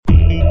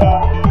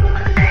Haddock.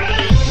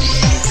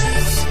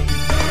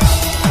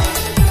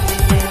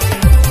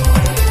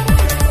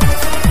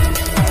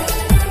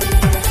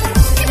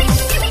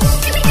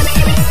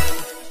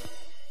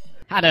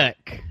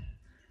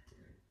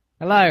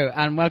 Hello,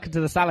 and welcome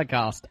to the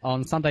Saladcast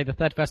on Sunday the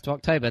 31st of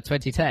October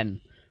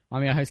 2010.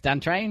 I'm your host,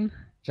 Dan Train.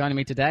 Joining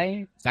me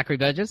today, Zachary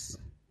Burgess.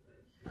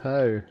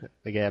 Oh,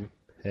 again.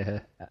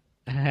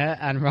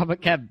 And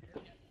Robert Kemp.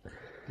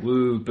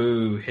 Woo,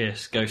 boo,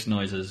 hiss, ghost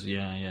noises,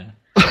 yeah.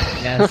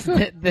 Yes,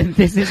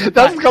 this is...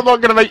 That's not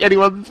going to make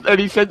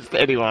any sense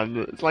to anyone.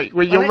 It's like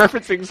when you're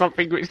referencing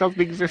something which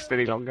doesn't exist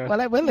any longer.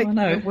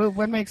 Well,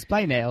 when we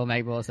explain it, it'll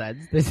make more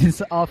sense. This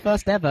is our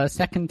first ever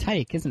second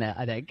take, isn't it,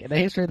 I think, in the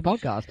history of the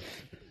podcast.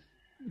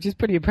 Which is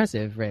pretty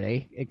impressive,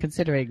 really,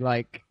 considering,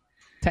 like,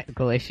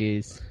 technical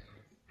issues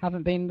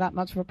haven't been that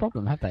much of a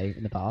problem, have they,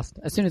 in the past?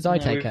 As soon as I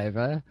take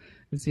over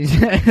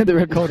the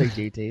recording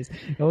duties,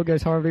 it all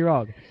goes horribly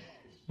wrong.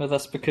 Well,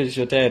 that's because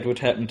your dad would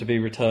happen to be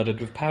retarded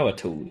with power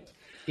tools.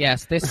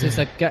 Yes, this is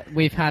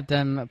we've had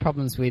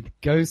problems with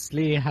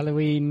ghostly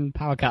Halloween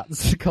power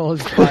cuts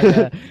caused by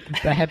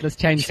the headless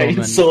chainsaw.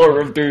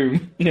 Chainsaw of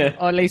doom, yeah.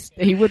 Or at least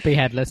he would be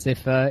headless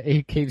if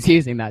he keeps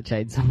using that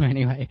chainsaw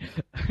anyway.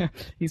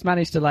 He's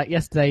managed to,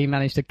 yesterday he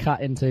managed to cut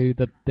into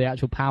the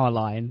actual power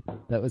line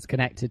that was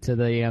connected to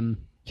the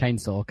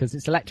chainsaw, because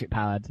it's electric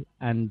powered,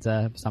 and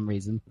for some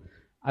reason.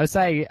 I was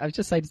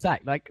just saying to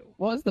Zach,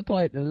 what's the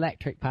point of an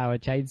electric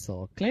powered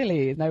chainsaw?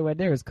 Clearly it's nowhere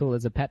near as cool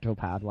as a petrol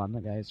powered one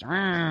that goes,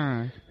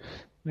 I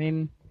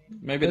mean...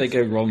 Maybe they go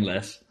wrong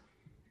less.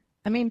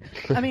 I mean,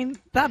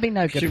 that'd be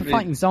no good for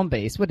fighting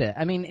zombies, would it?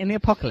 I mean, in the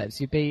apocalypse,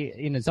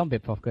 zombie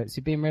apocalypse,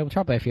 you'd be in real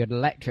trouble if you had an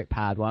electric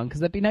powered one,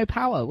 because there'd be no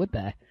power, would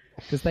there?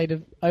 Because they'd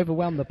have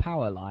overwhelmed the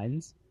power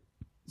lines.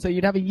 So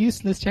you'd have a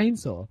useless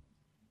chainsaw.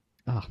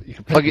 Oh, you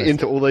can plug it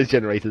into all those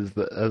generators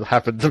that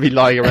happen to be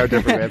lying around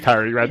everywhere,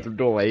 powering random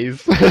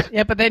doorways.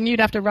 Yeah, but then you'd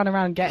have to run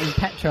around getting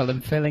petrol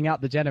and filling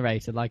up the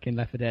generator, like in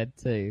Left 4 Dead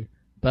 2.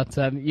 But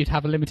you'd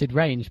have a limited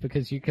range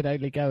because you could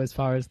only go as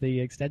far as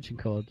the extension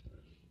cord.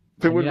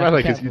 But it wouldn't matter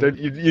because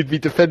you'd be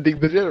defending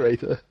the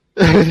generator.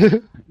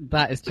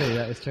 That is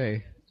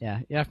true. Yeah,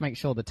 you have to make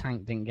sure the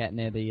tank didn't get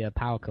near the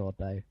power cord,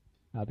 though.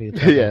 That'd be the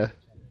trouble. Yeah.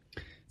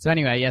 So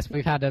anyway, yes,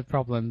 we've had a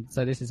problem.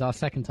 So this is our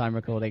second time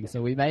recording.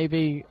 So we may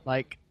be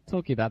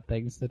talking about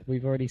things that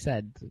we've already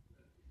said,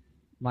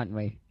 mightn't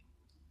we?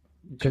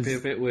 Could be a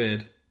bit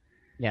weird.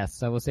 Yes,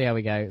 so we'll see how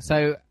we go.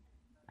 So,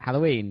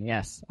 Halloween,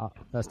 yes, our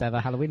first ever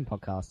Halloween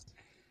podcast.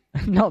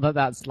 Not that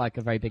that's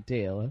a very big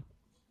deal.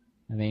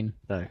 I mean,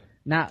 no.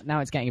 Now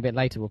it's getting a bit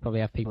later. We'll probably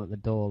have people at the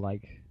door,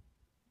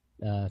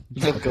 oh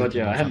god,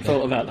 yeah, I hadn't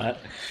thought about that.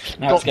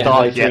 Now it's getting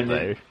later yet,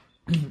 though.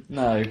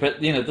 No,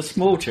 but the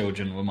small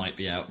children might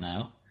be out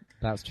now.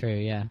 That's true,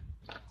 yeah.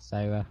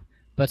 So,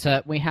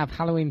 but we have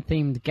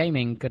Halloween-themed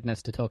gaming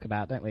goodness to talk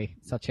about, don't we?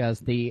 Such as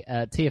the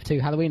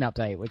TF2 Halloween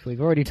update, which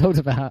we've already talked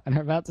about and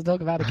are about to talk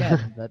about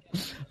again. But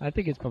I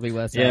think it's probably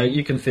worth saying. Yeah,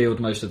 you can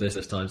field most of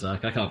this time,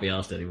 Zach. I can't be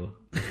asked anymore.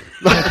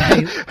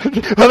 Okay.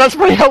 Well, that's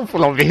very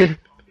helpful of you.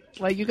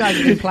 Well, you guys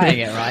have been playing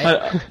it,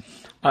 right?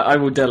 I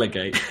will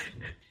delegate.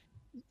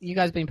 You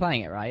guys have been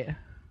playing it, right?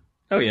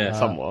 Oh, yeah.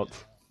 Somewhat.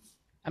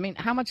 I mean,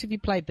 how much have you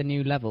played the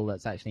new level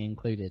that's actually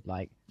included?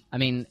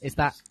 Is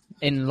that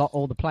in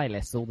all the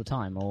playlists all the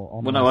time, or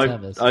on the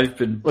servers? I've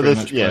been pretty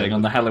much playing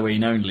on the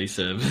Halloween-only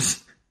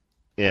servers.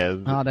 Yeah,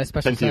 there's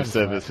special plenty of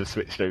servers have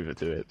switched over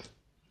to it.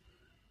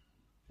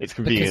 It's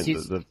convenient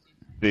that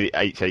the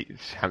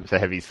HH Hampshire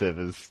Heavy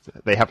servers,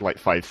 they have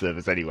 5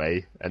 servers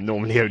anyway, and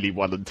normally only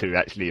 1 and 2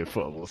 actually are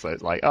full, so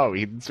it's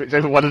we can switch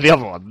over one of the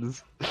other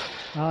ones.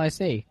 Oh, I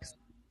see.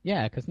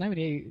 Yeah, because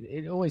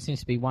it always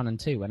seems to be 1 and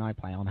 2 when I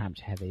play on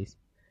Hampshire Heavies.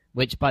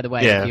 Which, by the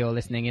way, if you're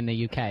listening in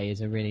the UK, is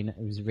a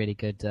really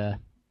good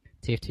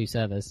TF2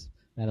 servers.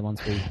 They're the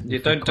ones we. You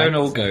don't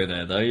all go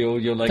there though. You're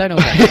don't all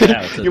go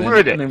out. You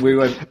ruin it. And then we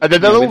won't. And then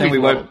then we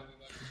won't.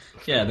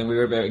 Yeah, then we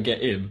won't be able to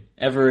get in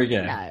ever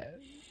again. Yeah.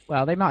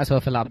 Well, they might as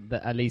well fill up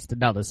at least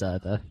another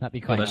server. That'd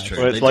be quite nice. That's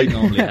true. Well, they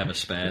normally have a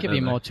spare. Give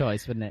you more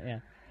choice, wouldn't it? Yeah.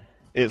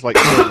 It's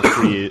server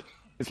 3.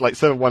 It's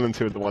server 1 and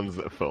 2 are the ones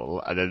that are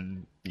full,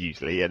 and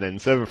then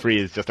server 3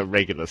 is just a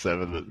regular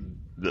server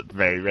that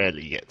very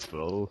rarely gets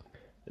full.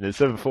 And then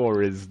server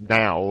 4 has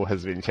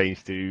been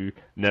changed to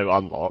no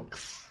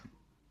unlocks,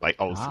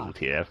 old school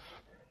TF.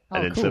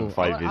 And then cool. server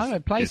 5 I'm going to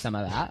play some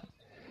of that.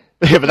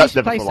 Yeah, but that's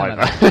never full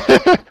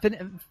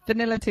either.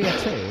 Vanilla Tier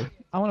 2.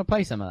 I want to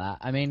play some of that.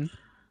 I mean,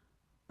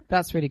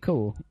 that's really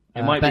cool.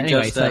 It might be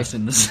just us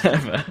in the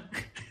server.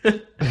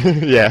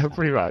 Yeah,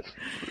 pretty much.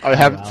 I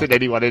haven't seen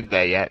anyone in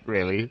there yet,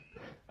 really.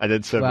 And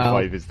then server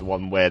 5 is the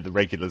one where the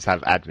regulars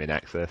have admin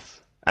access.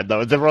 And no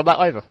one's ever on that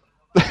either.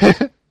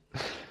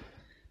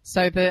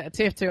 So the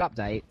TF2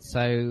 update,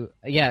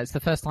 it's the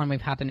first time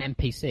we've had an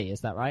NPC,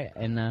 is that right,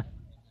 in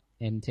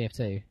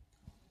TF2?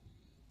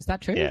 Is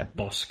that true? Yeah,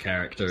 boss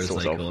character, as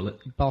they call it.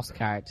 Boss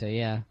character,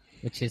 yeah.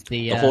 Which is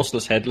the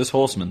horseless, headless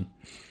horseman.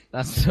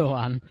 That's the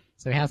one.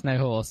 So he has no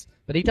horse.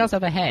 But he does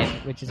have a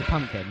head, which is a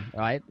pumpkin,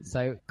 right?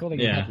 So calling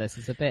him headless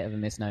is a bit of a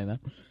misnomer.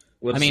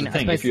 Well, that's the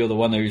thing. If you're the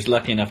one who's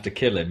lucky enough to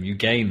kill him, you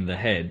gain the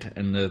head,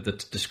 and the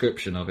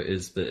description of it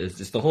is that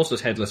it's the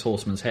horseless headless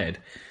horseman's head,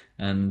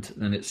 and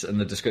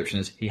the description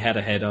is he had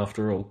a head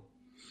after all.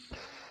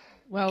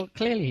 Well,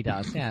 clearly he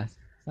does. Yeah,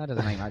 that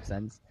doesn't make much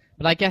sense.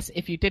 But I guess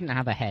if you didn't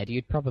have a head,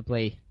 you'd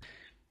probably.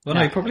 Well,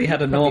 no, he probably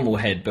had a normal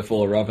head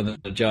before rather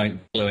than a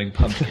giant glowing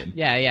pumpkin.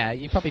 Yeah,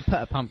 you probably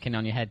put a pumpkin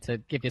on your head to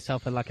give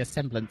yourself a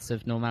semblance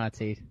of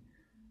normality,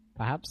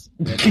 perhaps.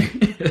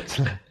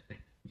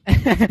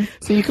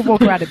 So you can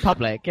walk around in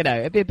public,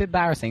 it'd be a bit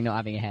embarrassing not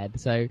having a head,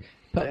 so...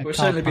 It would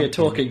certainly be a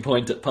talking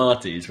point at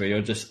parties where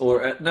you're just... no,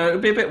 it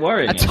would be a bit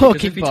worrying. A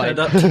talking point.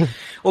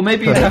 Or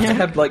maybe you'd have to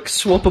have,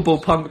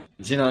 swappable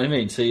pumpkins, you know what I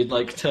mean? So you'd,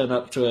 turn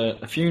up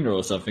to a funeral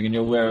or something and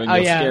you're wearing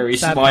your scary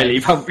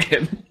smiley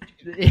pumpkin.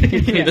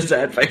 You'd be the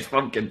sad-faced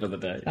pumpkin for the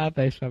day.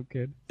 Sad-faced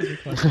pumpkin.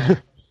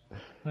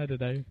 I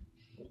don't know.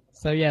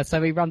 So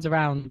he runs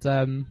around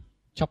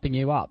chopping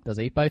you up, does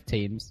he? Both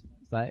teams.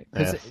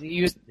 Because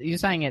you're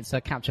saying it's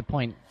a capture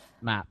point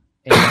map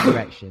in that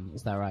direction,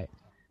 is that right?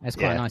 It's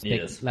quite a nice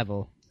big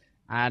level.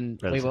 And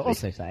we were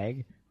also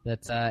saying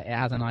that it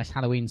has a nice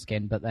Halloween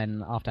skin, but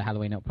then after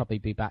Halloween it'll probably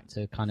be back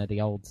to kind of the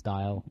old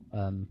style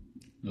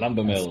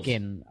lumber mills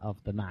skin of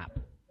the map.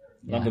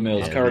 Lumber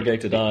mills,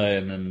 corrugated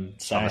iron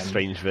and sand. A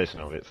strange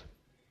version of it.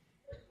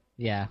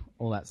 Yeah,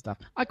 all that stuff.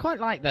 I quite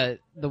like the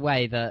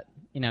way that,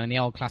 in the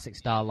old classic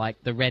style,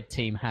 the red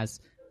team has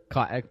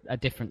quite a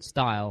different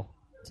style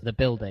to the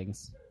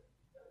buildings.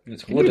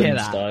 It's wooden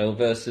style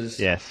versus...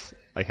 Yes,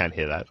 I can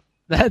hear that.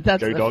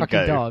 That's a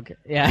fucking dog.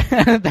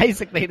 Yeah,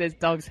 basically there's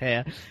dogs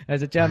here.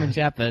 There's a German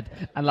Shepherd,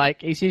 and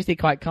he's usually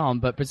quite calm,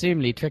 but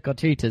presumably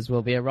trick-or-treaters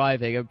will be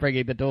arriving and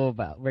ringing the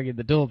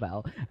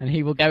doorbell, and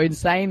he will go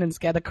insane and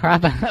scare the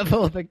crap out of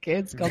all the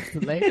kids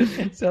constantly.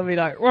 So he'll be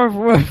like, woof,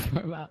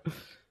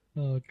 woof.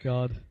 Oh,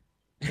 God.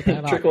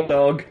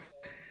 Trickle-dog.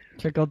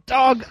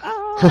 Trickle-dog!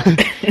 Oh!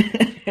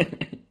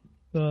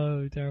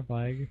 So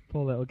terrifying.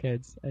 Poor little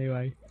kids.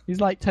 Anyway, he's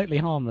totally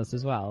harmless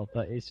as well,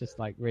 but he's just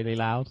really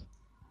loud.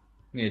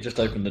 Yeah, just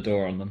open the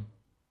door on them.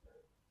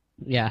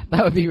 Yeah,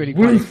 that would be really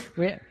funny.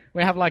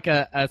 We have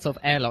a sort of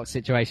airlock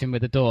situation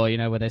with a door,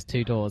 where there's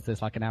two doors.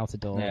 There's an outer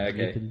door. Yeah,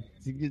 okay.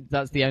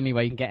 That's the only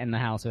way you can get in the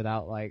house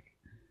without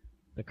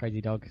the crazy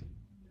dog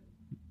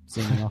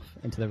zooming off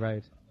into the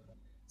road.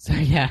 So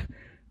yeah,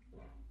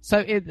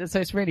 so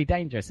it's really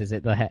dangerous, is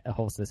it? The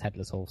horseless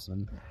headless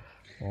horseman.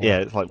 Yeah,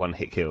 it's one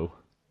hit kill.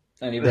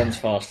 And he runs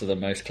faster than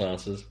most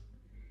classes.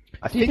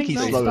 I think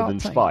he's slower than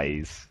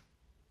spies.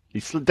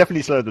 He's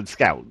definitely slower than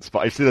scouts, but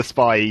I've seen a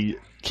spy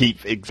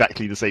keep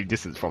exactly the same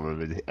distance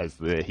from him as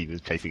he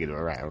was chasing him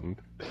around.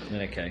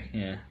 Okay,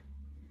 yeah.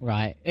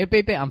 Right. It'd be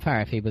a bit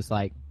unfair if he was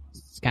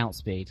scout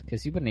speed,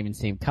 because you wouldn't even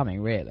see him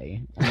coming,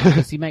 really.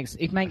 Because he'd make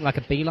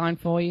a beeline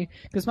for you.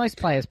 Because most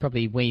players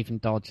probably weave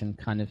and dodge and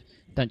kind of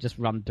don't just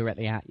run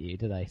directly at you,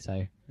 do they?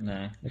 So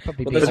no.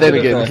 Probably there's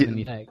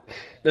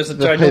a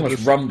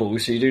ginormous rumble,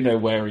 so you do know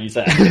where he's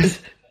at.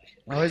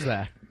 Oh, is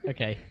there?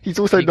 Okay. He's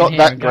also not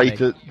that great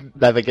at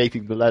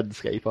navigating the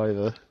landscape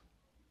either.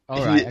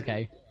 All right.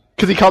 Okay.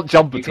 Because he can't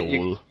jump at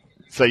all.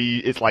 So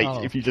it's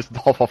if you just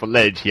hop off a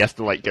ledge, he has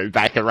to go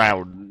back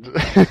around. Do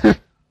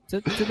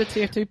the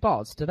TF2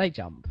 bots, do they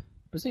jump?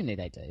 Presumably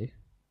they do.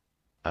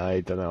 I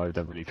don't know, I've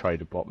never really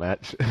tried a bot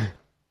match.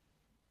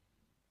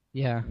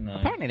 Yeah. No.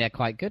 Apparently they're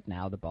quite good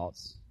now, the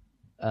bots.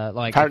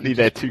 Apparently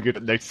they're too good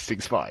at noticing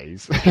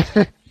spies.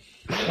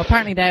 Well,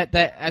 apparently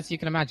they're, as you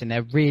can imagine,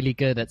 they're really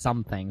good at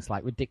some things,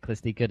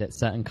 ridiculously good at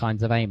certain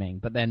kinds of aiming,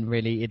 but then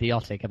really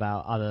idiotic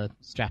about other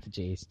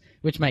strategies,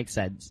 which makes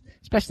sense.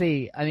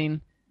 Especially, do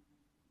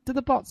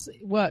the bots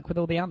work with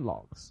all the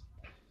unlocks?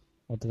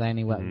 Or do they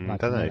only work with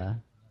don't know.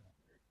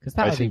 Because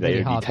that would be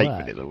really hard take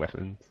work. vanilla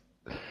weapons.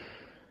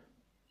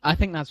 I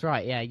think that's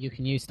right, yeah. You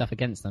can use stuff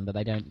against them, but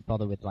they don't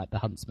bother with, the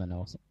huntsman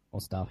or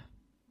stuff.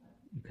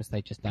 Because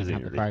they just don't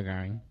have the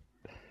programming.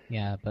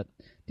 Yeah, but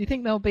do you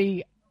think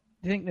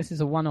this is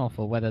a one-off,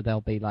 or whether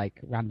there'll be,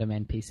 random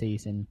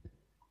NPCs in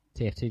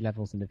TF2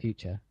 levels in the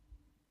future?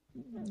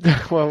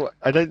 Well,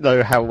 I don't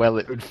know how well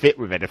it would fit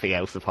with anything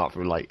else apart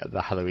from,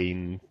 the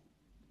Halloween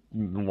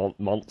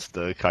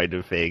monster kind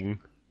of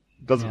thing.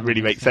 Doesn't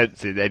really make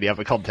sense in any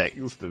other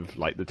context of,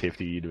 the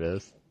TF2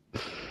 universe.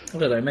 I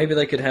don't know, maybe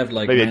they could have,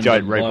 maybe a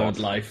giant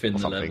wildlife in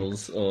the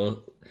levels, or...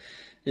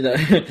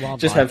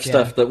 just have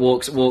stuff that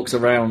walks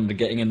around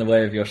getting in the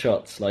way of your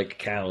shots, like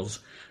cows,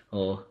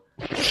 or...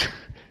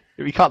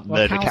 We can't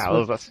murder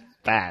cows, that's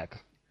bad.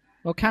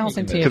 Well, cows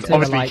in TF2 because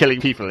obviously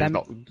killing people is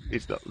not...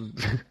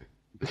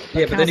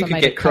 Yeah, but then you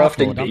could get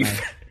crafting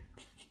beef.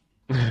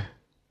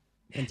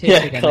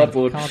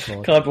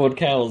 Cardboard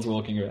cows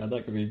walking around,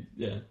 that could be,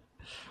 yeah.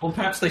 Or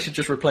perhaps they should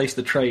just replace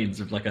the trains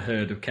with a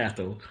herd of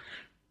cattle.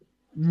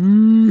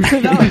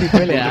 That would be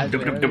brilliant.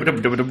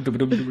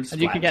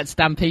 And you could get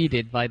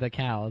stampeded by the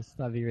cows.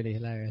 That'd be really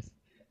hilarious.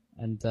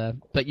 And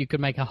but you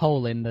could make a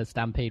hole in the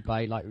stampede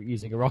by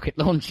using a rocket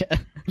launcher.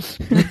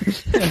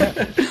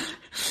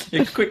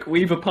 You quick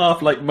weave a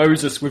path like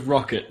Moses with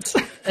rockets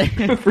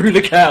through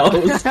the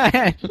cows.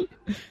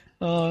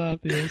 Oh,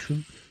 that'd be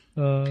awesome.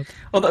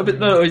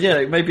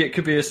 Maybe it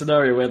could be a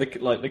scenario where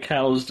the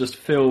cows just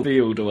fill the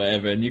field or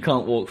whatever, and you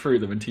can't walk through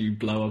them until you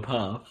blow a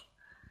path.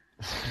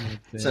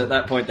 So at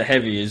that point, the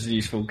heavy is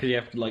useful because you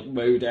have to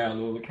mow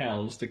down all the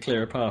cows to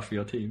clear a path for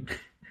your team.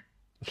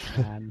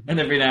 And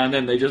every now and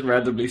then they just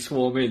randomly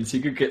swarm in, so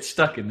you could get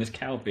stuck in this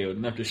cow field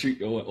and have to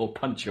shoot or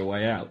punch your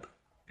way out.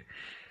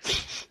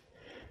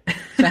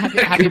 So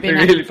have you been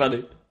really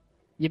funny?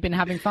 You've been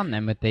having fun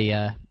then with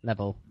the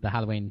level, the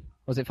Halloween.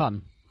 Was it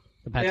fun?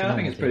 Yeah, I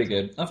think it's pretty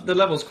good. The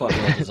level's quite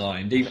well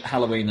designed, even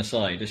Halloween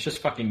aside. It's just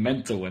fucking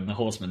mental when the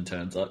horseman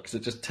turns up, because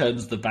it just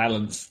turns the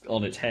balance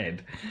on its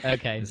head.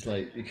 Okay. It's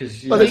because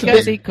he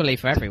goes equally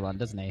for everyone,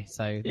 doesn't he?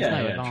 So there's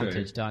no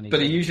advantage to anything.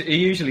 But he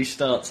usually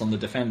starts on the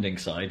defending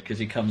side, because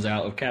he comes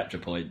out of capture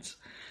points.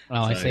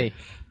 Oh, I see.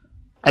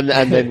 And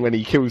then when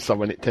he kills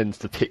someone, it tends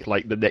to pick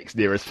the next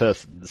nearest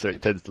person, so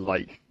it tends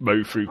to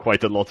mow through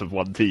quite a lot of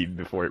one team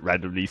before it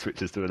randomly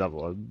switches to another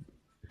one,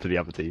 to the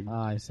other team.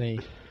 Oh, I see.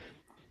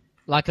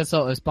 Like a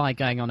sort of spy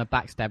going on a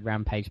backstab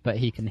rampage, but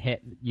he can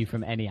hit you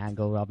from any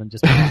angle rather than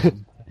just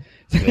one.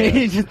 So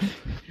he just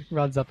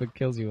runs up and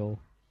kills you all.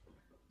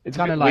 It's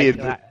kind of weird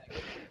that.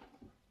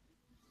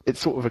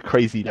 It's sort of a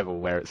crazy level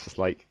where it's just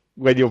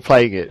when you're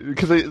playing it,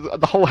 because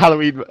the whole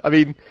Halloween. I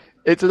mean,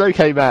 it's an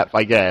okay map,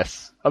 I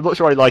guess. I'm not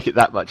sure I like it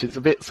that much. It's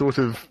a bit sort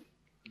of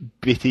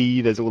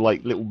bitty. There's all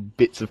little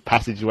bits of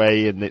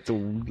passageway, and it's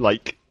all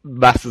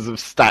masses of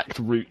stacked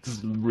routes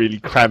really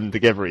crammed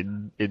together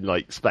in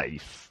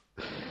space.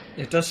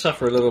 It does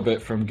suffer a little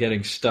bit from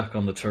getting stuck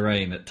on the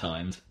terrain at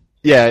times.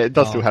 Yeah, it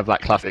does still have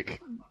that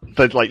classic.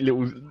 There's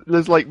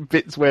there's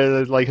bits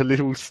where there's a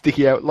little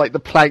sticky out, the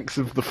planks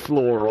of the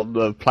floor on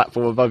the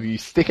platform above you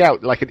stick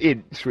out an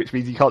inch, which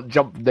means you can't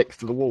jump next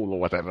to the wall or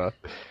whatever.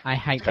 I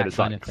hate that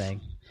kind of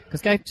thing.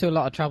 Because go to a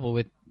lot of trouble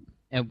with,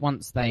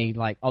 once they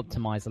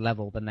optimize a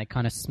level, then they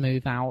kind of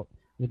smooth out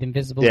with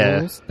invisible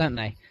walls, don't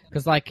they?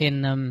 Because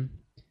in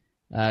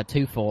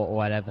 2-4 or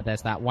whatever,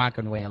 there's that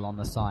wagon wheel on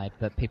the side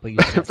that people use.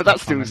 But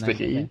that's still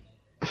sticky.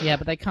 Yeah,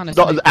 but they kind of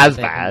not as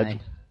bad.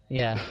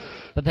 Yeah,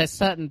 but there's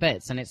certain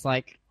bits, and it's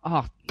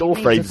door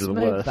frames are the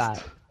worst.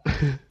 That.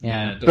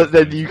 Yeah, but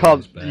then you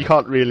can't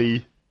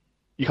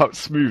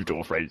smooth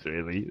door frames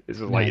really. It's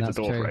just it's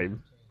a door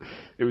frame.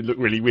 It would look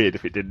really weird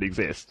if it didn't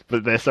exist,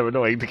 but they're so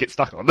annoying to get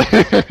stuck on.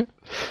 The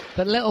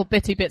little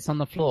bitty bits on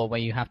the floor where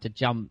you have to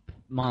jump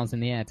miles in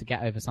the air to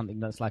get over something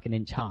that's an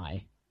inch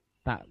high,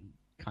 that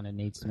kind of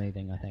needs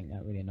smoothing. I think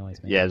that really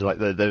annoys me. Yeah,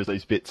 there's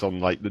those bits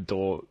on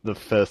the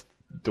first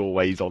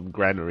doorways on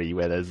Granary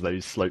where there's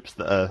those slopes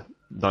that are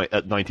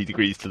at 90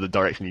 degrees to the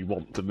direction you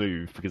want to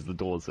move because the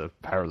doors are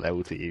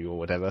parallel to you or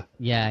whatever.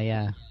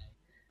 Yeah.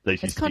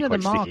 It's kind of the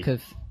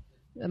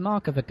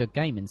mark of a good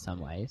game in some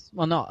ways.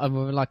 Well, not a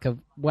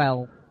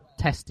well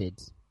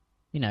tested,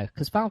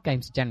 because Valve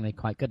games are generally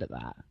quite good at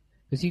that.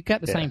 Because you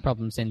get the same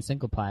problems in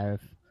single player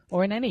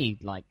or in any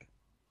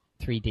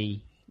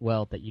 3D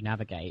world that you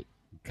navigate.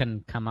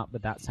 Can come up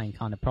with that same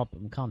kind of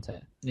problem, can't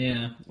it?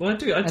 Yeah. Well,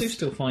 I do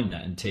still find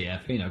that in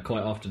TF.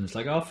 Quite often it's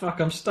oh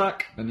fuck, I'm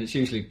stuck, and it's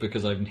usually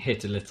because I've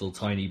hit a little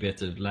tiny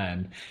bit of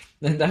land.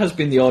 Then there has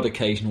been the odd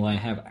occasion where I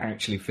have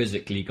actually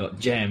physically got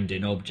jammed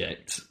in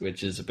objects,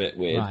 which is a bit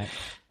weird. Right.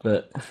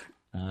 But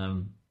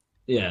but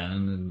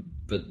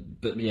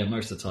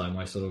most of the time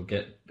I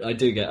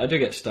do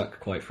get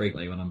stuck quite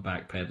frequently when I'm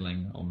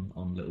backpedaling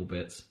on little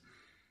bits.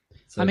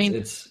 So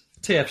it's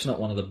TF's not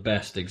one of the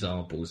best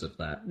examples of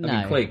that. No. I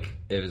mean, Quake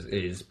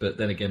is, but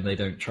then again, they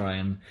don't try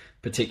and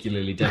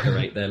particularly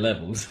decorate their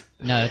levels.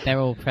 No, they're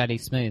all fairly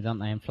smooth, aren't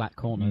they, in flat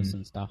corners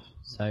and stuff.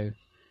 So, I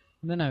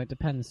don't know, it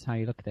depends how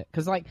you look at it.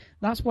 Because,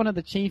 that's one of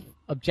the chief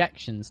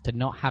objections to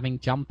not having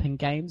jump in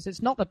games.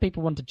 It's not that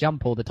people want to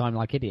jump all the time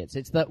like idiots.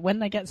 It's that when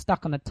they get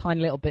stuck on a tiny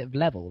little bit of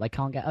level, they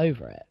can't get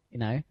over it,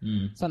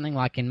 Something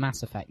like in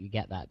Mass Effect, you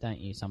get that, don't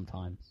you,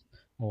 sometimes?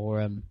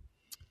 Or,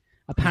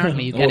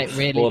 apparently you get it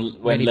really, or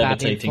when really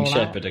levitating bad in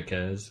shepherd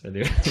occurs.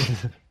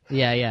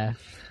 Yeah.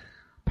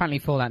 Apparently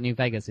Fallout New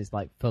Vegas is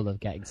full of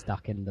getting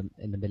stuck in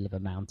the middle of a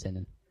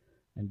mountain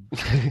and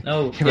that's just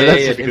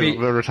because of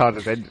the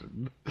retarded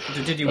engine.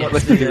 Did you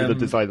watch the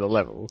design of the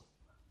level?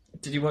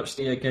 Did you watch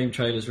the game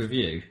trailers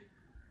review?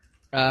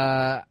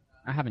 I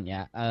haven't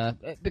yet.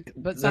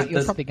 But Zach,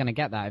 you're probably going to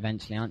get that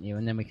eventually, aren't you?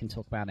 And then we can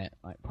talk about it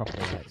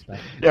properly, I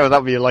expect. Yeah, well,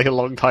 that'll be a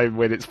long time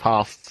when it's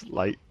past.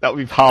 That'll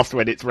be past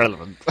when it's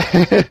relevant.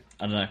 I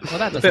don't know.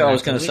 Well, the bit I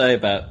was going to say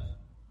about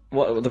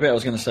the bit I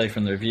was going to say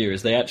from the review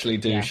is they actually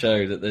do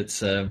show that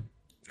it's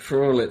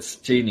for all its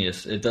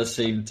genius, it does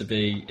seem to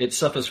be. It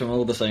suffers from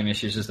all the same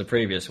issues as the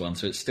previous one,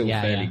 so it's still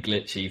fairly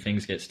glitchy.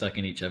 Things get stuck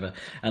in each other,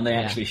 and they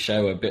actually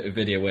show a bit of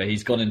video where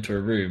he's gone into a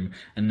room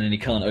and then he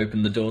can't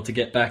open the door to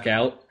get back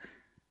out.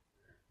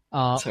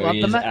 So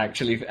he is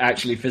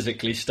actually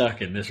physically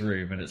stuck in this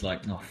room, and it's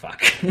oh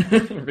fuck.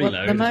 Reload.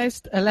 Well, the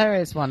most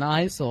hilarious one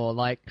I saw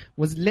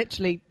was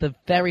literally the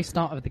very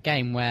start of the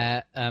game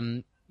where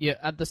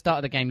at the start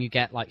of the game you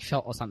get like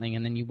shot or something,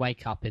 and then you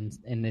wake up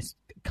in this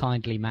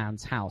kindly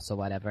man's house or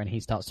whatever, and he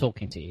starts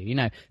talking to you. You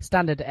know,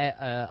 standard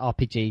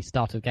RPG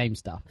start of game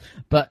stuff.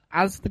 But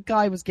as the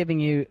guy was giving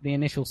you the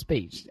initial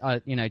speech,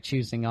 you know,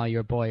 choosing are you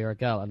a boy or a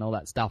girl and all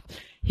that stuff,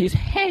 his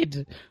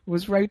head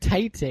was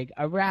rotating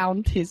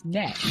around his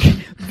neck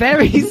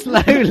very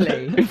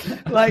slowly,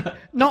 like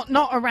not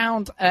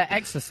around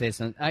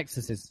exorcist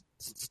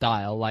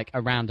style, like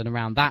around and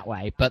around that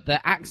way, but the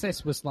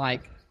axis was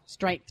like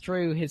straight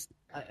through his.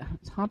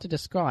 It's hard to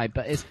describe,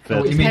 but his.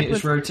 Oh, his you mean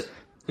head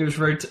it was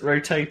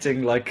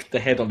rotating like the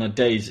head on a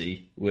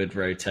daisy would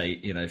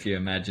rotate? You know, if you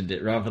imagined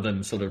it, rather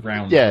than sort of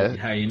round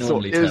how you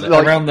normally tell it,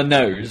 like, around the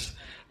nose.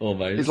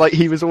 Almost. It's like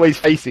he was always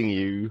facing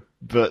you,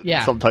 but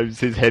sometimes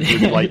his head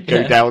would like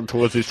go down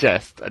towards his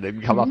chest and then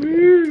come up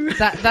again.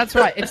 That's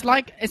right. It's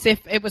like as if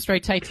it was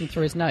rotating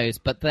through his nose,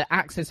 but the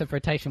axis of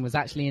rotation was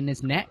actually in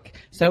his neck,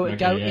 so it would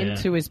go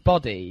into his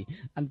body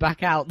and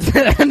back out.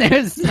 And it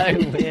was so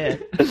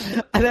weird.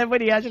 And then when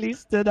he actually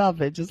stood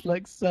up, it just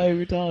looked so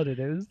retarded.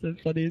 It was the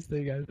funniest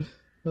thing.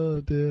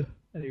 Oh dear.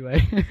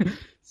 Anyway,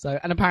 so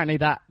and apparently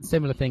that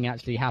similar thing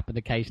actually happened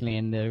occasionally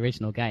in the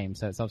original game,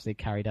 so it's obviously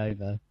carried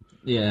over.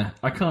 Yeah,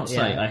 I can't say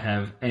I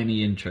have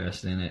any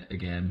interest in it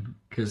again,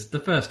 because the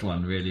first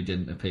one really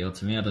didn't appeal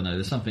to me. I don't know,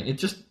 there's something, it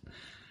just...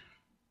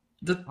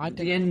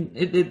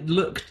 It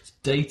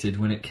looked dated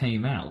when it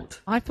came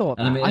out. I thought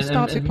that. And I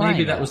started playing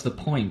maybe that was the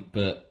point,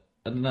 but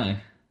I don't know.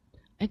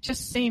 It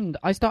just seemed...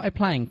 I started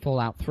playing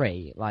Fallout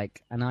 3,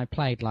 and I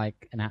played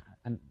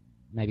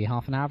maybe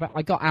half an hour of it.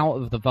 I got out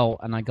of the vault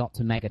and I got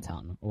to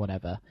Megaton or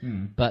whatever.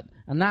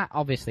 And that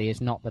obviously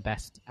is not the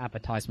best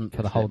advertisement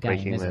for the whole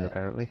game, is it?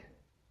 Apparently.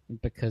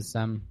 Because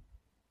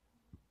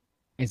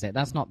is it?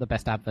 That's not the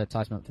best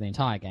advertisement for the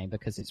entire game,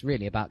 because it's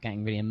really about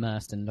getting really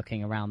immersed and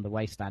looking around the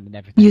wasteland and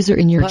everything. User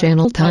in your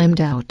channel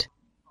timed out.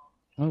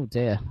 Oh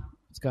dear,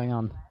 what's going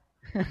on?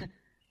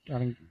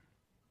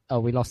 Oh,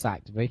 we lost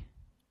Zach, did we?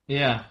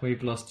 Yeah,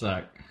 we've lost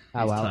Zach.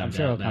 Oh well, I'm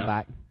sure he'll come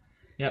back.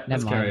 Yep,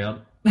 let's carry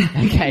on.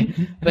 Okay,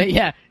 but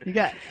yeah, you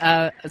get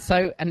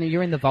so, and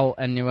you're in the vault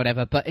and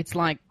whatever, but it's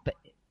like,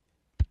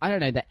 I don't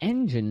know, the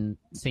engine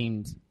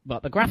seemed,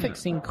 the graphics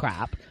seemed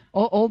crap.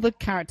 All the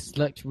characters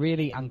looked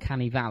really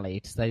uncanny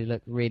valley, so they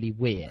looked really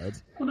weird.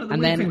 Well, no, the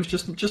weird thing was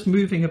just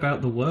moving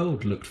about the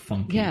world looked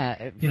funky.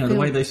 Yeah. The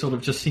way they sort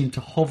of just seemed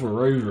to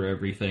hover over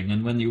everything,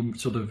 and when you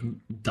sort of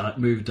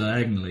move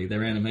diagonally,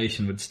 their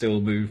animation would still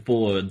move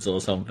forwards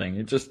or something.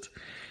 It just...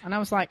 And I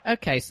was like,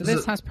 okay, so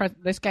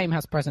this game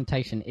has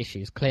presentation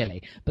issues,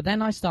 clearly. But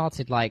then I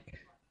started I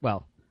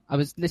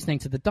was listening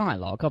to the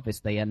dialogue,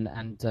 obviously,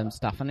 and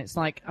stuff, and it's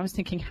like, I was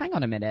thinking, hang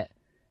on a minute.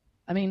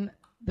 I mean,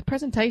 the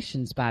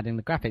presentation's bad in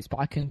the graphics, but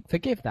I can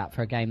forgive that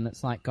for a game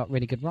that's got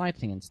really good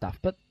writing and stuff.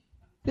 But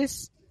the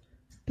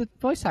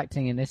voice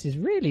acting in this is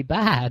really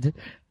bad.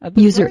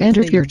 User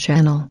entered your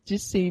channel.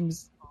 Just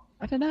seems,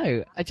 I don't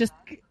know. It just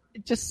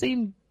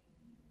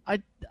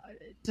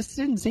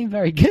didn't seem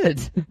very good.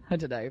 I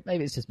don't know.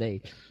 Maybe it's just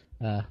me.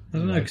 I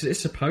don't know, because it's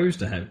supposed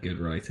to have good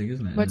writing,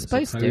 isn't it? Well, it's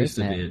supposed to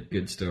be a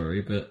good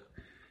story, but...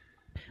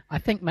 I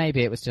think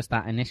maybe it was just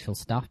that initial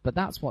stuff, but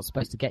that's what's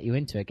supposed to get you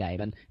into a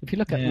game. And if you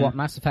look at what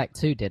Mass Effect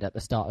 2 did at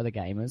the start of the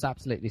game, it was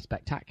absolutely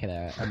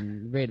spectacular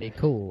and really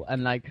cool.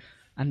 And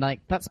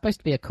that's supposed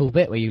to be a cool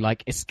bit where you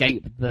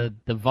escape the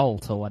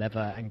vault or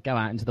whatever and go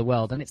out into the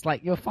world. And it's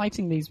like you're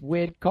fighting these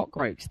weird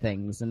cockroach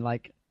things, and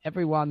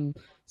everyone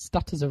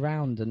stutters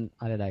around, and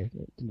I don't know,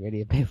 it didn't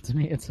really appeal to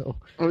me at all.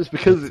 Well, it's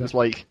because it's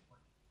the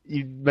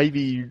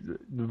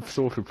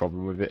sort of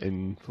problem with it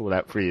in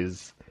Fallout 3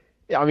 is,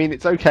 I mean,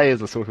 it's okay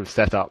as a sort of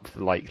setup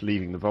for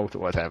leaving the vault or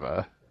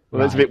whatever.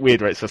 Well, it's a bit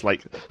weird where it's just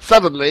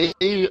suddenly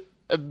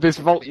this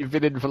vault you've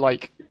been in for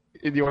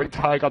in your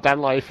entire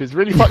goddamn life is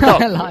really fucked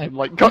up,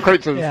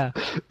 cockroaches. Yeah.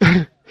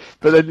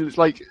 But then it's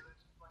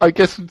I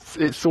guess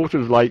it's sort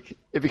of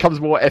it becomes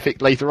more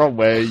epic later on,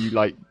 where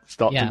you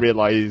start to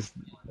realise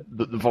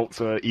that the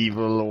vaults are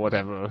evil or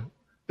whatever.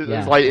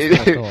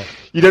 It's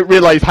you don't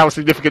realise how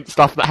significant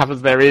stuff that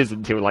happens there is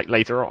until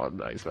later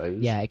on, I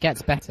suppose. Yeah, it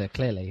gets better.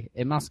 Clearly,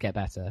 it must get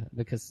better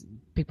because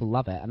people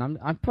love it, and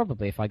I'm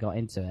probably, if I got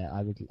into it,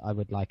 I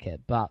would like it.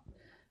 But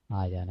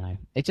I don't know.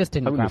 It just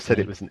didn't. I wouldn't have said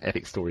it was an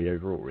epic story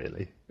overall.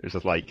 Really, it was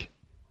just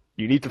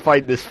you need to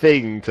find this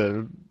thing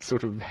to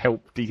sort of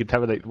help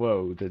decontaminate the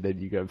world, and then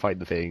you go and find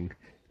the thing.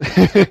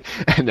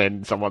 And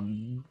then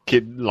someone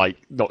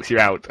knocks you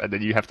out, and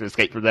then you have to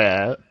escape from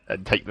there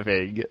and take the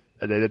thing,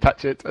 and then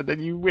attach it, and then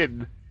you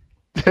win.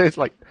 It's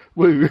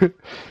woo.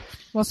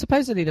 Well,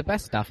 supposedly the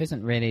best stuff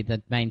isn't really the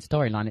main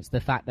storyline, it's the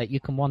fact that you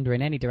can wander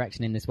in any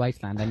direction in this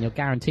wasteland and you're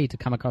guaranteed to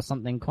come across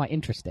something quite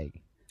interesting.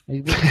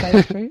 Would you say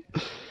that's true?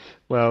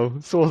 Well,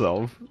 sort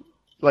of.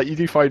 You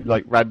do find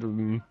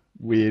random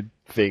weird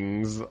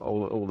things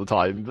all the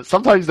time, but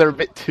sometimes they're a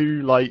bit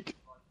too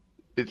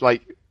it's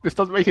this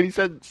doesn't make any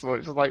sense, or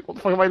it's just what the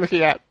fuck am I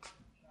looking at?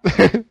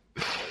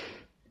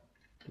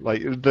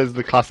 There's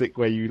the classic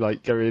where you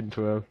go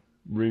into a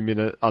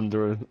room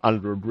under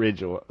a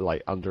bridge or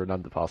under an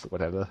underpass or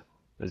whatever.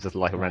 There's just a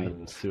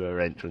random sewer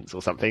entrance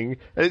or something,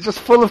 and it's just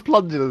full of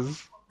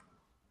plungers.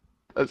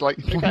 I was like,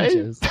 okay.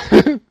 plungers.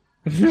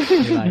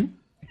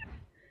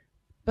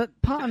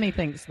 But part of me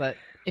thinks that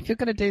if you're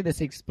going to do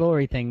this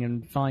explory thing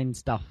and find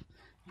stuff,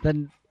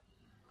 then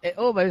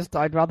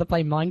I'd rather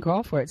play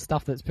Minecraft where it's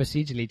stuff that's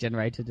procedurally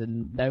generated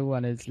and no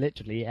one has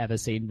literally ever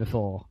seen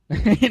before.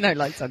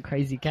 Like some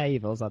crazy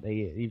cave or something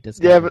you've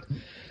discovered. Yeah,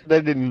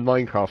 but then in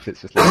Minecraft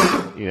it's just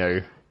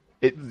like,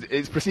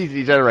 it's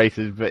procedurally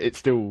generated, but it's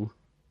still,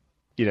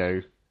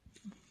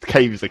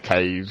 caves are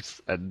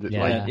caves, and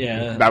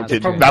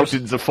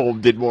mountains are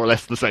formed in more or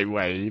less the same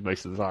way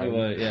most of the time.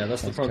 Well,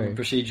 that's the problem.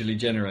 True. Procedurally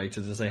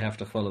generated is they have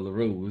to follow the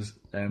rules.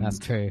 And that's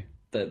true.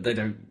 They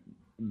don't,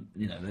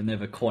 they're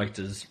never quite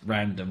as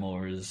random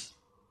or as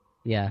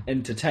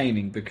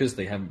entertaining because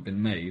they haven't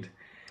been made.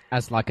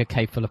 As like a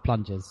cave full of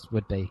plungers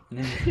would be.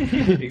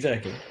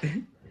 Exactly.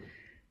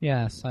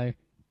 Yeah, so...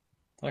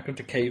 Welcome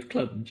to Cave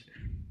Plunge.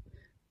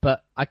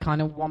 But I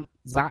kind of want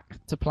Zach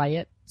to play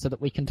it so that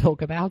we can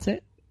talk about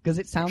it. Because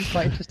it sounds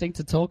quite interesting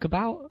to talk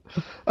about.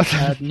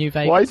 New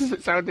Vegas. Why does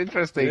it sound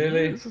interesting?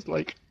 Really? It's just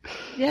like...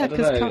 Yeah,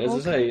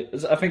 because...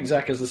 I think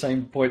Zach has the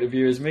same point of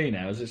view as me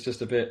now. It's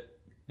just a bit...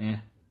 Yeah.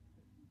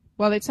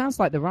 Well, it sounds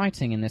like the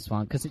writing in this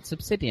one, because it's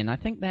Obsidian. I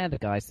think they're the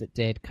guys that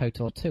did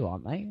KOTOR 2,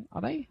 aren't they?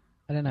 Are they?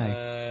 I don't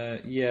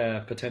know.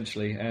 Yeah,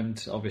 potentially.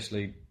 And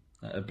obviously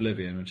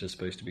Oblivion, which is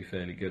supposed to be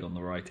fairly good on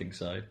the writing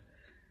side.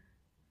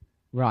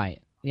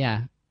 Right,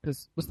 yeah.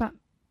 Because was that...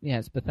 Yeah,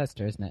 it's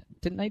Bethesda, isn't it?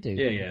 Didn't they do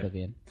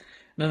Oblivion?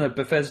 No,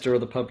 Bethesda are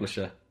the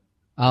publisher.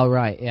 Oh,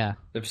 right, yeah.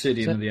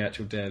 Obsidian are the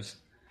actual devs.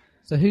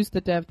 So who's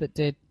the dev that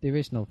did the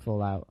original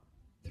Fallout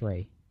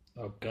 3?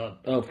 Oh, God.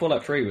 Oh,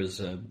 Fallout 3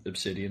 was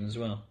Obsidian as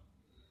well.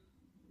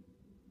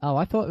 Oh,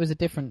 I thought it was a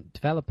different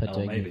developer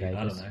doing maybe. Vegas.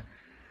 I don't know.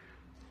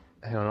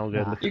 Hang on, I'll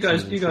go look. You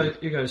guys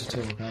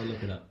talk. I'll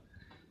look it up.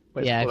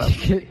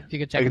 If you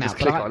could check it out. Just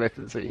click on it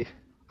and see.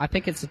 I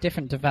think it's a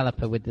different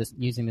developer with this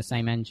using the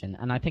same engine,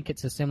 and I think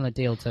it's a similar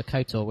deal to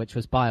KOTOR, which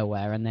was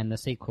BioWare, and then the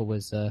sequel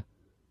was, I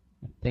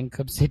think,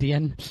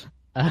 Obsidian.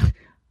 I'm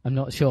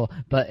not sure,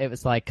 but it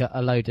was like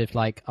a load of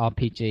like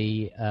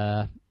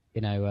RPG,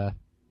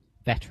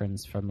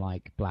 veterans from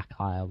like Black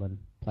Isle and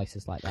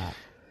places like that.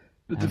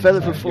 The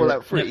developer of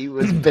Fallout 3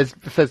 was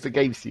Bethesda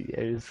Game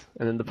Studios,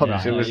 and then the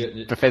publisher was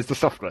Bethesda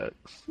Softworks.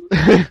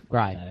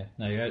 Right.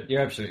 No,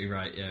 you're absolutely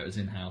right. Yeah, it was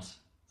in-house,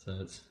 so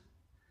it's.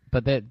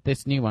 But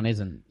this new one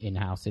isn't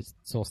in-house; it's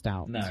sourced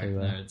out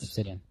to it's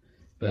Obsidian.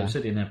 But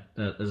Obsidian,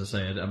 as I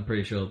say, I'm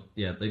pretty sure.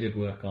 Yeah, they did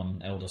work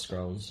on Elder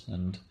Scrolls,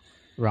 and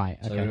right.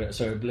 Okay.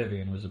 So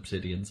Oblivion was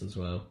Obsidian's as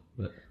well.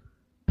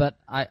 But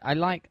I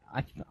like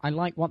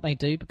what they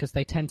do because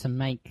they tend to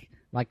make.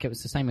 Like it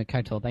was the same with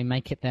KOTOR, they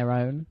make it their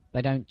own.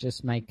 They don't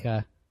just make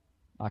here's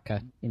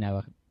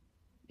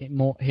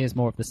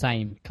more of the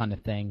same kind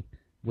of thing.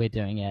 We're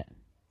doing it.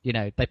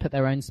 They put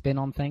their own spin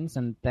on things,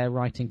 and their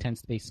writing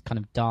tends to be kind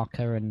of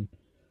darker and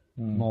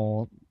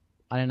more.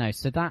 I don't know.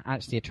 So that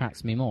actually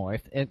attracts me more,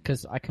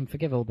 because I can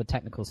forgive all the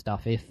technical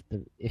stuff if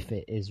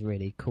it is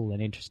really cool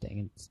and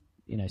interesting,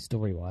 and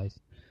story wise.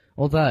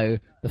 Although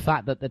the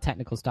fact that the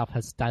technical stuff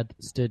has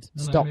stood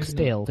stock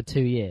still for 2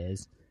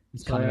 years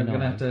is kind of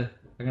annoying.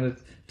 I'm going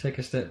to take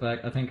a step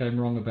back. I think I'm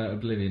wrong about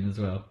Oblivion as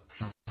well.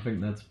 I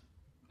think that's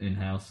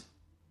in-house.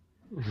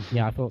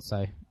 Yeah, I thought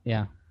so.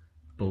 Yeah.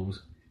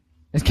 Balls.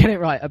 Let's get it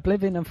right.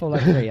 Oblivion and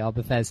Fallout 3 are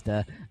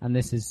Bethesda, and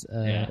this is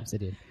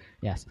Obsidian.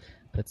 Yes.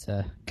 But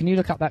can you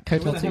look up that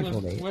KOTOR 2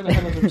 for me? Where the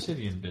hell have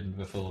Obsidian been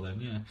before then?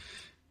 Yeah.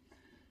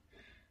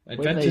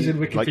 Adventures in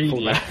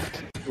Wikipedia.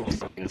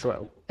 As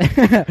well.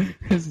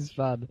 This is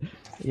fun.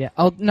 Yeah.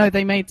 Oh no,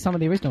 they made some of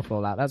the original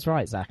Fallout. That's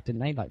right, Zach. Didn't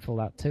they? Like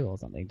Fallout 2 or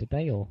something? Did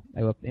they? Or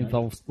they were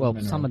involved? Well,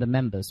 some of the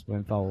members were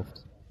involved.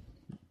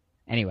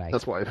 Anyway.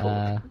 That's what I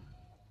thought.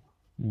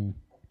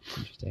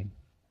 Interesting.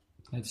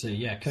 Let's see.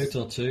 Yeah,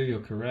 KOTOR 2.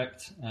 You're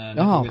correct.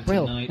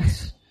 Brilliant.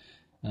 Knights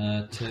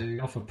 2.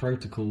 Alpha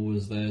Protocol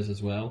was theirs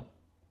as well.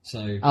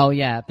 So. Oh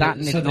yeah, that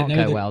did not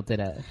go well,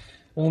 did it?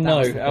 Well, no.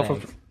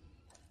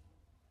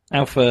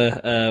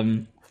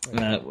 Alpha,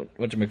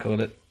 what do we call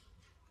it?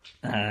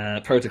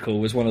 Protocol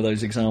was one of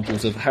those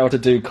examples of how to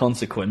do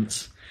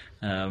consequence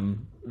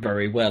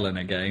very well in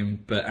a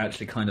game, but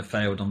actually kind of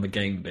failed on the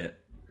game bit.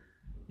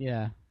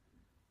 Yeah.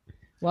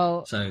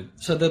 Well, so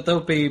that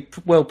they'll be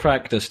well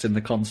practiced in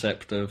the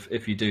concept of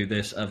if you do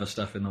this, other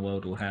stuff in the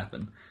world will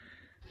happen.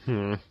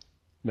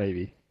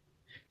 Maybe.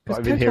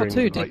 Because KOTOR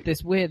 2 did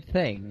this weird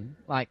thing,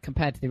 like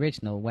compared to the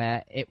original,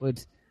 where it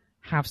would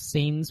have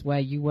scenes where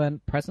you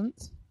weren't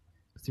present.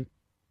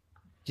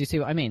 Do you see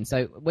what I mean?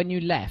 So when you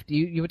left,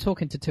 you were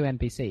talking to two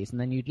NPCs, and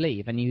then you'd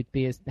leave, and you'd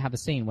have a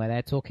scene where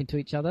they're talking to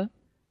each other.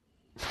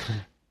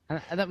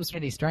 And that was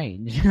really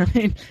strange. I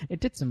mean, it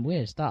did some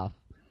weird stuff.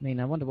 I mean,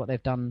 I wonder what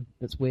they've done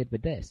that's weird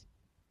with this.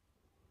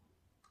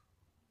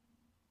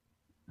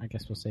 I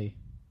guess we'll see.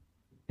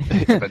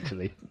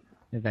 Eventually.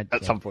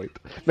 At some point.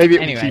 Maybe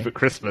it'll be cheap at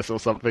Christmas or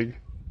something.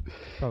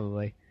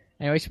 Probably.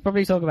 Anyway, we should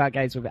probably talk about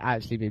games we've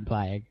actually been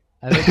playing.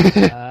 I think,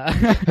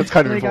 that's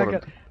kind of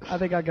important. I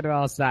think I'm going to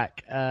ask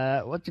Zach,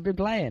 what have you been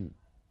playing?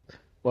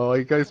 Well,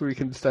 I guess we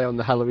can stay on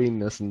the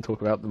Halloweenness and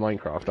talk about the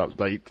Minecraft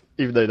update,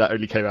 even though that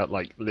only came out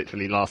like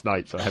literally last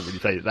night, so I haven't really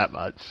played it that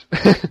much.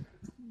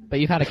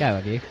 But you've had a go,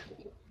 have you?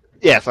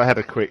 Yes, I had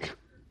a quick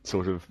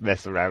sort of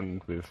mess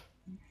around with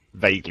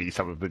vaguely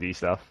some of the new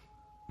stuff.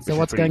 So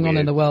what's going on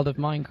in the world of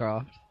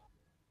Minecraft?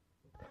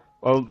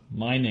 Well,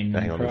 mining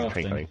hang and on, there's a crafting.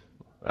 train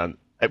coming.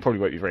 It probably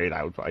won't be very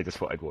loud, but I just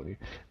thought I'd warn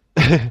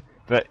you.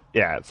 But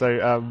yeah,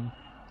 so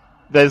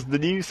there's the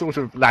new sort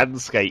of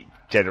landscape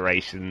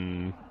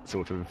generation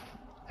sort of.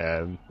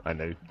 I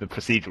know the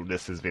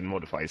proceduralness has been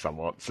modified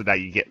somewhat, so now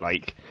you get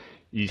like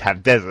you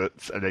have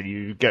deserts, and then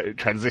you go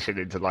transition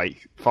into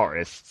like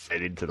forests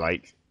and into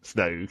like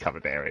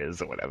snow-covered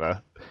areas or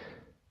whatever.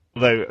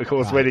 Although, of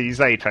course, when you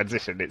say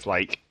transition, it's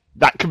like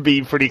that can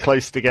be pretty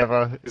close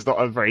together. It's not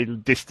a very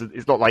distant.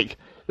 It's not like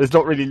there's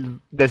not really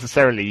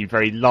necessarily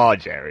very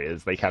large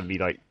areas. They can be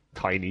like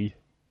tiny.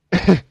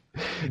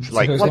 It's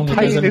like one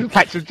tiny little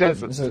patch of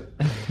desert.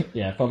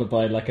 Yeah, followed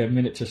by like a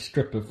miniature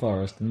strip of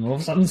forest, and all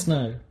of a sudden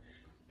snow.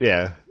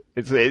 Yeah,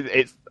 it's.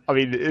 I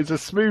mean, it's a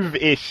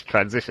smooth-ish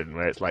transition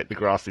where it's like the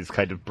grass is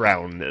kind of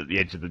brown at the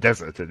edge of the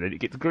desert, and then it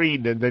gets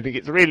green, and then it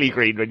gets really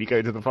green when you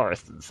go to the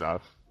forest and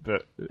stuff.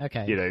 But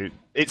you know,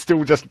 it's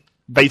still just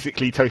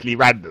basically totally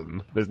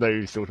random. There's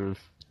no sort of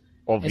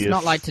obvious. It's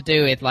not like to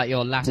do with like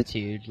your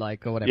latitude,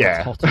 like or whatever.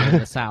 It's hotter in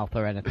the south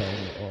or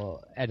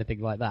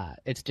anything like that.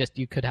 It's just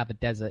you could have a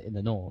desert in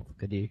the north,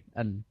 could you?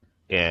 And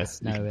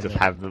snow you could just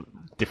have the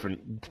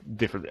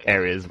different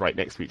areas right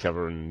next to each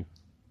other and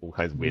all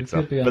kinds of weird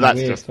stuff. Be on but that's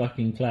weird just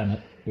fucking planet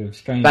with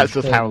strange. That's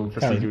just how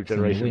procedural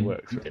generation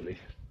works, really.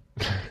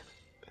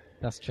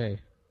 That's true.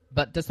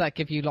 But does that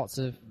give you lots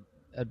of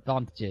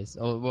advantages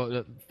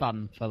or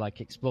fun for like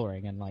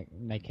exploring and like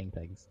making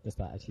things? Does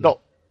that actually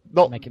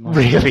not make it more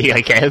really? fun?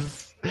 I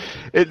guess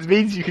it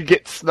means you can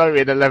get snow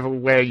in a level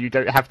where you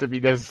don't have to be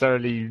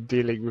necessarily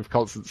dealing with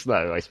constant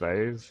snow, I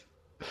suppose.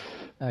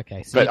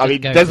 Okay, so but you I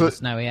mean, go to the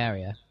snowy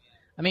area.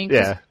 I mean,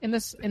 in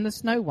the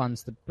snow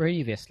ones,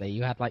 previously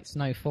you had like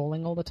snow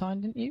falling all the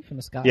time, didn't you, from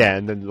the sky? Yeah,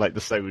 and then like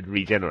the snow would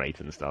regenerate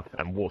and stuff,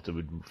 and water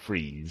would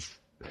freeze.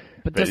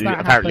 But does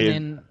that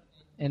happen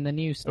in the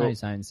new snow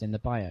zones, in the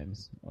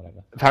biomes,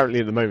 whatever?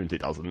 Apparently, at the moment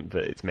it doesn't,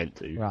 but it's meant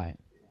to. Right.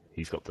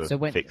 He's got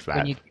to fix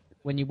that.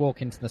 When you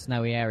walk into the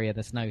snowy area,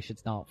 the snow should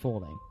start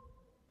falling.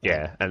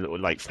 Yeah, and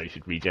like snow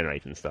should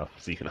regenerate and stuff,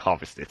 so you can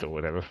harvest it or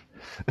whatever.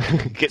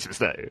 Get some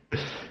snow.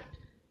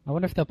 I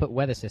wonder if they'll put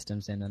weather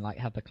systems in and like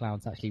have the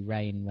clouds actually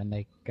rain when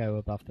they go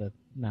above the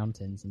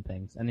mountains and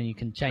things, and then you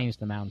can change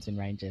the mountain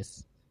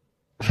ranges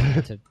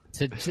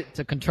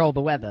to control the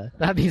weather.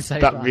 That'd be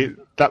so fun.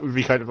 That would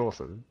be kind of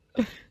awesome.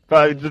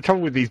 But the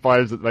trouble with these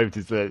biomes at the moment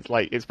is that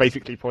it's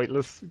basically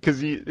pointless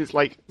because it's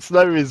like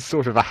snow is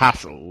sort of a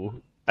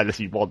hassle unless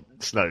you want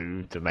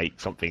snow to make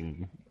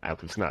something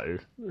out of snow.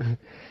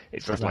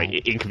 It's just like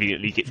it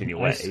inconveniently gets in your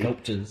way.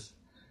 Sculptures.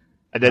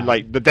 And then,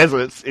 like, the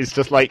deserts is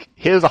just like,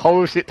 here's a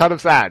whole shit ton of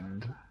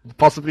sand.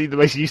 Possibly the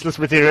most useless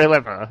material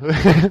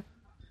ever.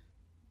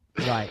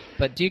 Right.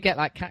 But do you get,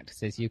 like,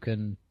 cactuses you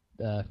can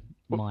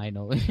mine?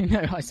 Or,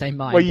 I say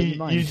mine, well, but you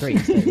mine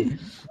trees.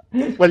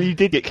 Well, you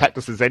did get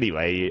cactuses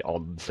anyway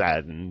on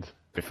sand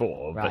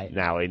before, right. But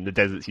now in the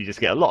deserts you just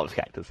get a lot of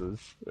cactuses.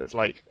 It's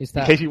like,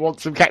 in case you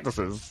want some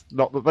cactuses,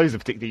 not that those are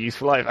particularly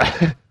useful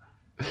either.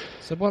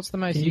 So what's the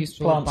most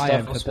useful plant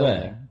biome stuff for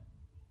building?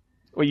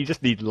 Well, you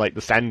just need, like, the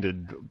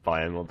standard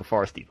biome or the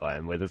foresty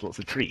biome where there's lots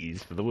of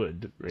trees for the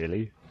wood,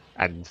 really.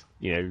 And,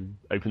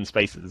 open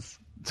spaces.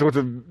 Sort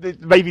of,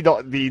 maybe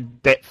not the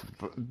depth,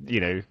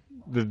 the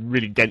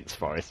really dense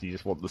forest. You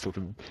just want the sort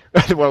of,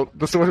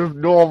 the sort of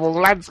normal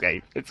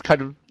landscape. It's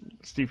kind of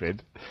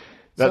stupid.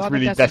 That's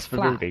really best for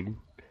building.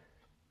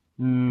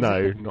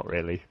 No, not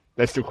really.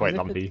 They're still quite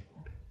lumpy.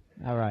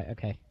 Oh, right,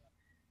 okay.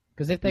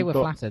 Because if they were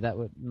flatter, that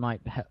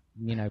might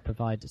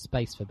provide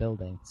space for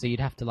building. So you'd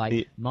have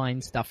to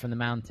mine stuff from the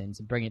mountains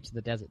and bring it to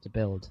the desert to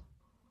build.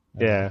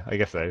 Yeah, I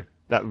guess so.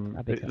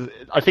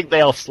 I think they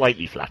are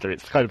slightly flatter.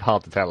 It's kind of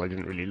hard to tell. I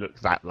didn't really look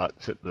that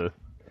much at the.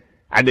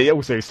 And it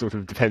also sort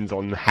of depends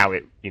on how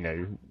it,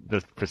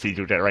 the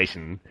procedural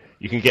generation.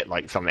 You can get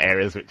like some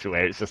areas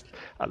where it's just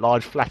a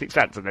large flat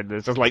expanse, and then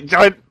there's just like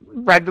giant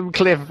random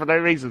cliff for no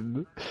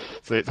reason.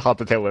 So it's hard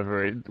to tell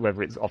whether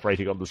it's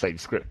operating on the same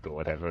script or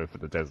whatever for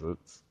the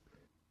deserts.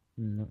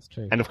 That's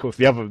true. And of course,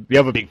 the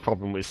other big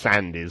problem with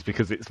sand is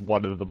because it's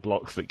one of the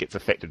blocks that gets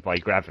affected by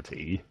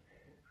gravity.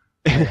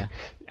 Yeah.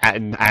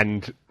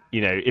 and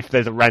if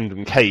there's a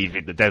random cave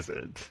in the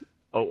desert,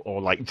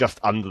 or like just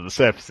under the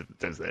surface of the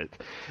desert,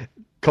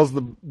 because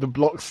the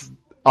blocks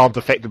aren't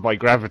affected by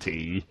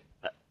gravity.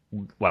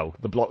 Well,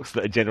 the blocks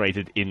that are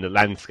generated in the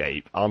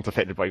landscape aren't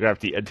affected by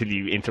gravity until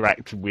you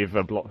interact with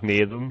a block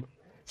near them.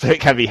 So it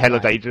can be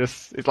hella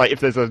dangerous. It's like if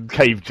there's a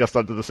cave just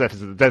under the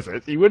surface of the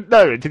desert, you wouldn't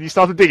know until you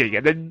started digging,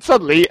 and then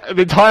suddenly an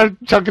entire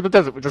chunk of the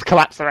desert would just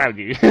collapse around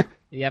you.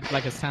 You have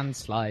like a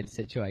sandslide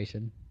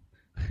situation.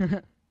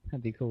 That'd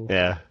be cool.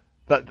 Yeah.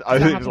 I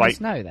think it's like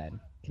snow.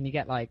 Then can you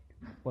get like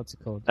what's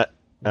it called?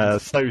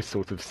 Snow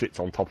sort of sits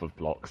on top of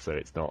blocks, so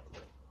it's not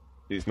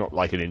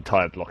like an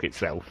entire block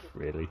itself,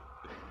 really.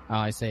 Oh,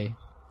 I see.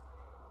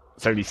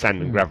 It's only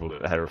sand and gravel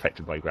that are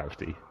affected by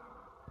gravity.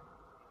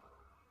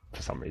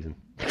 For some reason.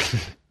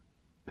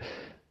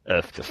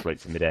 Earth just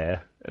floats in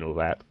midair and all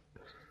that.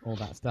 All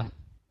that stuff.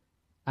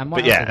 And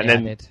what But else yeah, have and they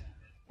then added?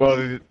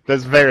 well,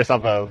 there's various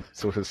other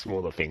sort of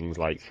smaller things,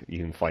 like you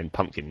can find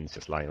pumpkins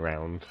just lying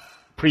around.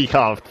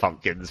 Pre-carved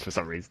pumpkins for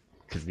some reason,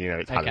 because, you know,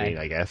 it's Halloween,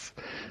 I guess.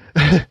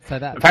 So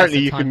Apparently that's a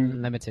you can...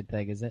 time-limited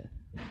thing, is it?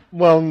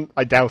 Well,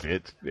 I doubt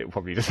it. It'll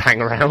probably just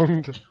hang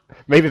around.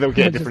 Maybe they'll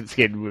get a different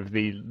skin with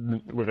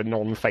a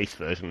non-face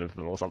version of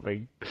them or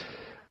something.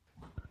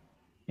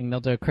 And they'll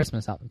do a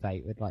Christmas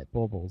update with, like,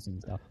 baubles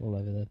and stuff all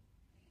over the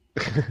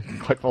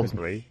Quite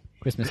possibly.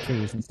 Christmas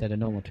trees instead of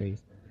normal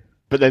trees.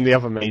 But then the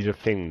other major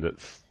thing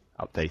that's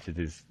updated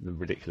is the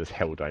ridiculous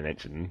hell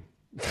dimension,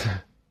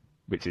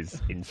 which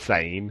is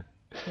insane.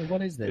 Well,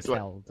 what is this It's like-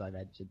 hell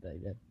dimension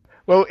thing then?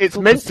 Well, it's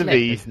called meant the to slip,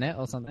 be... isn't it,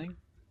 or something?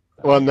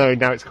 Well, no,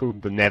 now it's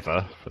called the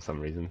Nether for some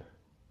reason.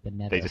 The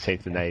Nether. They just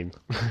changed the name.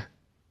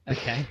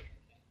 Okay.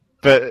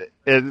 But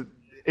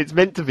it's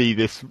meant to be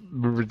this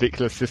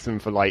ridiculous system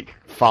for, like,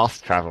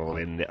 fast travel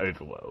in the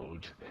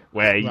overworld,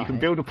 where you can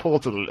Right. build a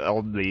portal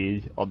on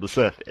the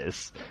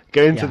surface,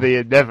 go into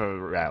the Nether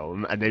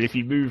realm, and then if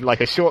you move like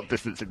a short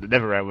distance in the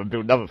Nether realm and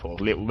build another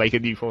portal, it will make a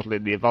new portal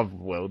in the above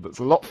world that's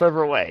a lot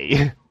further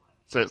away.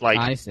 So it's like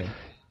I see.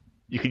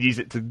 you can use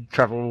it to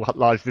travel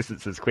large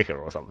distances quicker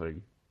or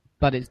something.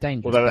 But it's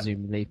dangerous, Although-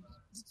 presumably,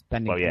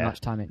 spending Well, yeah.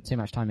 too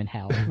much time in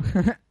hell.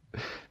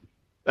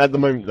 At the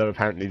moment, though,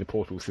 apparently the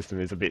portal system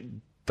is a bit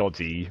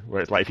dodgy,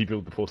 where it's like if you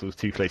build the portals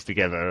too close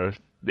together,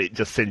 it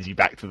just sends you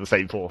back to the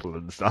same portal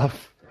and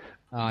stuff.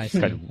 Oh, I see.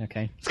 kind of-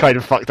 Okay. It's kind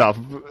of fucked up.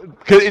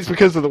 It's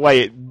because of the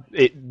way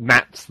it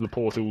maps the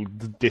portal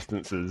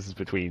distances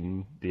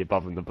between the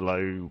above and the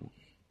below.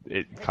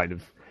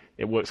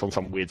 It works on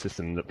some weird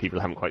system that people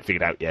haven't quite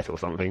figured out yet or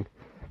something.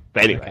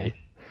 But anyway, Okay.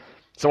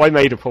 so I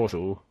made a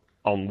portal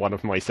on one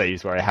of my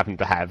saves where I happened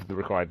to have the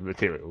required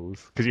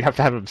materials, because you have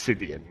to have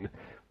obsidian,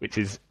 which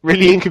is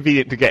really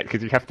inconvenient to get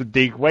because you have to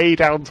dig way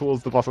down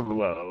towards the bottom of the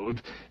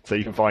world so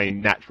you can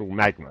find natural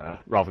magma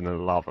rather than a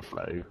lava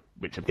flow,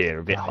 which appear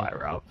a bit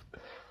higher up.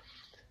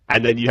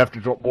 And then you have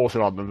to drop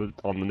water on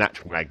the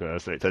natural magma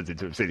so it turns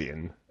into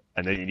obsidian,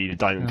 and then you need a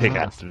diamond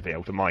pickaxe to be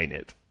able to mine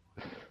it.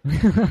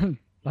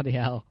 Bloody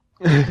hell.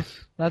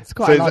 That's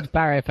quite So a is large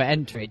barrier for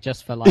entry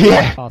just for, like,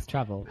 Yeah. fast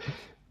travel.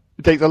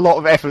 It takes a lot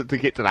of effort to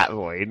get to that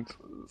point.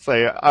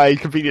 So I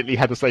conveniently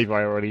had a save where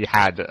I already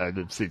had an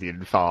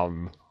obsidian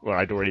farm where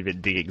I'd already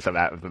been digging some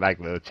out of the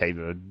magma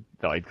chamber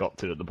that I'd got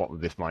to at the bottom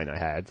of this mine I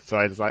had. So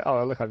I was like,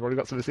 oh look, I've already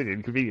got some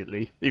obsidian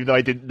conveniently, even though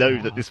I didn't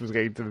know that this was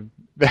going to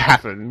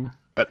happen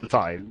at the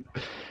time.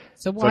 So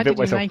So why I built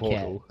did you myself a make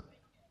portal. it?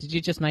 Did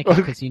you just make it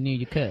because you knew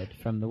you could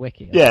from the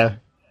wiki? Yeah,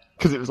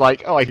 because it was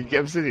like, oh, I can get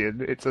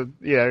obsidian. It's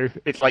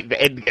it's like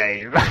the end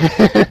game.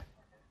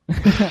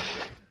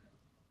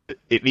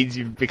 It means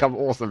you've become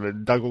awesome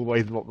and dug all the way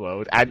to the bottom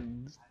world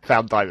and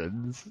found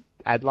diamonds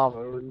and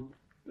lava and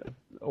an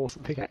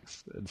awesome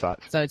pickaxe and such.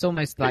 So it's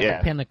almost like Yeah.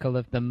 the pinnacle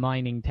of the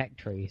mining tech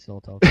tree,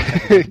 sort of.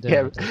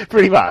 Yeah,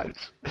 pretty much.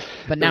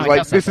 But now It's it like,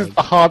 does this have is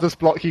the hardest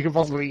block you can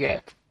possibly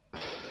get.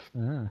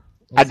 Ah.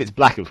 And it's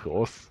black, of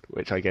course,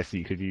 which I guess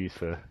you could use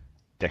for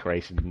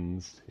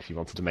decorations if you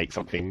wanted to make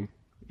something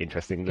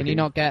interesting Can looking. you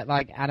not get,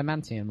 like,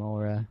 adamantium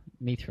or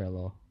mithril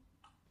or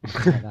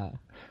something like that?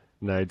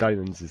 No,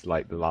 diamonds is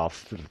like the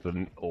last of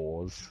the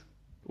ores.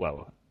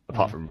 Well,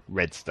 apart from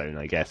redstone,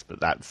 I guess,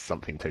 but that's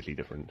something totally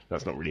different.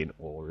 That's not really an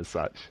ore as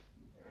such.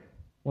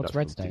 What's That's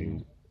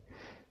redstone?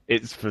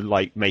 It's for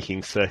like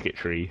making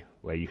circuitry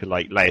where you could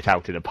like lay it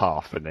out in a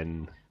path and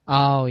then.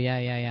 Oh,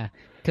 yeah.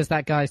 Because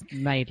that guy's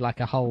made, like,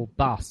 a whole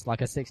bus,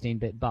 like a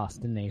 16-bit bus,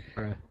 didn't he?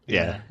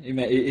 Yeah.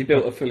 He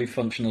built a fully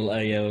functional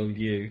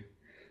ALU.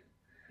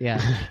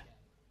 Yeah.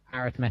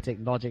 Arithmetic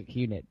logic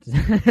unit.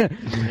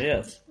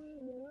 Yes.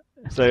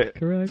 So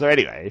Correct. so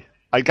anyway,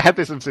 I had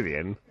this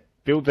obsidian,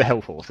 build the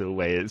hell portal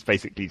where it's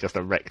basically just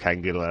an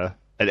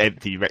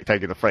empty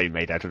rectangular frame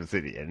made out of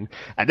obsidian,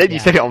 and then you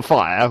Yeah. set it on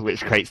fire,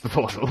 which creates the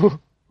portal.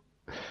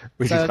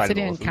 Which So is kind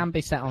obsidian of awesome. can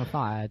be set on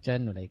fire,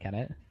 generally, can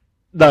it?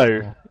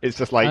 No, it's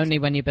just like Only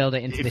when you build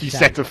it into if the you shape.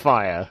 set a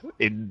fire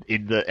in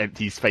the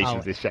empty space Oh.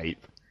 of this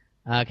shape,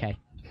 Okay.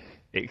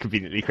 it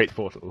conveniently creates a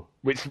portal,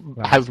 which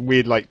has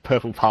weird like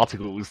purple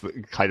particles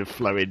that kind of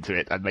flow into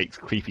it and makes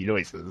creepy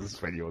noises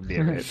when you're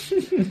near it,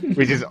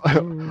 which is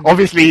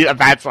obviously a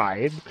bad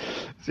sign.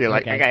 So you're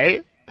like,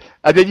 okay.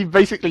 And then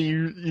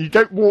you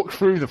don't walk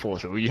through the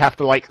portal, you have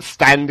to like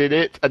stand in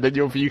it, and then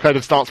your view kind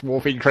of starts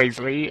warping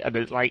crazily, and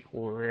it's like,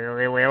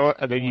 and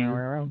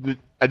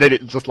then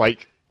it just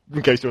like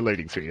goes to a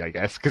loading screen, I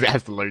guess, because it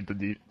has to load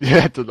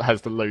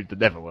has to load the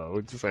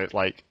Netherworld, so it's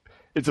like,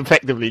 it's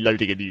effectively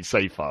loading a new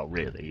save file,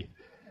 really.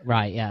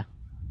 Right, yeah.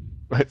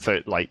 So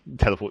it like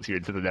teleports you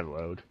into the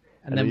Netherworld.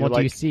 And then what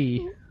do you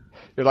see?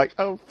 You're like,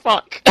 oh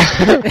fuck!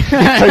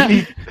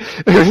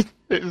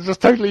 It's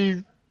just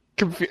totally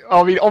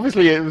I mean,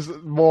 obviously it was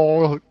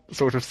more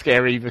sort of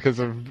scary because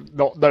of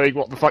not knowing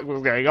what the fuck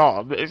was going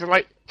on. But it's just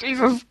like,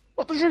 Jesus,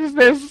 what the shit is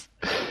this?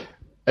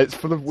 It's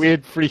full of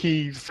weird,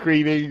 freaky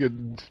screaming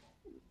and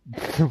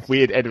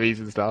weird enemies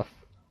and stuff,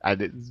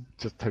 and it's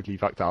just totally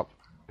fucked up.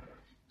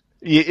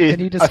 Can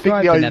you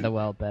describe the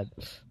Netherworld then?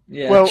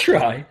 Yeah, well,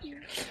 try.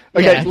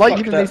 Okay, Yeah,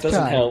 like that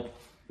doesn't help.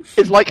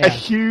 It's like a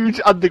huge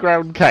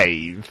underground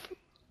cave.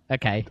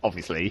 Okay.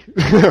 Obviously,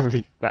 I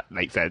mean, that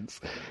makes sense.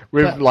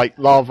 With like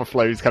lava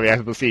flows coming out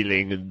of the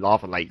ceiling and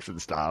lava lakes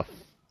and stuff,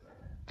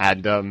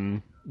 and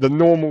the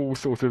normal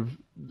sort of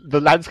the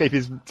landscape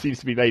seems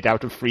to be made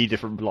out of 3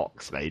 different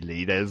blocks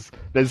mainly. There's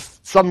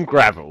some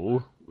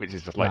gravel, which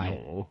is just like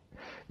normal.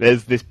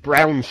 There's this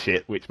brown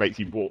shit which makes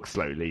you walk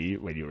slowly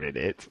when you're in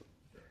it.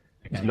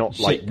 It's not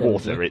like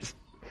water. It's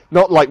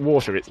not like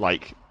water. It's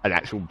like an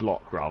actual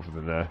block rather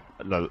than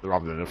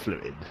a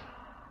fluid.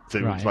 So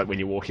it's like when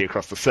you're walking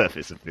across the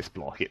surface of this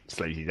block, it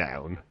slows you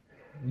down.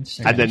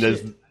 And then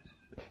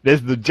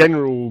there's the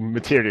general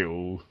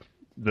material,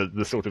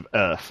 the sort of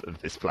earth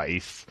of this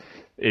place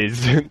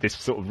is this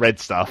sort of red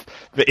stuff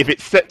that if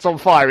it sets on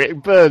fire,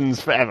 it burns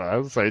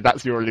forever. So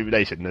that's your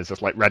illumination. There's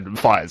just like random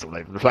fires all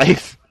over the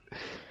place.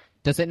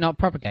 Does it not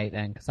propagate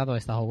then? Because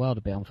otherwise the whole world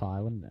would be on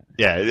fire, wouldn't it?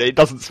 Yeah, it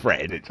doesn't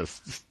spread. It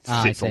just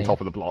sits on top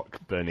of the block,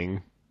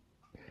 burning.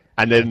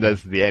 And then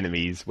there's the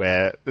enemies,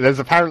 where there's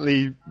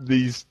apparently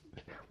these...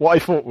 What I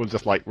thought were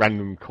just like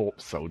random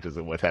corpse soldiers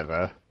or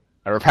whatever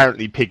are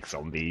apparently pig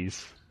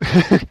zombies.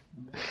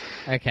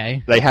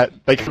 Okay. They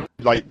come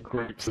like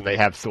groups and they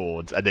have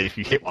swords, and then if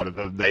you hit one of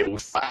them, they all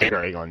start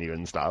aggroing on you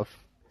and stuff.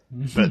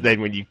 But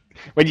then when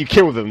you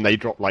kill them, they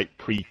drop like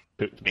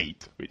pre-cooked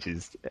meat, which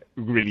is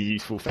really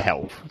useful for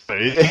health. So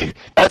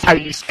that's how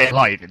you stay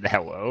alive in the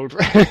hell world.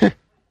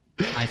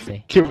 I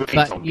see. Kill the pig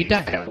But zombies you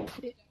don't. for health.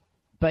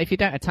 But if you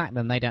don't attack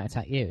them, they don't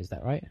attack you. Is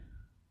that right?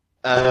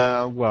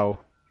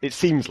 Well, it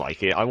seems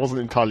like it. I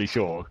wasn't entirely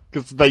sure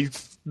because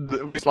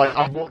it's like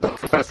I walked up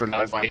to the person and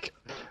I was like,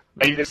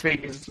 maybe this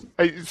thing is.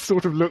 It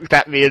sort of looked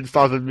at me and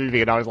started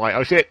moving, and I was like,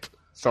 oh shit!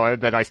 So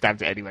then I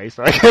stabbed it anyway.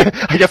 So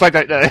I guess I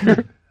don't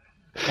know.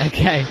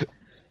 Okay.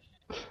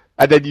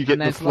 And then you get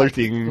the there's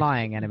floating like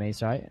flying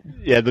enemies, right?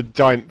 Yeah, the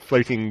giant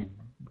floating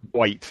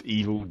white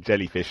evil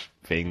jellyfish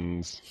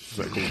things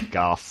that are called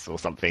ghasts or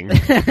something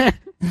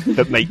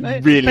that make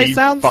really. They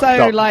sound fucked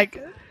so up.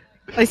 like.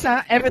 They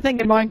sound everything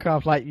in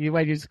Minecraft, like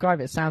when you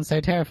describe it, sounds so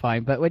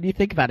terrifying. But when you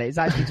think about it, it's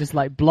actually just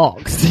like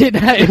blocks, you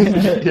know.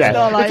 Yeah,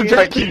 not like, it's a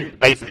giant cube,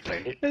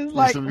 basically. It's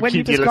like some when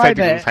you cute describe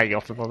tentacles it, hanging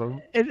off the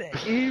bottom.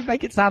 you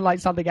make it sound like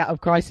something out of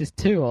Crisis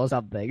 2 or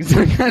something.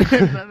 Some kind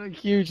of a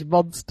huge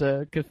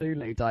monster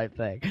Cthulhu type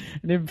thing,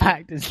 and in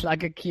fact, it's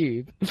like a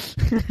cube.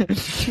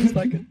 It's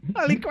like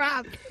holy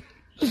crap!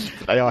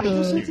 They are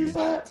huge,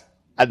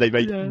 and they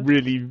make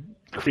really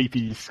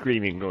creepy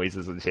screaming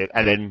noises and shit,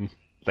 and then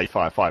they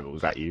fire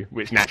fireballs at you,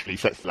 which naturally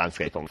sets the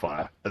landscape on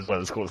fire, as well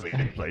as causing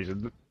an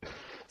explosion.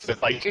 So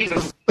it's like,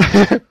 Jesus!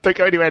 Don't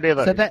go anywhere near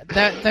them. So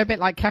they're a bit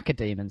like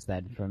cacodemons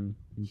then, from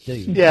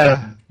Doom.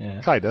 Yeah, Yeah.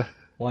 kinda.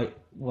 White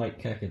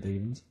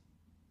cacodemons.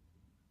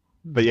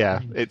 But yeah,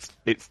 it's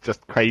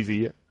just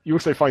crazy. You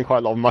also find quite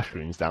a lot of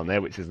mushrooms down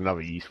there, which is another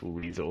useful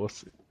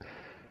resource.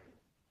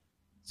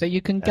 So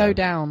you can go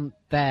down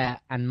there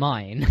and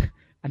mine,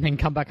 and then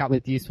come back up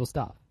with useful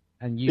stuff.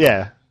 And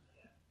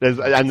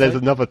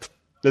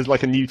There's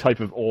like a new type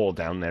of ore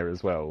down there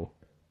as well.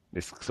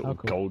 This sort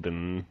of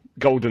golden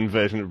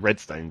version of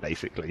redstone,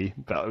 basically.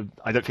 But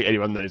I don't think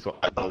anyone knows what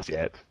that does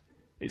yet.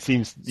 It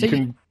seems you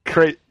can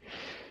create.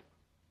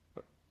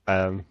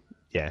 You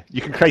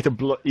can create a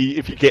block.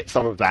 If you get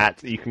some of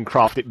that, you can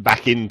craft it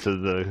back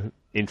into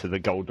the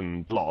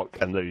golden block,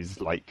 and those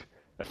like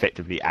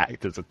effectively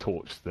act as a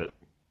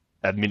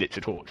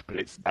miniature torch.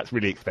 But that's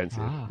really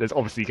expensive. There's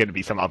obviously going to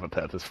be some other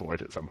purpose for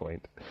it at some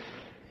point.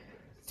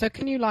 So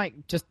can you like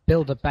just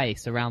build a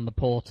base around the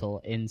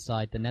portal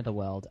inside the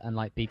Netherworld and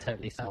like be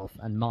totally self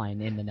and mine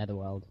in the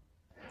Netherworld?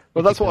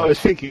 Well, that's what I was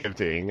thinking of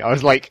doing. I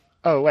was like,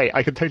 oh wait,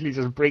 I could totally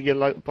just bring in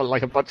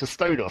like a bunch of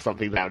stone or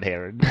something down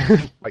here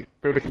and like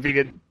build a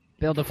convenient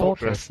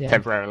fortress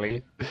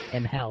temporarily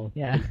in hell,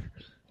 yeah.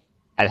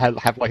 And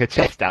have like a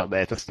chest down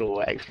there to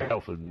store extra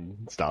health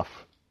and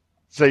stuff.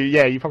 So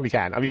yeah, you probably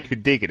can. I mean, you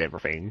could dig and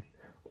everything.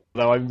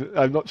 Though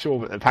I'm not sure,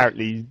 but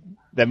apparently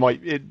there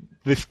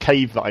this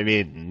cave that I'm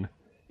in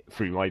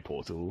through my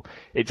portal,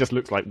 it just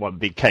looks like one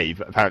big cave,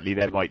 but apparently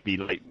there might be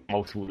like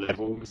multiple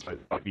levels, like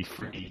there might be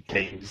 3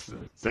 caves,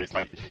 so it's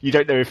like you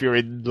don't know if you're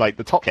in like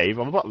the top cave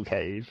or the bottom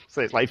cave,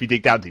 so it's like if you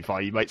dig down too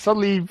far you might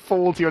suddenly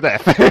fall to your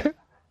death.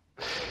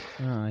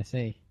 Oh, I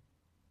see.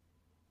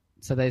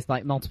 So there's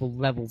like multiple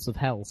levels of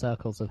hell,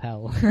 circles of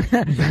hell.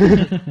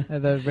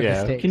 The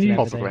river sticks can you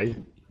possibly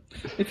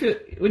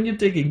when you're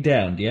digging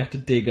down, do you have to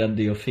dig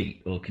under your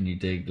feet, or can you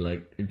dig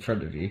like in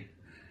front of you?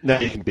 No,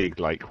 you can dig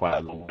like quite a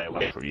long way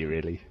away from you,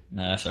 really.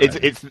 No, that's all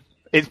right.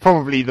 It's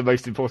probably the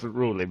most important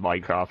rule in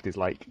Minecraft is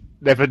like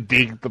never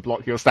dig the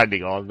block you're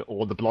standing on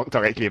or the block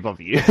directly above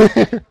you.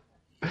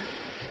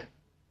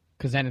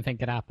 Because anything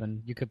could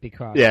happen. You could be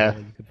crushed. Yeah. Or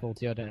you could fall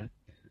to your death.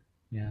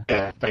 Yeah.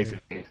 Yeah,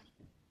 basically.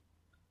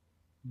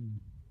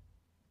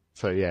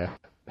 So yeah,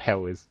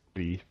 hell is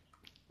really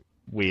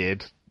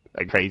weird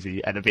and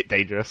crazy and a bit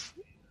dangerous.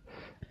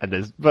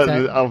 And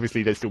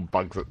obviously there's still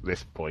bugs at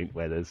this point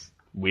where there's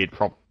weird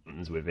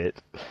problems with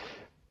it.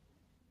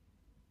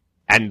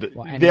 And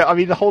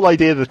the whole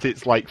idea that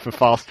it's like for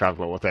fast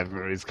travel or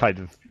whatever is kind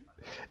of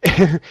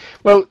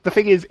well, the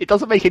thing is, it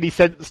doesn't make any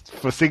sense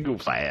for single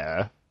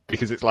player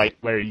because it's like,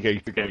 where are you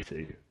going to go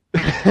to?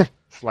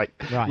 It's like,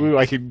 ooh,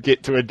 I can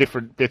get to a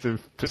different bit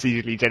of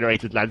procedurally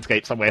generated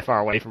landscape somewhere far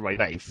away from my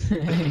base.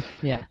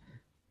 Yeah.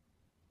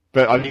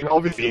 But I mean,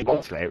 obviously in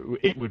multiplayer,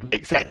 it would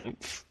make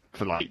sense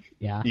for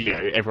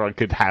everyone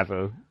could have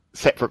a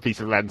separate piece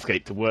of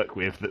landscape to work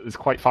with that was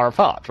quite far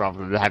apart, rather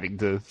than having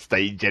to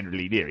stay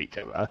generally near each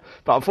other.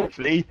 But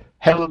unfortunately,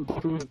 Hell and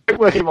Portals don't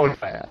work in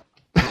multiplayer.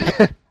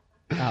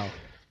 Oh.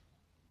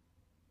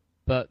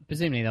 But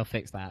presumably they'll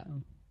fix that.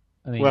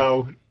 I mean...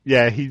 Well,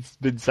 yeah, he's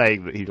been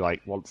saying that he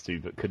wants to,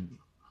 but couldn't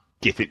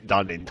get it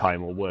done in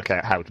time or work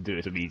out how to do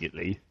it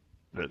immediately.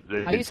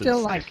 Are you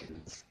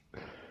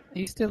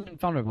still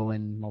invulnerable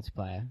in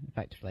multiplayer,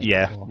 effectively?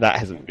 Yeah, that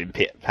hasn't been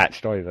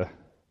patched either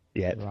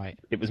yet. Right.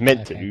 It was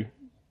meant to,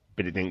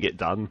 but it didn't get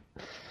done.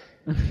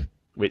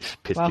 Which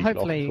pissed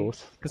people off, of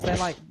course. Because they're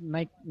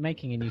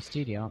making a new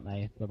studio, aren't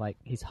they? But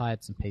he's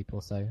hired some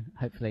people, so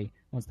hopefully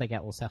once they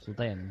get all settled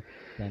in,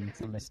 then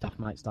some of this stuff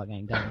might start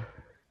getting done.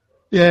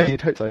 Yeah,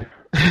 you'd hope so.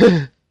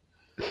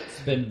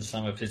 Spend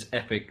some of his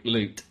epic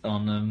loot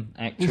on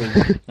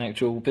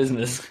actual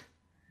business.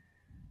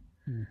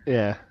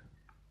 Yeah,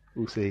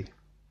 we'll see.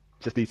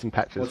 Just need some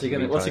patches. What's he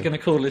going to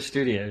call his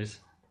studios?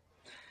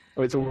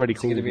 Oh, it's already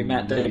called. It's going to be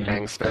Matt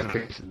Damon.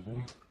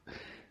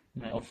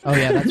 Oh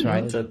yeah, that's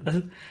right. It's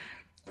a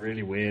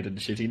really weird and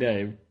shitty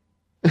name.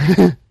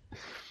 It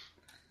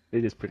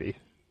is pretty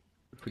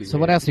So weird.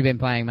 what else have you been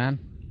playing, man?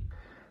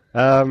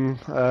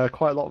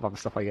 Quite a lot of other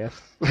stuff, I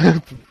guess.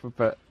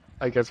 But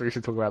I guess we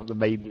should talk about the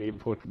mainly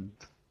important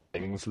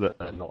things that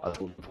are not at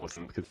all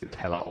important because it's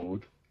hella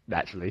old,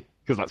 naturally,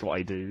 because that's what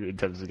I do in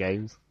terms of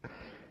games.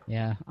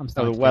 Yeah, I'm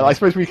starting. Well, I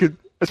suppose we could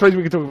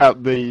talk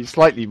about the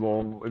slightly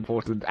more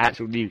important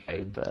actual new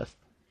game first.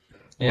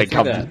 Yeah,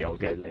 come to the old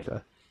game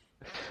later.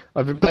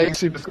 I've been playing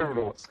Super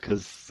Scribblenauts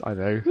because I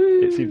know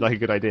it seemed like a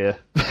good idea.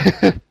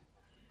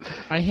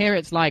 I hear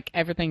it's like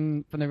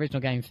everything from the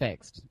original game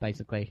fixed,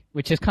 basically,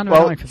 which is kind of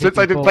annoying for since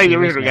I didn't play the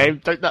original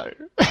game, don't know.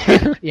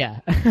 Yeah.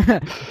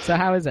 So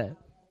how is it?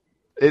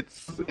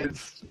 It's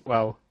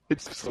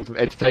sort of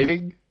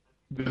entertaining.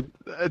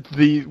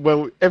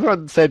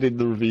 Everyone said in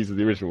the reviews of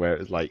the original where it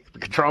was like the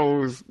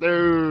controls,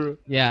 no,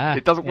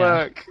 it doesn't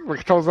work. The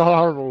controls are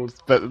horrible.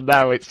 But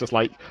now it's just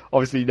like,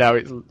 obviously now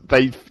it's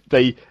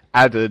they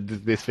added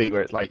this thing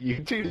where it's like you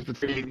can choose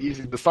between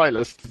using the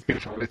stylus to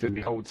control it in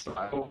the old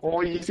style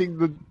or using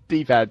the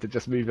D-pad to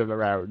just move them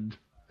around.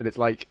 And it's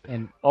like,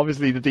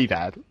 obviously the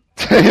D-pad.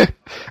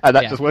 And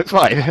that just works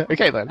fine.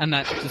 Okay then. And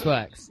that just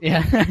works.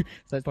 Yeah.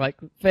 So it's like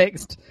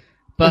fixed.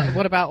 But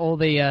what about all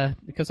the...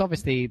 because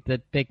obviously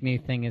the big new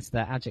thing is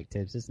the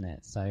adjectives, isn't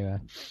it? So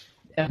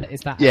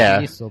is that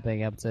actually useful,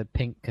 being able to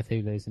pink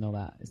Cthulhu's and all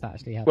that? Is that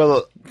actually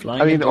helpful?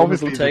 Well, I mean,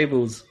 obviously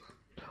tables.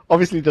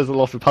 Obviously there's a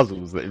lot of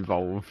puzzles that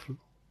involve,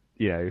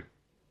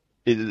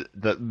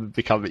 that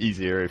become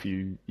easier if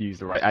you use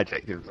the right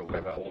adjectives or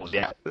whatever. Or,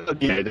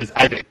 there's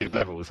adjective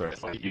levels where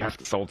it's like you have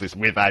to solve this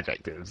with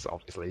adjectives,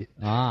 obviously.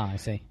 Ah, I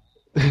see.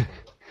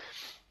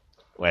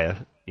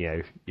 Where,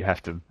 you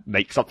have to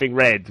make something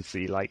red. So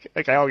you're like,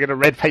 okay, I'll get a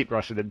red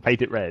paintbrush and then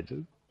paint it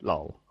red.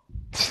 Lol.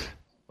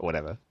 Or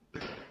whatever.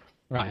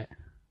 Right.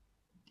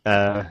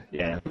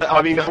 Yeah. But,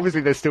 I mean,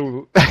 obviously there's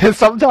still...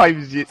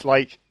 sometimes it's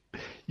like,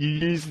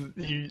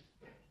 the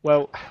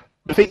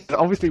thing is,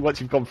 obviously once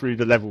you've gone through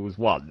the levels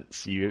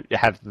once, you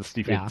have the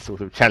stupid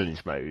sort of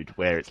challenge mode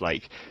where it's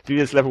like, do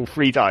this level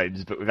 3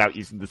 times but without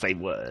using the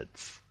same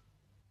words.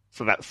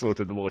 So that's sort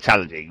of the more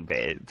challenging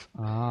bit.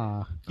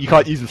 Ah. You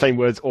can't use the same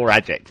words or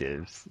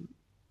adjectives.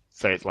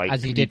 So it's like...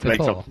 As you did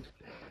before?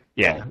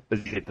 Yeah, as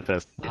you did the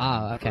first...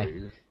 Ah,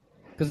 okay.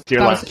 Because that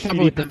was the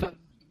trouble with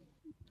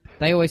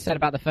they always said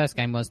about the first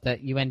game was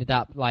that you ended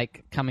up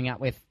coming up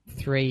with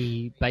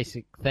 3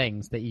 basic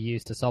things that you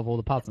used to solve all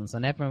the puzzles,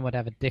 and everyone would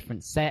have a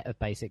different set of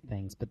basic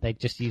things, but they'd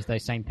just use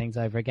those same things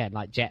over again,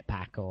 like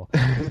jetpack or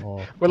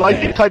well, I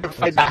did kind of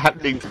find that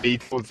happening to me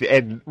towards the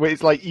end, where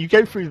it's like you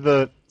go through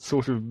the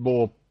sort of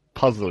more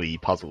puzzle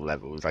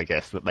levels, I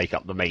guess, that make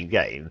up the main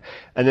game,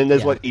 and then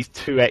there's these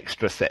 2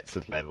 extra sets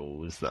of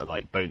levels that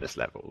are bonus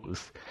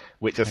levels,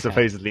 which are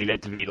supposedly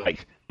meant to be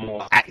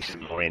more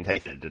action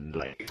orientated and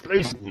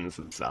explosions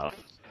and stuff.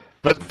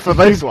 But for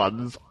those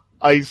ones,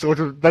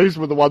 those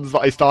were the ones that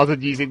I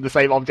started using the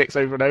same objects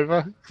over and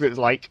over, because it was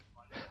like,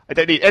 I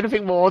don't need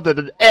anything more than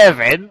an air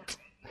vent,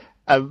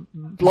 a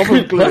blob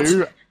of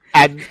glue,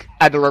 and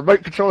a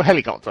remote control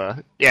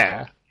helicopter.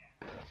 Yeah.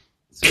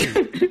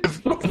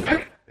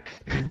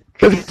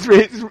 Because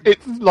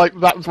it's like,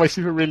 that was my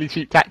super really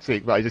cheap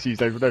tactic that I just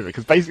used over and over.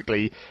 Because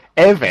basically,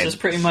 air vents... It's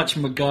just pretty much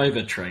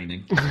MacGyver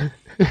training.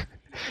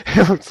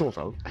 Sort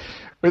of.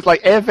 It's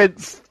like air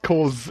vents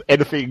cause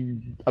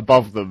anything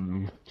above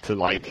them to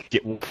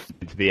get wafted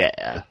into the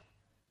air.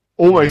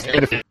 Almost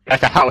anything, no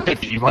matter how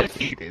heavy you might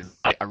think it is.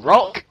 Like a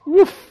rock,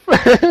 woof.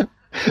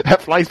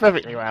 that flies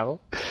perfectly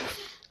well.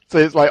 So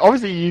it's like,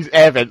 obviously you use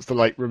air vents to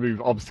like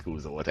remove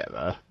obstacles or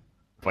whatever,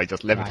 by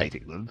just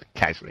levitating them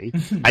casually.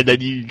 And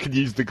then you can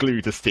use the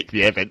glue to stick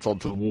the air vents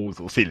onto the walls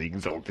or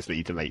ceilings,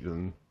 obviously, to make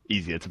them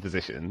easier to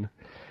position.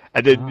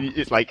 And then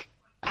it's like,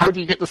 how do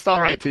you get the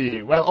star right to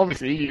you? Well,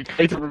 obviously, you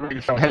create a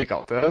remote shell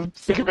helicopter,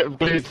 stick a bit of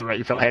glue to the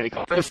remote shell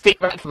helicopter, stick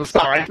that to the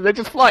star right, and then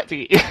just fly it to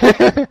you.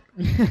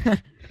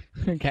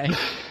 Okay.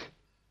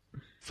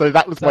 So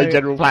that was my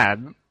general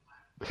plan.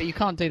 But you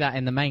can't do that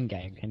in the main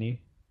game, can you?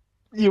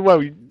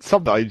 Well,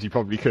 sometimes you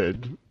probably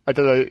could. I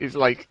don't know, it's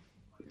like,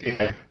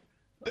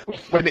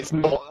 when it's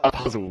not a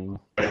puzzle,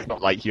 where it's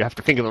not like you have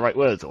to think of the right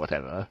words or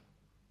whatever.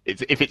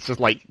 If it's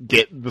just like,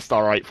 get the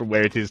star right from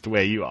where it is to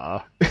where you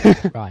are.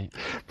 Right.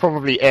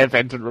 Probably air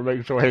vent and remote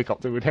control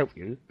helicopter would help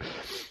you.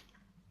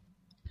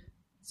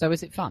 So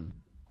is it fun?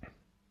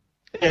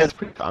 Yeah, it's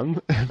pretty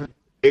fun.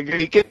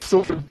 It gets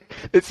sort of...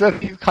 It's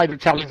certainly kind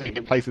of challenging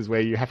in places where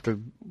you have to...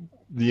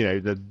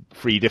 the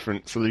 3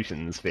 different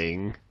solutions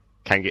thing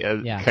can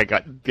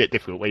get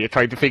difficult, where you're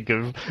trying to think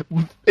of...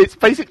 It's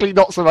basically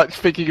not so much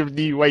thinking of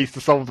new ways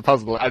to solve the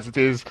puzzle as it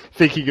is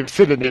thinking of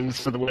synonyms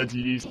for the words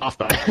you used last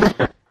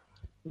time.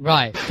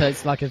 Right, so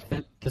it's like a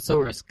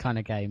thesaurus kind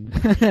of game.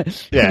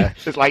 Yeah,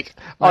 it's like,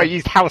 I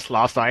used house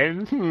last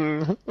time.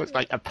 It's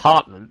like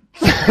apartment.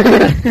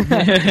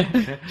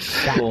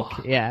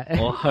 Yeah.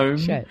 Or home.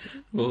 Shit.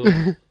 Or...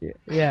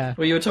 Yeah.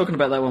 Well, you were talking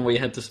about that one where you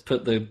had to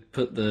put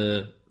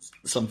the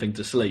something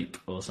to sleep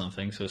or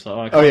something. So it's like,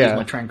 I can't use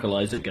my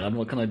tranquilizer gun.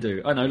 What can I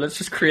do? I know. Let's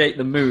just create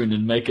the moon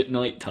and make it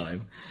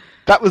nighttime.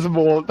 That was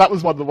one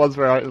of the ones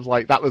where it was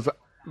like, that was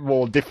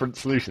more different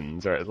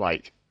solutions. Where it was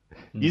like,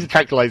 use a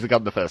tranquilizer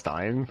gun the first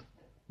time,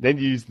 then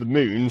use the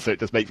moon so it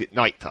just makes it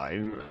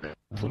nighttime.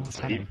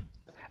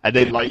 And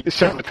then like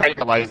shove the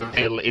tranquilizer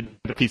pill in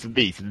a piece of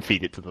meat and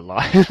feed it to the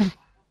lion.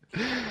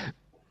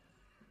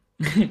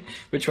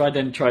 Which I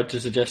then tried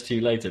to suggest to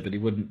you later, but he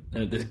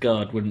wouldn't. This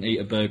guard wouldn't eat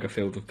a burger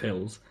filled with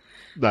pills.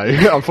 No,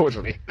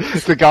 unfortunately,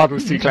 the guard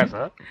was too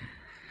clever.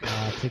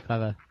 Too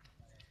clever.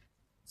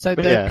 So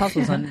the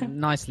puzzles are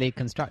nicely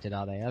constructed,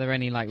 are they? Are there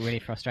any like really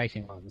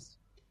frustrating ones?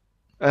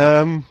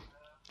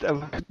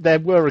 There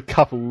were a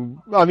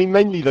couple. I mean,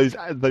 mainly those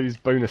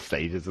bonus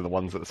stages are the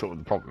ones that are sort of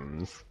the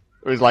problems.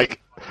 It was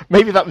like,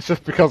 maybe that was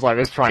just because I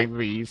was trying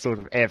the sort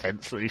of air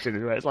vent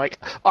solution, where it's like,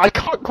 I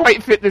can't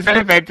quite fit this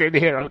air vent in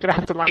here, I'm going to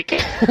have to like,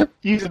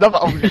 use another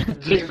object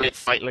to zoom it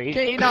slightly.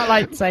 Can you not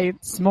like, say,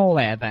 small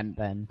air vent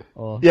then?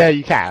 Or yeah,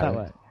 you can. Does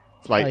that work?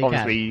 It's like,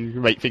 obviously, you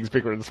make things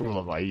bigger and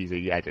smaller by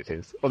using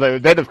additives. Although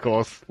then, of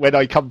course, when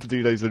I come to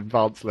do those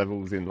advanced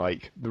levels in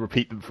like, the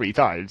repeat them 3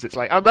 times, it's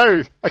like, oh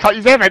no, I can't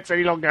use air vents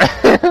any longer.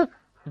 That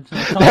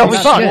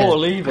was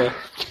small either.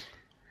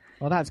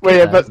 Well, that's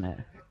good, isn't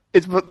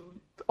it? But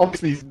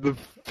obviously, the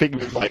thing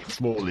with like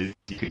small is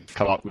you can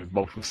come up with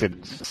multiple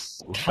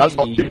cylinders. That's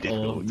not too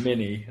difficult. Or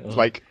mini. Or... It's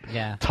like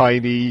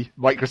tiny,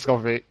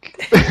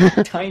 microscopic.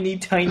 tiny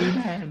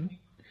man.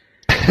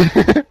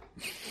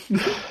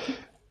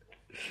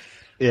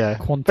 Yeah,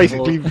 Quantum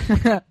basically. We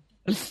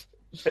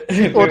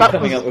were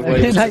coming up with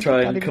ways to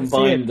try and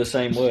combine the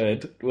same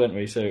word, weren't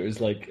we? So it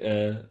was like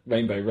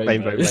rainbow.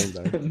 Rainbows.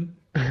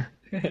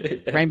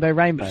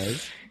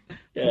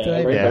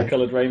 Yeah,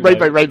 rainbow-coloured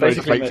rainbow. Rainbow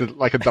just makes it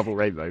like a double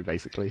rainbow,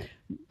 basically.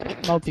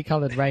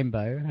 Multicoloured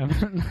rainbow.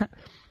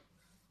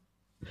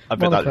 I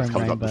bet that just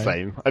comes up the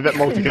same. I bet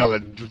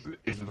multicoloured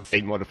is the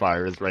same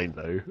modifier as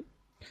rainbow.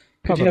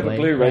 Could you have a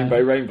blue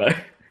rainbow?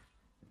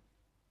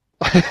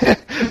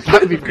 That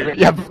would be weird.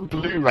 Yeah,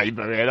 blue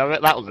rainbow in. I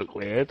bet that would look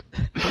weird.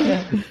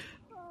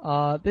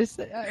 I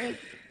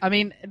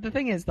mean, the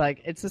thing is,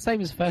 like, it's the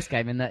same as the first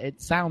game in that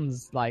it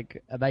sounds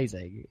like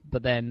amazing,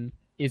 but then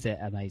is it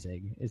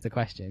amazing is the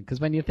question. Because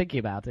when you're thinking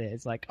about it,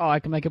 it's like, oh, I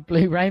can make a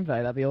blue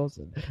rainbow, that'd be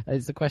awesome.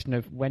 It's the question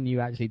of when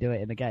you actually do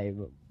it in the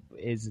game,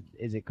 is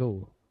it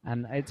cool?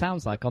 And it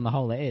sounds like on the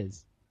whole it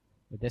is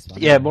with this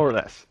one. Yeah, more or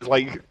less. It's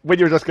like when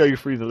you're just going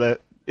through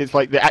it's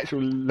like the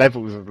actual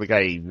levels of the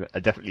game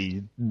are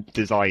definitely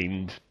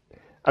designed.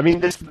 I mean,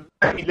 there's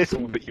very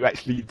little that you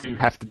actually do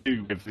have to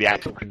do with the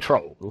actual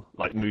control,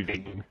 like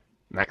moving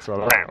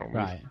Maxwell around.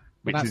 Right.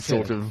 Which that's is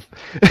sort of...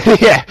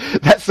 yeah,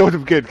 that's sort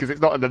of good, because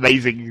it's not an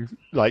amazing,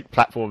 like,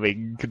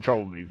 platforming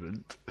control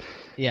movement.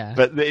 Yeah.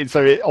 But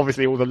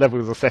obviously all the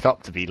levels are set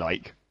up to be,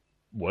 like,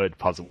 word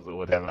puzzles or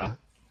whatever.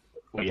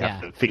 Where you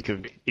have to think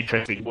of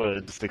interesting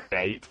words to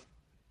create.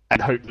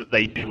 And hope that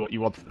they do what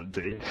you wanted them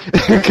to.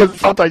 Because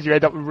sometimes you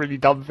end up with really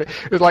dumb things.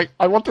 It was like,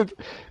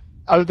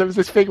 there was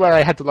this thing where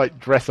I had to like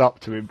dress up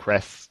to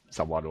impress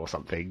someone or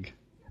something.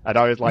 And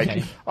I was like,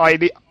 I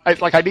need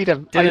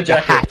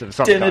a hat of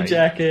some kind. Dinner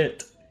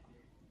jacket.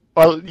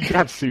 Well, you can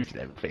have suit and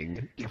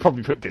everything. You can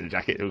probably put dinner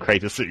jacket and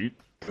create a suit.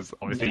 Because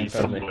obviously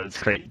some words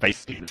create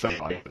basically the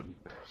same item.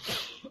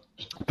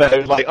 But it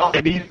was like,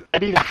 I need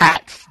a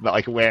hat that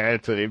I can wear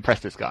to impress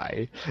this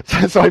guy.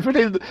 So I put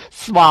in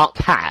smart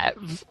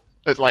hats.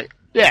 It's like,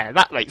 yeah,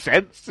 that makes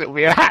sense. It'll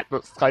be a hat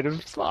that's kind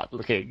of smart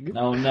looking.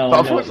 Oh no,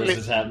 But I know this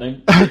is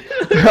happening.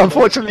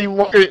 Unfortunately,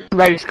 what it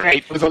managed to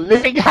create was a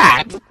living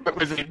hat that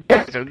was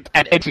intelligent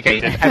and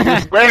educated and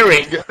was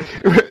wearing,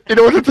 in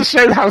order to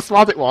show how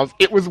smart it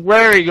was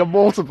wearing a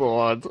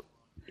mortarboard.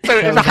 So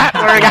it was a hat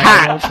wearing a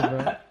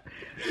hat.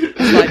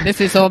 It's like,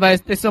 this is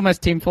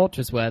almost Team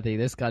Fortress worthy,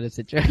 this kind of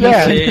situation.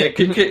 Yeah.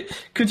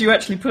 Could you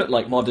actually put,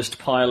 like, modest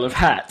pile of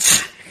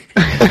hats?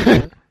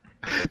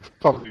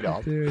 Probably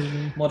not.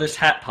 Modest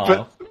hat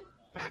pile.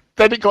 But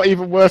then it got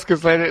even worse,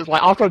 because then it was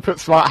like, after I put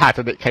smart hat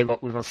and it came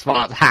up with a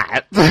smart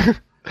hat,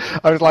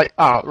 I was like,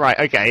 oh, right,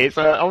 okay,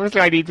 so obviously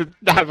I need to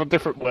have a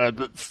different word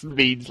that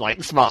means,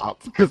 like,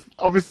 smart, because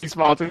obviously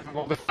smart is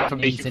not the for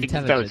me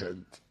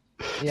intelligent.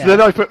 Yeah. So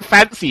then I put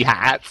fancy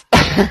hat,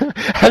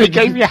 and it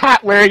gave me a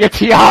hat wearing a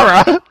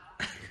tiara.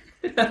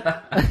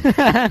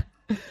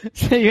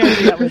 So you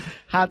ended up with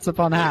hats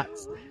upon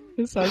hats.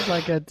 This sounds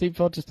like a Team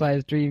Fortress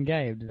player's dream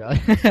game.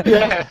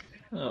 Yeah.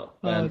 Oh,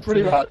 man.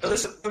 Pretty much.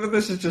 This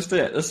is just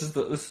it. This is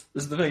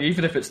the thing.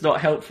 Even if it's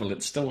not helpful,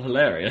 it's still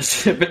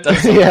hilarious if it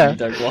does something you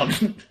don't want.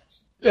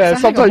 Yeah,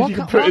 So sometimes you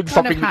can put in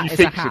something that you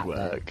think hat, should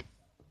work.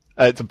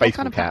 It's a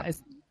baseball cap.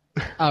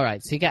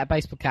 Alright, so you get a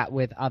baseball cap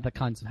with other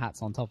kinds of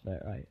hats on top of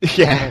it, right?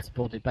 Yeah. A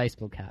multi-boarded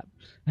baseball cap.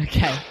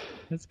 Okay,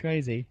 that's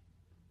crazy.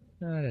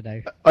 I don't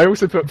know. I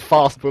also put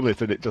fast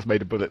bullet, and it just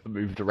made a bullet that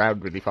moved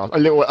around really fast. A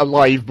little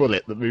alive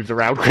bullet that moved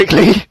around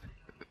quickly.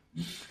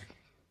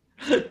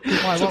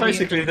 So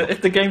basically,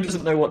 if the game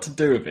doesn't know what to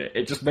do with it,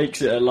 it just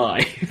makes it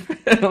alive.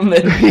 And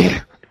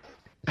then...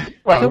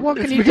 Well, so what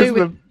can you do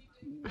with...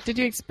 Did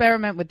you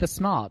experiment with the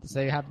smart?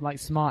 So you have, like,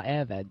 smart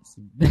air vents?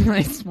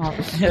 Like, smart...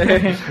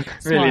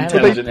 really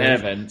intelligent air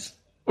vents.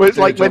 Well, it's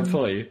like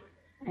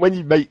when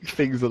you make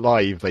things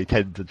alive, they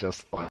tend to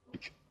just,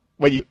 like...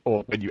 When you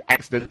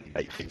accidentally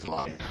make things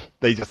alive,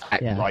 they just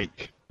act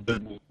like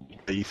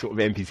the sort of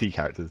NPC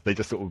characters. They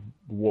just sort of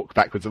walk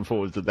backwards and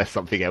forwards unless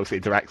something else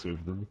interacts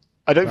with them.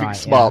 I don't think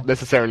smart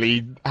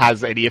necessarily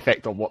has any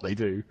effect on what they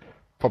do.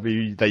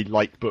 Probably they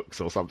like books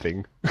or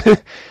something. So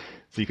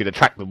you can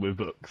attract them with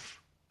books.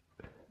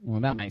 Well,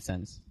 that makes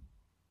sense.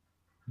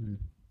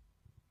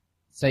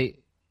 So,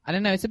 I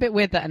don't know, it's a bit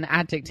weird that an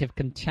adjective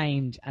can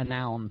change a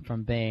noun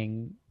from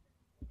being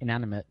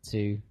inanimate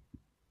to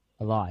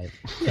alive.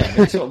 Yeah,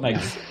 that's what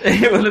makes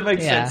it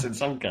makes sense in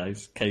some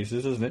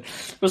cases, doesn't it?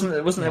 Wasn't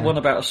there one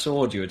about a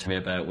sword you were telling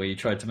me about where you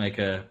tried to make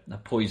a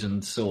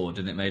poisoned sword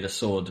and it made a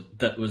sword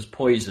that was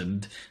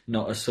poisoned,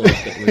 not a sword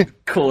that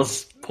would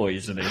cause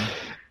poisoning?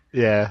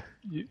 Yeah,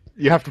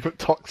 you have to put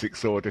toxic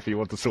sword if you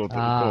want a sword that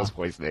will cause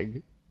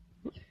poisoning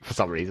for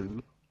some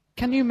reason.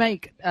 Can you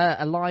make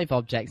alive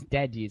objects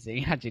dead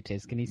using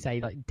adjectives? Can you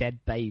say, like, dead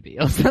baby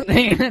or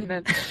something? And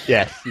then...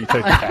 Yes, you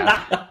totally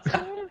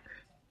can.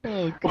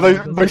 Oh,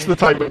 although most of the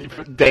time when you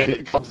put dead,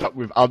 it comes up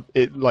with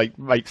it like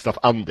makes stuff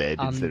undead.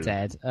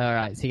 Undead.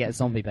 Alright, so you get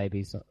zombie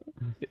babies.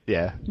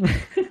 Yeah.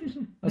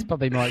 That's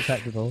probably more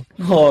acceptable.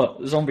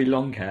 Or zombie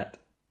longcat.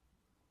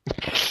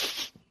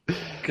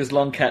 Because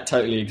longcat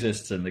totally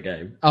exists in the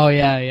game. Oh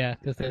yeah,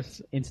 because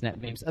there's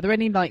internet memes. Are there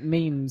any, like,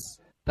 memes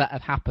that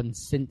have happened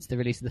since the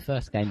release of the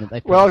first game that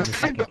they've Well, I was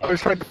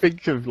trying to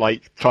think of,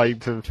 like, trying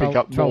to pick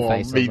up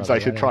more memes I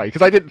should try.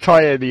 Because I didn't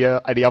try any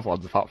other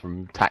ones apart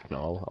from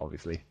Tacknol,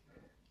 obviously.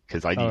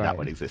 Because I knew that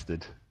one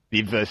existed. The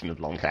inversion of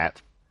Longcat.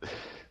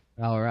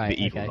 Oh, right.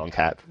 The evil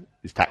Longcat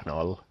is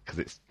Tacknol, because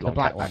it's Longcat. The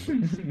black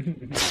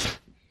one.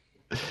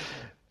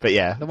 But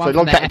yeah, so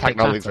Longcat and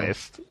Tacknol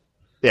exist.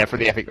 Yeah, for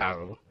the epic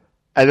battle.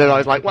 And then I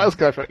was like, what else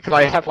can I put? Can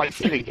I have, like,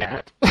 Ceiling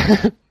Cat?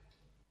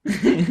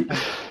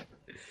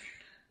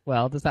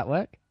 Well, does that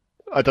work?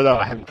 I don't know,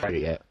 I haven't tried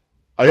it yet.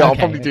 I'll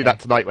probably do that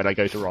tonight when I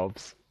go to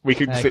Rob's. We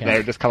can sit there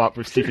and just come up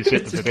with stupid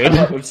shit to do. Come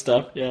up with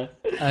stuff, yeah.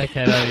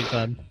 Okay, that'll be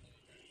fun.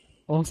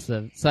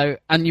 Awesome. So,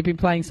 and you've been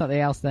playing something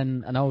else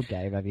than an old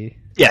game, have you?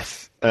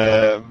 Yes.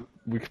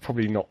 We could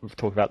probably not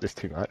talk about this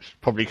too much.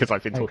 Probably because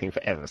I've been talking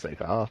forever so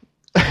far.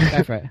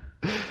 Go for it.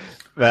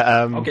 But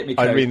I'll get me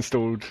I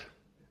code.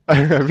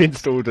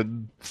 reinstalled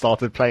and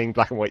started playing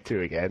Black and White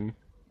 2 again.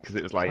 Because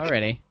it was like... Oh,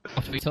 really?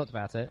 After we talked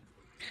about it?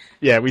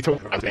 Yeah, we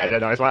talked about it, and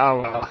then I was like,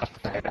 oh, well, I'll have to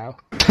play it now.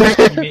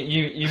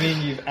 You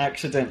mean you've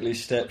accidentally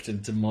stepped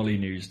into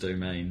Molyneux's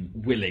domain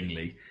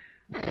willingly?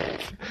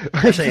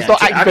 It's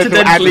not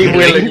accidentally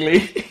willingly.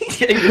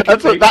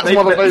 That's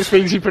one of those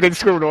things you put in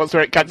school notes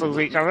where it cancels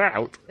each other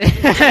out.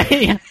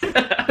 It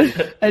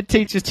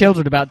teaches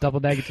children about double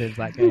negatives,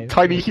 that game.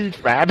 Tiny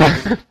huge man.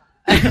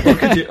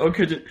 or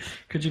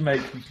could you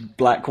make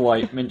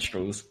black-white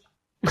minstrels?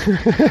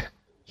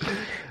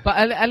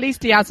 But at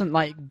least he hasn't,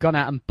 like, gone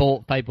out and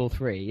bought Fable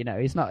 3, you know.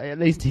 He's not. At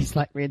least he's,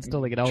 like,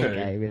 reinstalling an older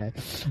game, you know.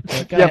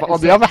 But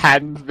on the other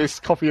hand, this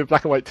copy of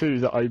Black and White 2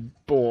 that I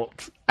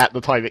bought at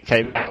the time it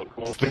came out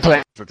was the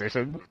collector's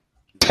edition.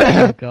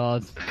 Oh,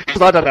 God.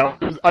 Because I don't know,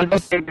 I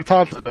must have been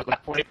retarded at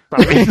that point.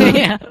 For some reason.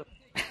 Yeah.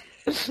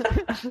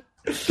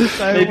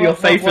 So maybe your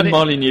faith in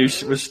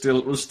Molyneux was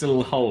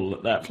still whole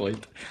at that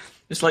point.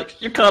 It's like,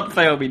 you can't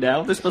fail me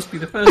now, this must be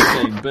the first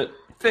game, but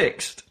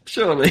fixed,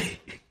 surely.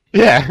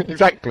 Yeah,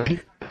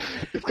 exactly.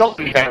 It's got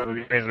to be better than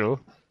the original.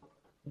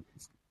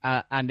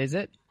 And is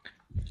it?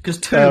 Because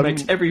 2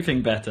 makes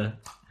everything better.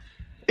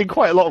 In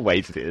quite a lot of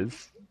ways it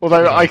is.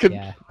 Although I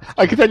can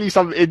tell you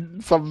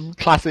some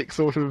classic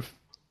sort of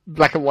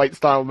black and white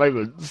style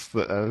moments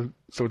that are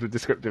sort of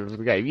descriptive of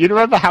the game. You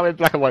remember how in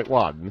Black and White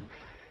 1,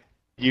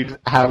 you'd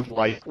have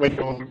like when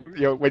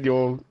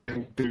your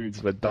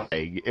dudes were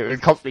dying, it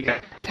would constantly go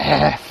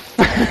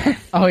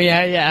death. Oh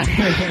yeah.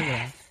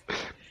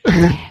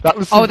 That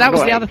was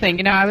the other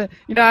thing. I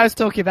was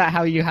talking about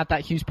how you had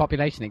that huge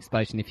population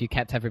explosion if you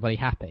kept everybody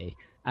happy.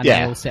 And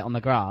they all sit on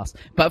the grass.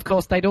 But of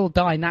course, they'd all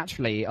die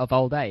naturally of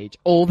old age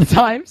all the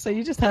time. So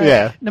you just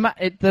heard,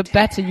 the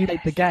better you played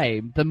the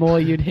game, the more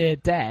you'd hear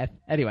death.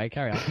 Anyway,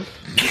 carry on.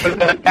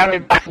 But now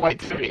in Black and White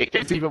 2, it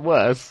gets even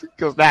worse,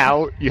 because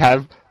now you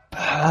have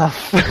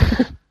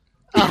birth.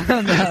 Oh,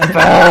 no.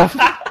 Birth.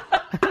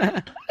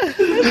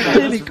 It's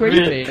really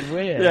creepy and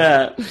weird.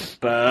 Yeah.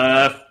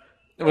 Birth.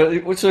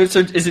 Well, so is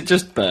it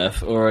just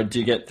birth, or do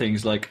you get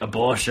things like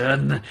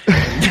abortion?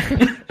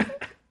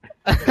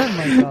 Oh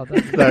my god.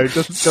 No,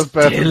 just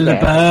birth and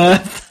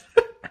death.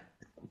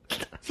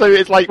 Birth. So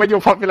it's like when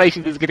your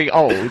population is getting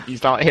old, you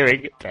start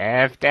hearing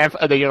death,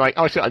 and then you're like,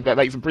 oh shit, I better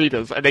make some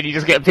breeders, and then you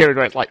just get a period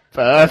where it's like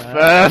birth.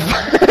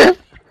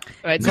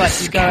 It's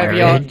like you go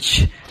over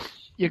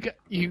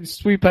you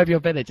swoop over your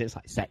village. It's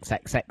like sex.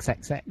 But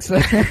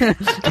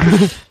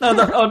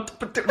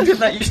didn't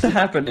that used to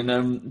happen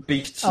in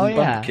Beasts and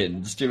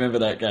Bumpkins? Do you remember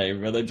that game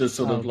where they just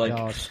sort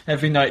of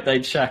every night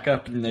they'd shack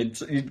up and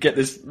you'd get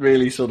this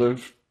really sort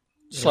of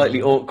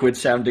slightly awkward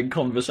sounding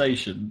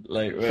conversation,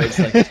 like where it's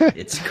like,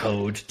 it's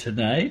cold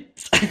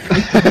tonight.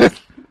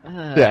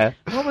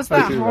 What was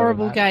that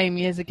horrible game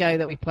years ago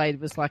that we played?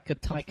 It was like a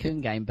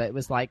tycoon game, but it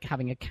was like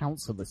having a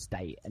council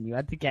estate, and you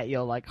had to get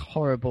your like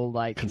horrible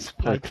like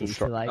pikeys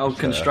to like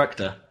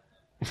constructor.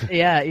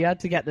 Yeah, you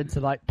had to get them to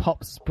like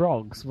pop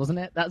sprogs, wasn't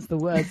it? That's the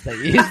words they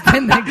used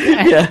in the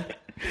game. Yeah,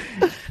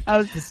 that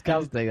was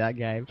disgusting. That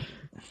game.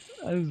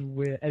 That was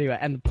weird. Anyway,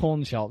 and the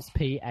pawn shops,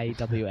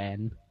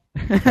 PAWN.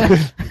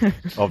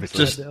 Obviously,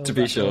 just to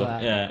be sure,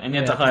 and you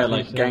had to hire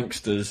like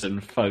gangsters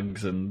and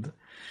thugs, and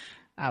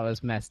that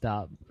was messed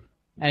up.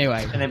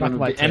 Anyway, and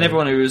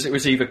everyone who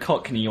was either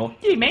Cockney or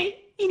 "Hey mate,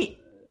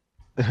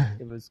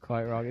 it was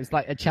quite wrong. It's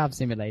like a chav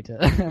simulator.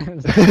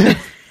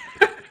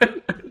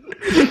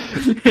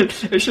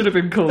 It should have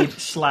been called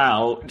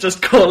Slough.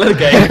 Just call it a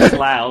game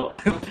Slough.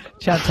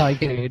 Chav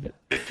tycoon.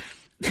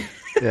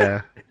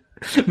 Yeah,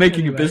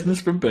 making a business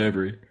from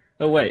Burberry.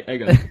 Oh wait,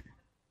 hang on.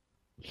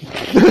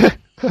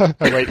 Oh,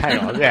 wait, hang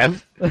on,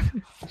 yes.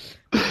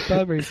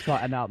 Burberry's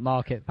quite an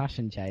upmarket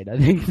fashion chain, I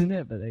think, isn't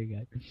it? But there you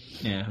go.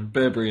 Yeah,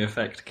 Burberry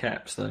affect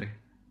caps, though,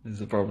 is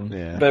the problem.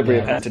 Yeah. Burberry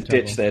have had to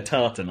ditch their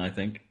tartan, I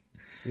think.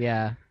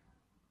 Yeah.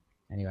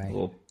 Anyway.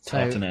 Or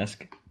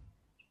tartan-esque.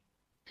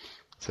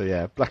 So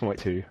yeah, Black and White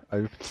 2.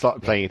 I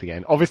started playing it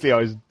again. Obviously I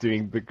was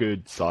doing the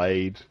good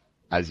side,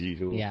 as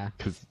usual. Yeah.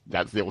 Because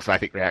that's the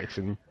automatic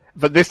reaction.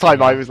 But this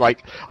time I was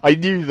like, I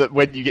knew that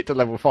when you get to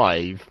level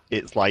 5,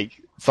 it's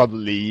like,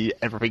 suddenly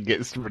everything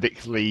gets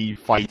ridiculously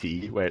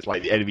fighty, where it's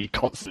like the enemy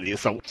constantly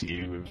assaults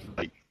you with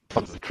like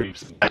tons of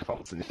troops and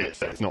backbolts and shit,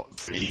 so it's not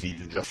so easy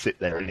to just sit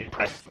there and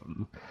impress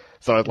them.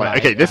 So I was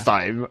like, this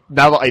time,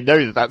 now that I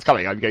know that that's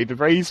coming, I'm going to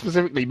very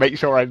specifically make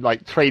sure I'm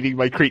like training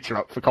my creature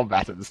up for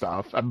combat and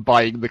stuff, and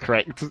buying the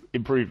correct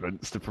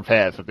improvements to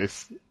prepare for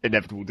this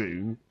inevitable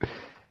doom.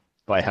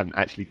 But I haven't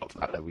actually got to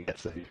that level yet,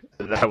 so I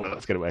don't know how well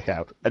that's going to work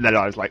out. And then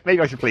I was like,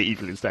 maybe I should play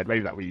Evil instead,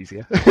 maybe that would be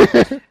easier.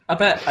 I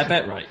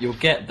bet, right, you'll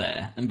get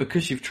there, and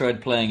because you've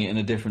tried playing it in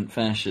a different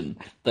fashion,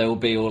 there will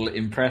be all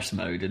impress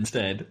mode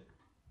instead.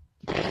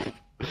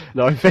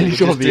 No, I'm fairly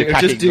sure the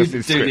attacking do is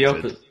the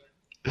opposite.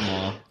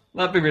 Oh,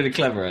 that'd be really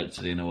clever,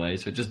 actually, in a way,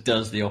 so it just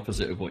does the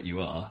opposite of what you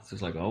are. So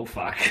it's like, oh,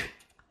 fuck.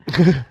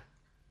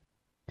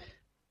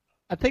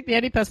 I think the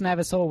only person I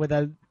ever saw with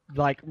a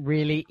like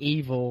really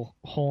evil,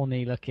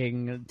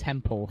 horny-looking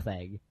temple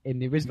thing in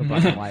the original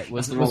Black and White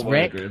was Rick.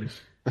 Word, really.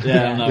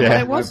 Yeah, no,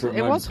 yeah. It was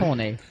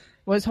horny.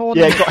 Was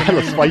horny? Yeah, it got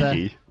hella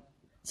spiky.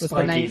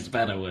 Spiky's a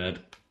better word.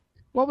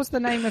 What was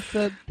the name of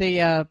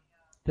the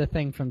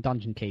thing from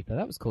Dungeon Keeper?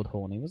 That was called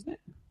horny, wasn't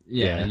it?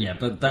 Yeah,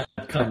 but that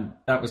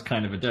was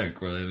kind of a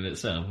joke, really, in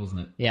itself,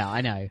 wasn't it? Yeah,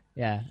 I know.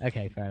 Yeah,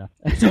 okay, fair enough.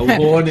 So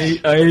horny,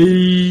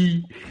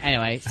 ay.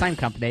 Anyway, same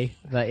company,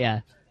 but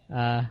yeah.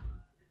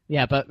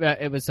 Yeah, but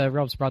it was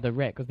Rob's brother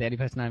Rick was the only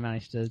person I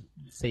managed to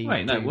see.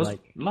 Wait, no,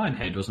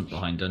 Lionhead wasn't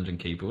behind Dungeon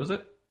Keeper, was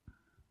it?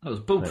 That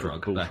was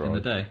Bullfrog back in the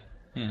day.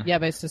 Yeah,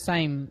 but it's the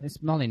same.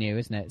 It's Molyneux,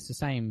 isn't it? It's the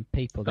same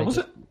people. Was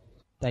it?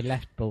 They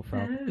left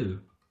Bullfrog. Oh.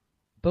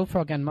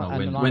 Bullfrog and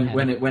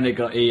Lionhead. When it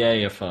got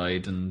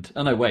EA-ified and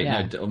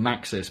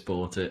Maxis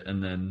bought it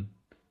and then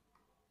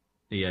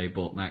EA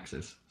bought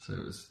Maxis, so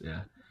it was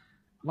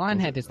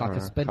Lionhead is like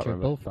a splinter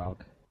of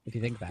Bullfrog, if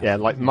you think about it. Yeah,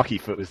 like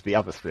Muckyfoot was the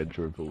other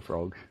splinter of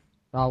Bullfrog.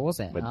 Oh, was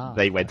it? When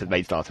they went and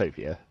made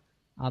Startopia.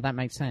 Oh, that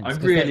makes sense. I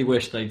really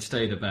wish they'd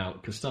stayed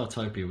about, because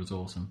Startopia was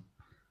awesome.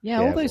 Yeah,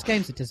 all those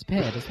games have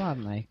disappeared as well,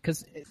 haven't they?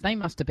 Because they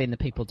must have been the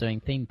people doing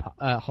Theme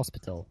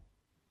Hospital.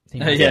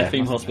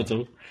 Theme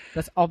Hospital.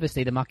 That's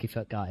obviously the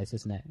Muckyfoot guys,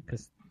 isn't it?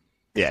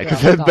 Yeah,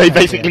 because they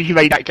basically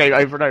made that game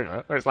over and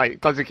over. Where it's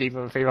like Dungeon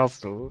Keeper, Theme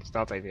Hospital,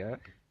 Startavia.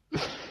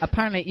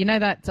 Apparently, you know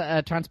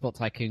that Transport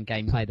Tycoon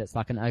gameplay that's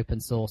like an open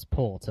source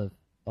port of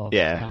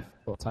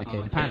Transport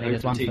Tycoon.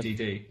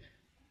 Apparently,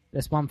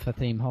 there's one for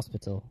Theme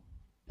Hospital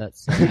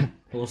that's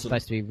awesome.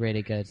 supposed to be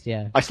really good.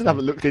 Yeah, I still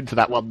haven't looked into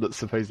that one that's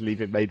supposedly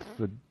been made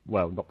for,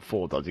 well, not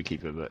for Dungeon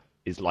Keeper, but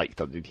is like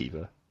Dungeon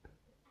Keeper.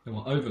 The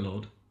what,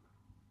 Overlord?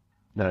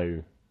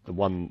 No,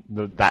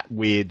 that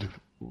weird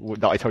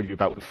that I told you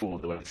about before,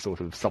 the way it's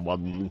sort of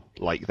someone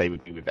like they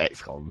would do with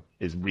XCOM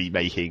is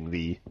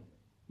remaking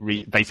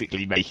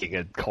basically making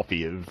a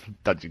copy of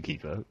Dungeon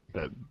Keeper,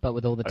 but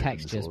with all the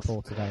textures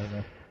ported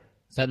over.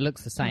 So it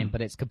looks the same,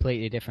 but it's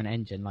completely different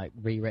engine, like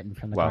rewritten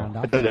from the ground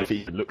up. I don't know if it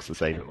even looks the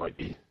same. It might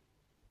be.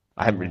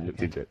 I haven't really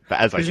looked into it, but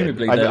as I said,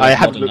 Presumably I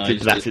haven't looked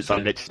into that since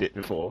I mentioned it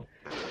before.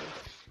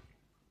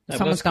 Yeah,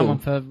 Someone's done one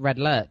for Red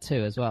Alert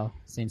too, as well.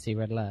 CNC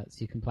Red Alert,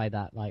 so you can play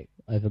that like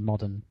over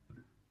modern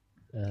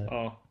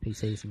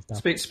PCs and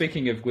stuff.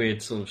 Speaking of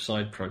weird sort of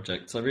side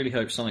projects, I really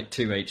hope Sonic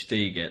 2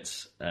 HD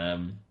gets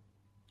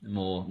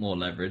more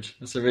leverage.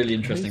 It's a really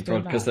interesting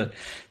project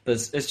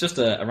because it's just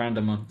a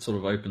random sort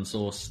of open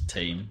source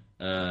team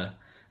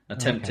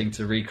attempting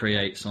to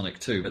recreate Sonic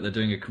 2, but they're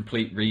doing a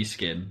complete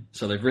reskin.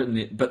 So they've written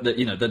it, but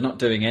they're not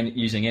doing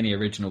using any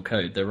original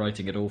code. They're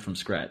writing it all from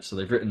scratch. So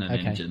they've written an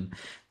engine.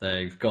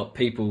 They've got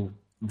people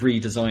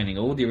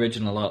redesigning all the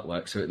original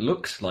artwork, so it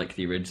looks like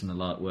the original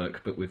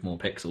artwork, but with more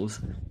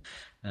pixels.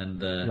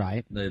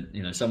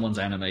 And someone's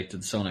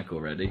animated Sonic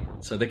already,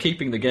 so they're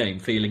keeping the game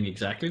feeling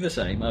exactly the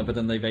same, other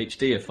than they've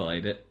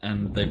HDified it,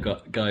 and they've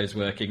got guys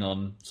working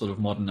on sort of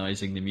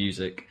modernising the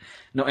music,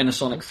 not in a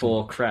Sonic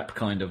 4 crap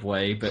kind of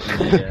way, but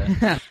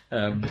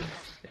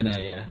in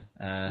a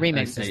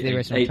remix is the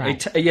original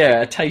track.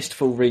 A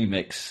tasteful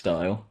remix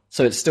style.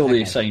 So it's still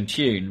the same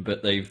tune,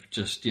 but they've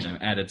just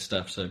added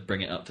stuff to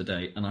bring it up to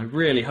date. And I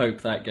really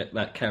hope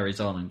that carries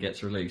on and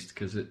gets released,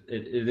 because it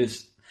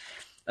is,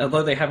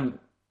 although they haven't,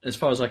 as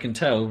far as I can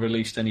tell,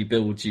 released any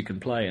builds you can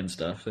play and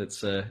stuff.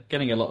 It's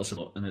getting a lot of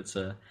support, and it's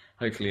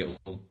hopefully it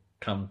will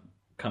come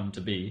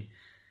to be.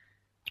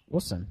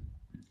 Awesome.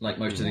 Like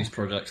most of these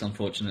projects,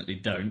 unfortunately,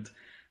 don't.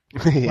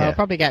 Well, it'll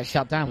probably get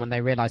shut down when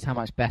they realise how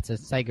much better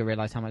Sega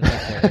realise how much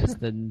better it is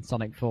than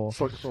Sonic 4.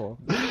 Sonic 4.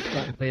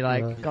 It'll be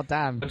like, God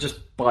damn.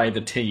 Just buy the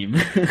team.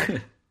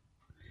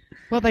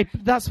 Well,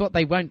 that's what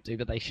they won't do,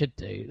 but they should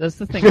do. That's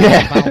the thing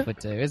that Valve would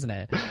do, isn't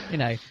it?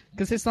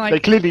 Because it's like... They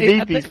clearly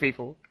need these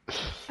people.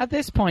 At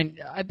this point,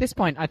 I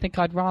think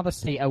I'd rather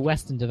see a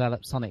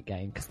Western-developed Sonic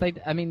game, because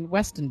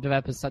Western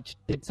developers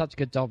did such a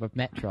good job of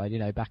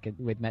Metroid, back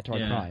with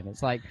Metroid Prime.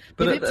 It's like...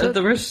 But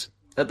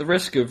at the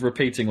risk of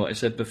repeating what I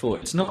said before,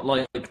 it's not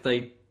like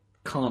they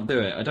can't do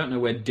it. I don't know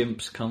where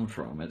dimps come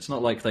from. It's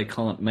not like they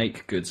can't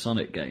make good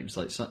Sonic games.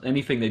 Like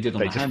anything they did on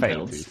the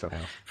handhelds,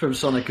 from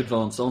Sonic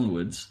Advance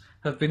onwards,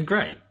 have been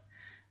great.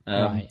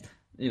 The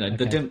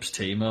Dimps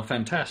team are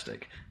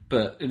fantastic,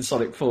 but in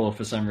Sonic 4,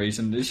 for some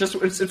reason,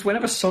 it's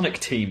whenever Sonic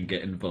Team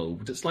get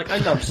involved, it's like, I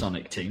love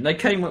Sonic Team. They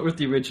came up with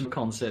the original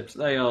concepts.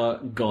 They are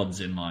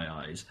gods in my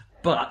eyes.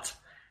 But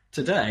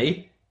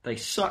today, they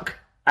suck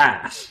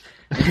ass.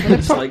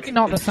 They're probably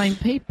not the same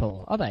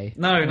people, are they?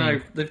 No.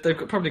 They've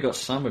probably got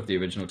some of the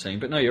original team,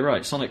 but no, you're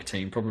right. Sonic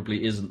Team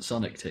probably isn't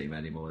Sonic Team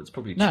anymore. It's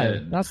probably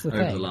churned over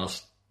the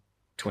last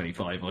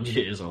 25 odd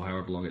years, or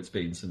however long it's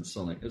been since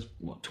Sonic. It's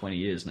 20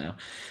 years now.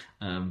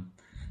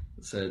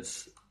 So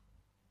it's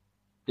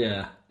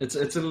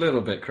a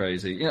little bit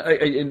crazy.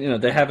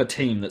 They have a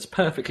team that's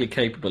perfectly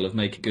capable of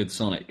making good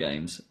Sonic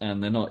games,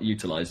 and they're not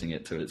utilising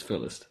it to its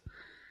fullest.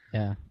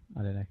 Yeah,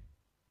 I don't know.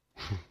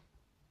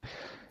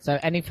 So,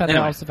 any further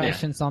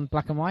observations on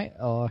Black and White,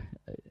 or?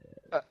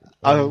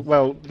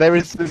 Well, there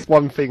is this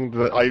one thing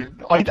that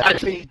I'd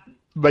actually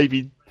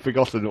maybe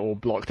forgotten or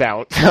blocked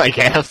out, I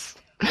guess.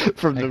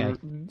 From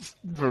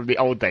the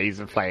old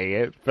days of playing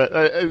it, but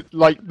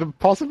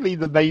possibly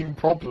the main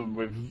problem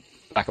with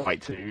Black and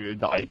White 2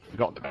 that I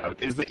forgot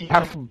about is that you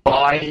have to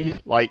buy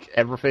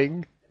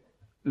everything.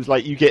 It's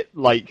like you get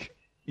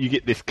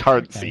this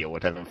currency or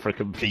whatever for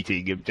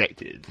completing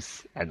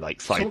objectives and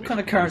side. So what kind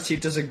of currency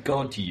does a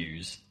god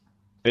use?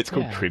 It's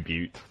called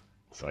tribute.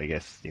 So I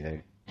guess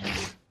it's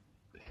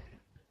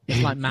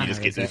like mana,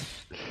 is it?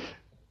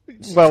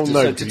 Well,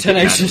 no. So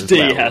Tenacious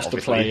D has to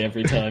play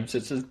every time, so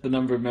it's just the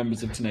number of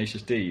members of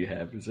Tenacious D you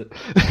have, is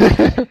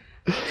it?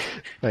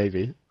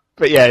 Maybe.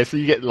 But yeah, so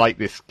you get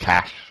this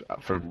cash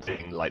from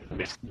doing the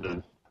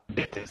missions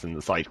and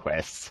the side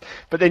quests,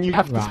 but then you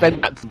have to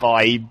spend that to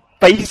buy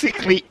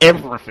basically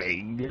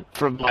everything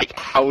from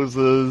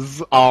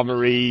houses,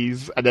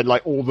 armories, and then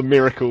all the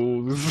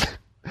miracles.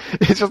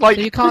 It's just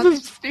this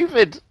is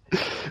stupid.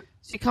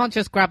 So you can't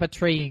just grab a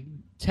tree,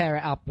 tear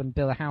it up, and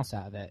build a house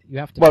out of it. You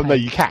have to. Well, no,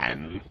 you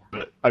can,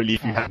 but only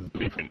if you have the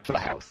blueprint for the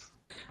house.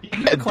 You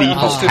can get a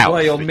default house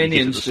why your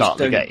minions just start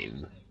the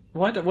game.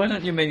 Why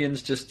don't your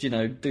minions just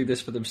do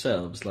this for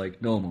themselves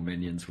like normal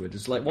minions would?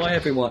 It's like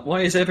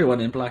why is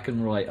everyone in Black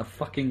and White a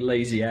fucking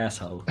lazy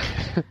asshole?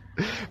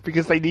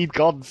 because they need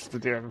gods to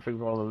do everything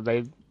for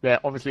them. They're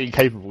obviously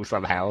incapable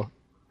somehow.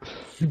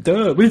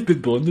 Duh, we've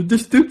been born with the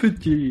stupid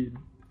gene.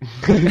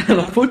 And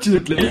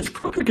unfortunately, it's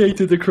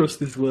propagated across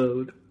this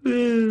world.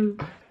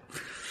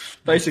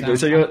 Basically,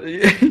 so you're...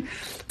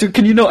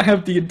 Can you not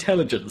have the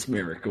intelligence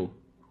miracle?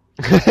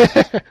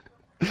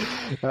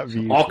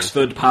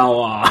 Oxford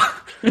power!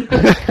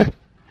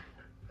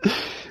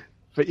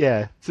 But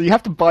yeah, so you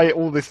have to buy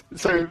all this.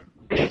 So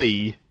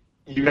really,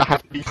 you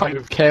have to be kind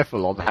of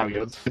careful on how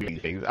you're doing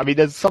things. I mean,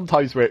 there's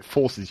sometimes where it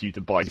forces you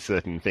to buy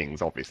certain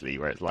things, obviously,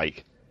 where it's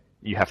like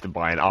you have to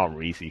buy an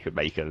armory so you can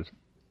make a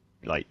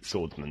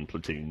swordsman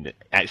platoon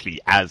actually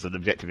as an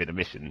objective in a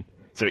mission.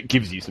 So it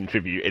gives you some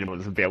tribute in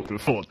order to be able to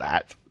afford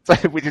that, so,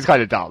 which is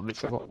kind of dumb.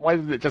 It's like, why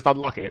doesn't it just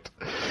unlock it?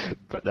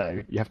 But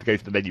no, you have to go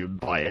to the menu and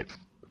buy it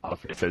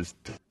after it says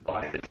to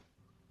buy it.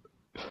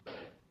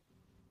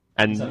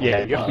 And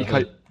yeah, you have to be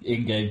kind of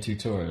in-game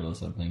tutorial or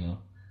something. Or...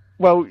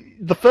 Well,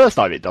 the first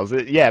time it does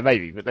it, yeah,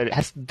 maybe, but then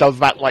it does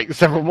that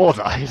several more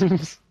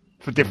times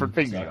for different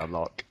things you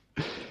unlock.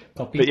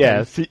 But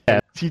yeah, so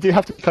you do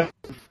have to be kind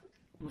of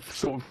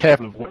sort of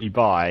careful of what you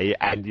buy,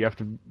 and you have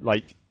to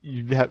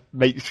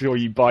make sure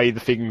you buy the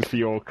things for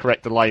your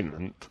correct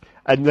alignment.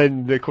 And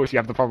then, of course, you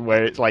have the problem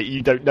where it's like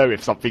you don't know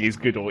if something is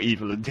good or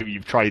evil until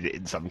you've tried it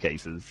in some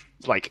cases.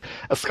 It's like,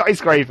 a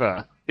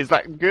skyscraper, is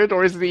that good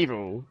or is it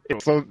evil?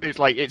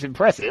 It's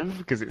impressive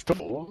because it's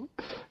tall,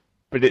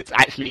 but it's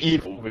actually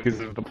evil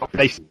because of the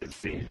population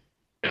it's in.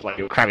 It's like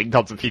you're cramming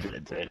tons of people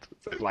into it.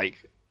 So it's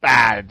like,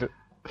 bad.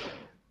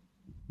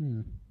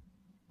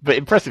 But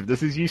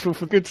impressiveness is useful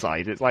for the good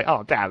side. It's like,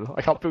 oh damn,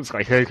 I can't build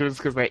skyscrapers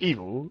because they're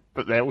evil,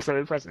 but they're also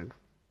impressive.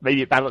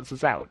 Maybe it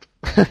balances out.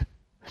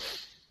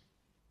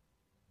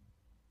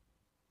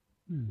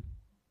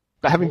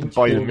 But having to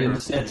buy the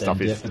mirrors and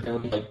stuff is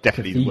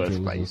definitely the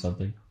worst place.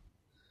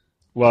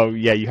 Well,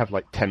 yeah, you have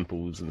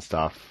temples and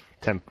stuff,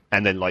 and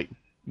then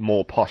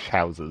more posh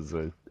houses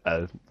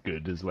are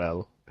good as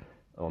well,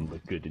 on the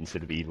good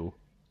instead of evil.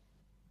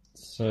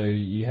 So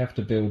you have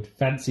to build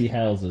fancy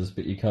houses,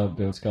 but you can't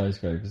build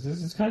skyscrapers.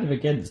 This is kind of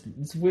against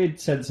this weird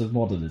sense of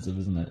modernism,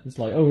 isn't it? It's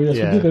like, oh yes,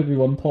 we'll give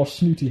everyone posh,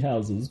 snooty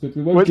houses, but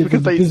we won't give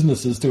them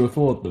businesses to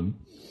afford them.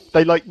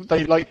 They like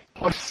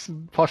posh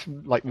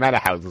manor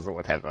houses or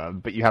whatever,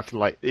 but you have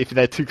to if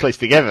they're too close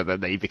together, then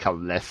they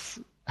become less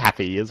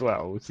happy as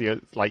well. So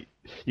it's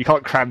you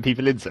can't cram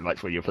people in so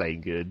much when you're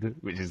playing good,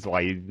 which is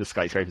why the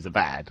skyscrapers are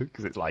bad,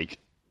 because it's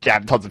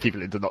jam tons of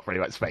people into not very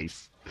much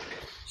space.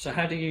 So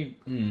how do you...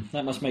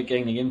 that must make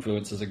gaining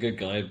influence as a good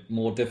guy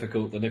more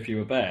difficult than if you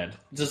were bad.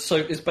 So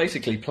it's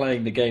basically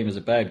playing the game as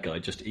a bad guy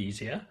just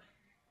easier?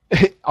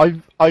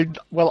 I've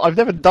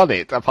never done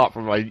it, apart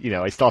from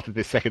I started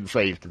this second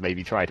save to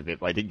maybe try it a bit,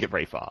 but I didn't get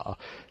very far.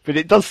 But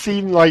it does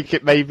seem like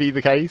it may be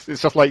the case.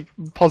 It's just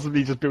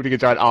possibly just building a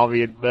giant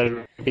army and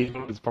murdering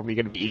people is probably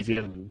going to be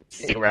easier than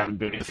sitting around and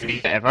building a city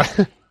forever.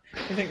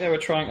 I think they were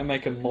trying to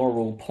make a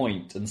moral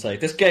point and say,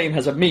 this game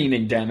has a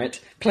meaning, damn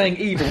it. Playing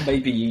evil may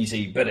be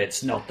easy, but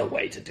it's not the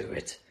way to do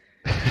it.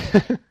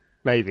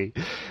 Maybe.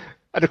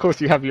 And of course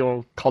you have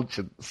your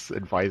conscience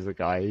advisor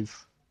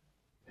guys,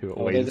 who are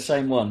always... they're the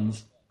same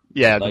ones?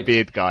 Yeah, the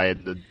beard guy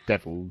and the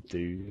devil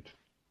dude.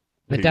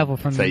 The devil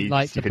from, the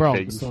Bronx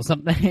things. Or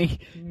something.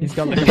 He's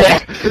got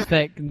a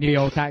thick New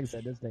York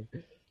accent, doesn't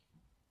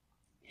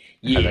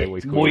he? Yeah,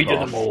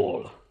 Moida them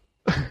all.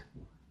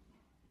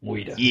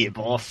 Moida. Yeah,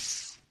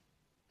 boss.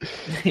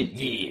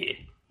 Yeah.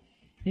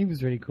 He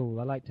was really cool.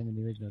 I liked him in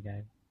the original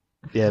game.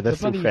 Yeah, that's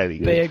still fairly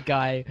good. Beard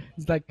guy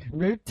is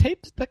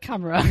rotate the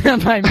camera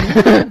and I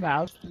move the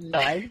mouse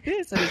like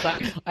this, and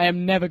it's I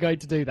am never going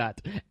to do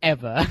that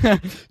ever.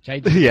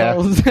 Change the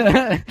controls.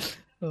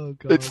 Oh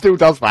god. It still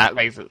does that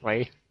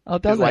basically. Oh,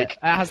 does it? It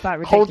has that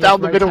ridiculous hold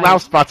down the middle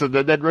mouse button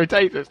and then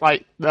rotate. It's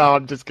no,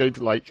 I'm just going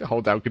to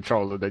hold down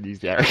control and then use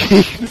the arrow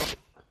keys.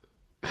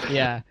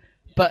 Yeah.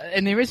 But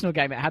in the original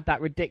game, it had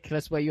that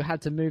ridiculous where you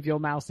had to move your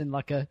mouse in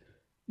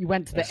you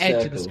went to the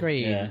edge of the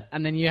screen,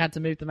 and then you had to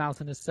move the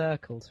mouse in a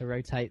circle to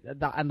rotate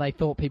that, and they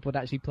thought people would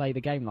actually play the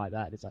game like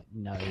that. It's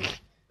no.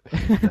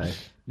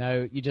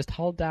 No, you just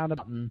hold down a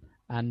button,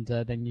 and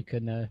then you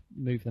can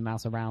move the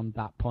mouse around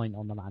that point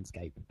on the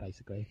landscape,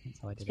 basically. That's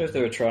how I did it. I suppose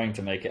they were trying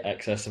to make it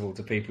accessible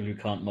to people who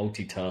can't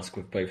multitask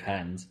with both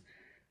hands.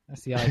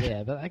 That's the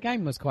idea, but the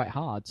game was quite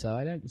hard, so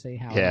I don't see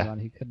how anyone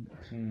who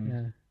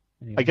couldn't...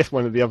 Anyway. I guess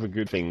one of the other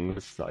good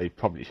things that I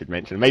probably should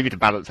mention, maybe to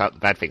balance out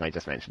the bad thing I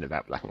just mentioned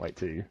about Black and White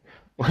 2,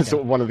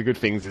 sort of one of the good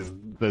things is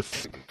the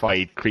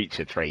simplified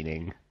creature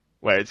training,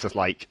 where it's just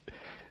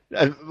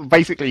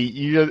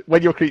basically,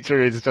 when your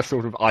creature is just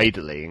sort of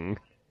idling,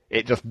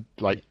 it just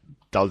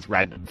does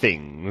random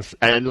things,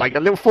 and a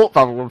little thought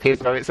bubble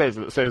appears where it says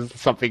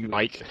something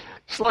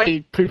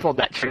slightly poop on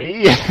that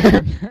tree,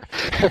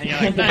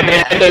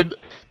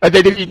 and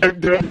then if you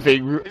don't do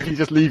anything, if you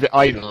just leave it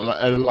idle,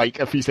 and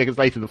a few seconds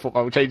later the thought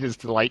bubble changes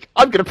to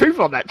I'm gonna poop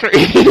on that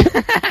tree,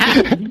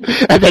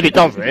 and then it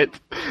does it.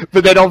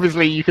 But then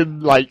obviously you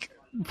can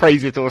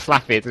praise it or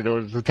slap it in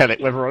order to tell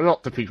it whether or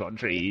not to poop on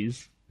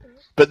trees.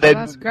 But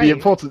then the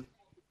important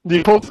the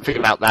important thing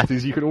about that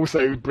is you can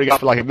also bring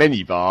up like a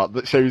menu bar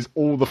that shows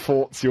all the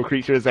thoughts your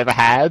creature has ever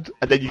had,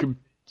 and then you can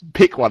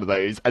pick one of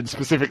those, and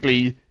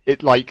specifically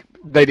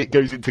then it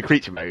goes into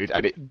creature mode,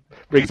 and it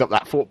brings up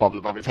that thought bubble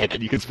above its head,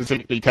 and you can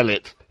specifically tell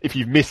it if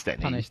you've missed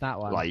any. Punish that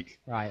one. Right.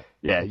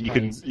 Yeah, you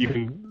can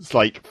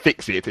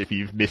fix it if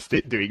you've missed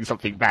it doing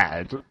something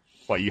bad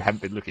while you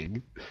haven't been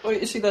looking. Well,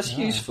 you see, that's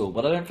useful,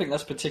 but I don't think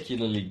that's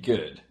particularly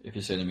good, if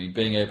you see what I mean,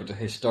 being able to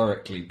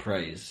historically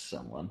praise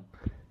someone.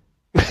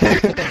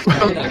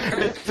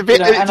 It's a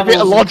bit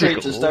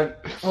illogical.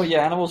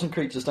 Animals and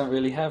creatures don't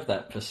really have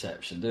that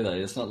perception, do they?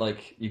 It's not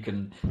like you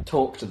can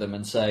talk to them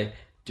and say,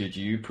 "Did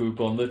you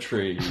poop on the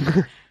tree?"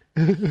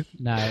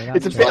 No,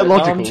 it's a bit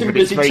illogical. I'm too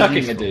busy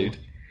chucking a dude.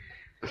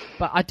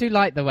 But I do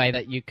like the way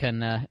that you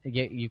can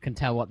you can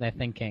tell what they're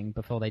thinking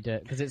before they do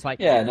it, because it's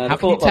like, how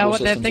can you tell what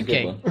they're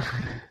thinking?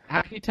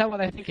 How can you tell what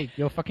they're thinking?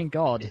 You're fucking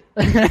God.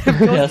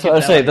 That's what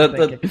I say.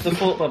 The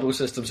thought bubble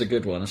system's a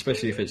good one,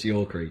 especially if it's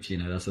your creature.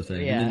 That's the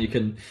thing. Yeah. And then you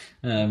can,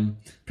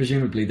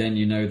 presumably, then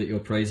you know that you're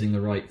praising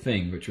the right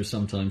thing, which was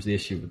sometimes the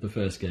issue with the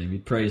first game.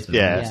 You'd praise them,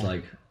 and it's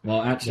like,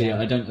 well, actually,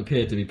 I don't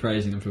appear to be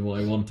praising them for what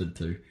I wanted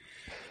to.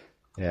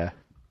 Yeah.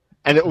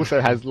 And it also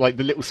has the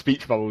little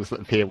speech bubbles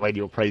that appear when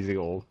you're praising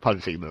or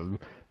punishing them.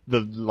 The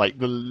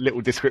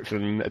little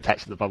description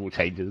attached to the bubble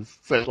changes.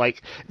 So it's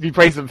like, if you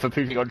praise them for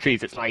pooping on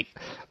trees, it's like,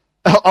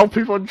 I'll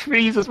poop on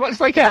trees as much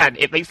as I can.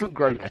 It makes them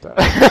grow better.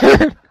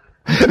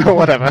 Or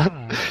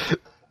whatever.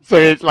 So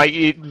it's like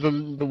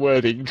the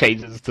wording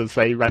changes to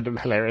say random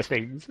hilarious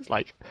things. It's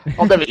like,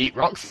 I'll never eat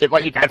rocks. It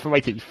might be bad for my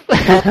teeth.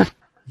 I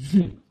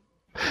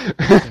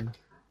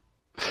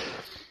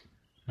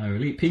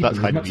will eat people as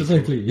much as I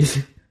please.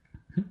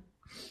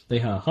 They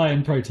are high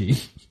in protein.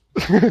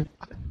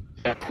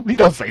 Yeah, probably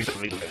does say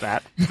something like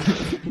that.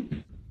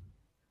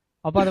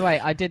 Oh, by the way,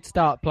 I did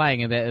start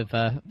playing a bit of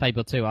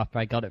Fable 2 after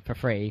I got it for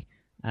free,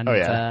 and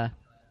I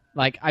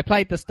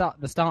played the start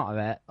of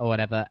it or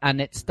whatever, and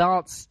it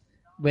starts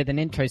with an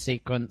intro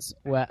sequence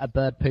where a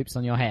bird poops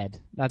on your head.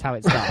 That's how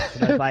it starts.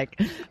 And I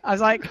was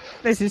like,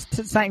 this is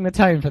setting the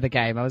tone for the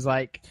game. I was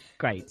like,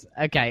 great,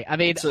 okay. I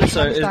mean, poop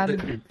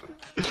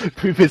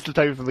is the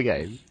tone for the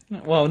game.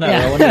 Well, no,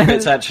 I wonder if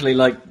it's actually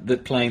like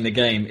that playing the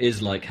game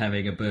is like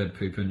having a bird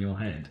poop on your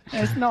head.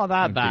 It's not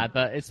that bad,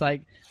 but it's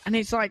like, and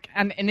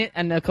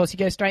of course you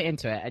go straight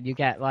into it, and you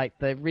get like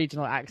the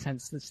regional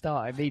accents that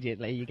start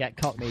immediately. You get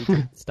Cockney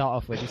to start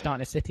off with. You start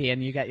in a city,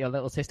 and you get your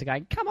little sister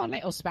going, "Come on,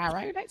 little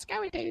sparrow, let's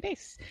go and do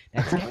this.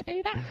 Let's go and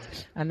do that."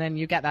 And then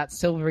you get that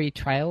silvery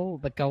trail,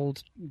 the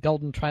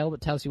golden trail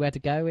that tells you where to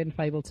go in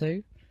Fable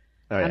 2.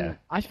 Oh, and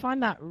I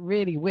find that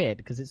really weird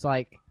because it's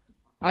like,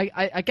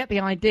 I get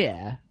the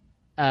idea.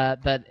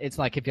 That it's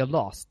like if you're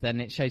lost, then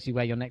it shows you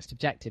where your next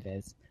objective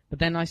is. But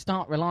then I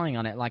start relying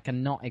on it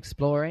and not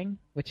exploring,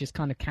 which is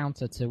kind of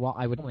counter to what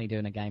I would normally do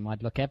in a game.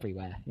 I'd look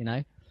everywhere,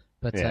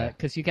 But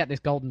because you get this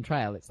golden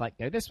trail, it's like,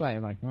 go this way.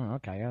 I'm like, oh,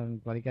 okay, I'll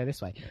bloody go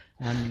this way.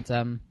 And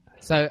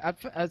so I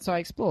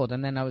explored,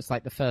 and then I was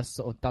like the first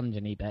sort of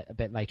dungeony bit, a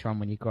bit later on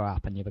when you grow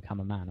up and you become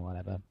a man or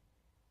whatever,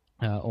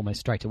 almost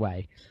straight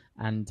away.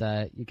 And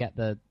you get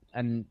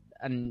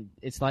and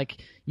it's like,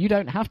 you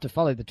don't have to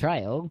follow the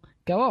trail.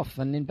 Go off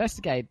and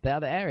investigate the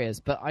other areas.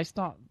 But I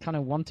start kind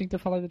of wanting to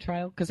follow the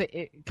trail because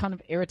it kind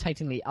of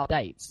irritatingly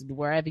updates.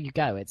 Wherever you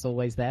go, it's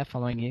always there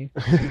following you.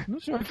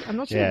 I'm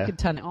not sure you could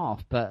turn it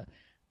off, but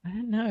I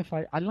don't know if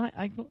I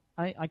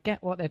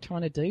get what they're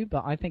trying to do,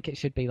 but I think it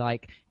should be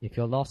like, if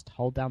you're lost,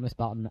 hold down this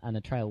button and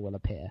a trail will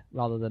appear,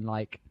 rather than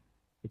like,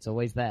 it's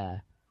always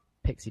there.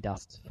 Pixie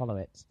dust, follow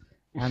it.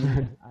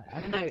 And I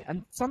don't know,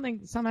 and some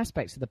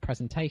aspects of the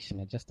presentation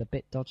are just a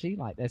bit dodgy.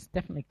 Like, there's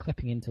definitely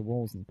clipping into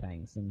walls and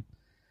things, and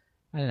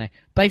I don't know.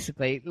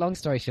 Basically, long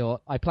story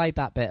short, I played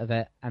that bit of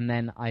it, and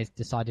then I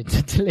decided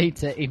to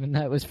delete it, even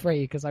though it was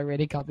free, because I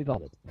really can't be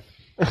bothered.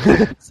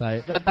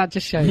 So that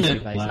just shows you,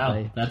 basically.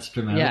 Wow, that's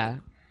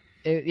dramatic.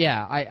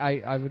 Yeah.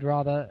 I would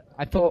rather.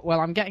 I thought, well,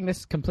 I'm getting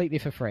this completely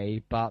for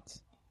free, but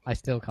I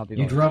still can't be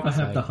bothered. You'd rather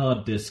have the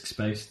hard disk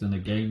space than a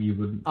game you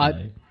wouldn't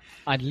play.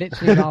 I'd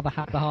literally rather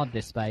have the hard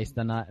disk space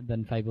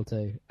than Fable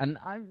 2. And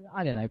I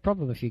don't know,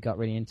 probably if you got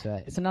really into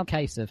it. It's another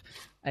case of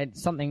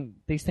something,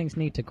 these things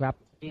need to grab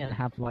me and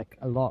have like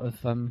a lot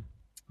of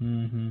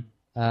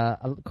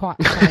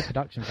quite high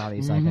production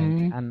values, I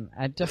think. And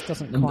it just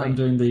doesn't quite... I'm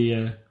doing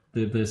the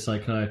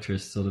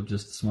psychiatrist sort of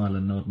just smile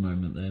and nod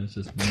moment there. It's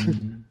just,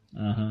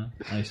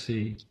 I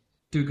see.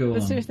 Do go on.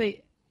 But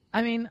seriously,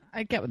 I mean,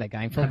 I get what they're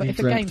going for, but if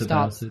a game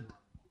starts with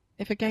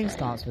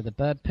a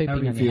bird pooping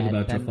on your head... How do you feel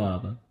about your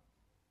father?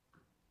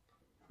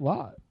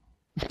 What?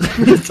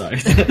 Sorry.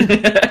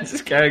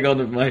 Just carrying on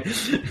with my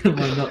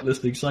not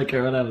listening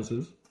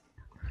psychoanalysis.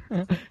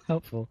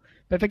 Helpful.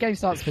 But if a game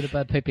starts with a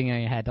bird pooping on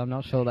your head, I'm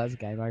not sure that's a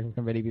game I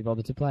can really be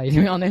bothered to play, to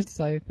be honest.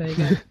 So there you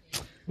go.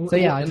 So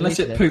yeah, unless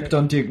it pooped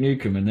on Duke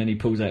Nukem and then he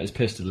pulls out his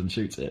pistol and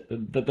shoots it,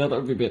 that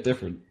would be a bit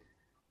different.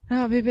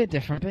 That would be a bit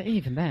different, but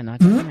even then, I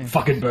don't know.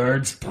 Fucking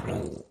birds.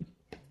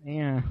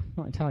 Yeah,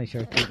 not entirely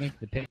sure if Duke Nukem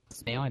would pick.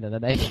 me either.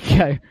 But there you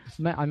go.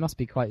 I must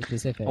be quite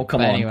specific. Oh,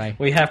 come but on. Anyway.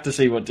 We have to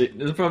see what...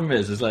 The problem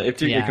is like, if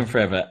Duke Nukem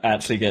Forever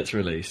actually gets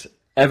released,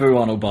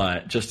 everyone will buy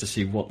it just to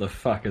see what the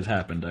fuck has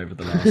happened over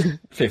the last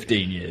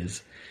 15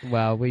 years.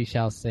 Well, we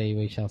shall see.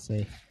 We shall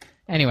see.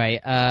 Anyway,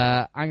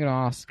 I'm going to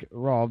ask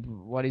Rob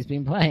what he's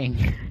been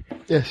playing.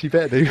 Yes, you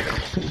better do.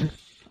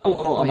 I'm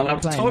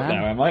allowed to talk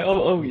now, am I?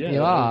 Oh, yeah.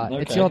 You are.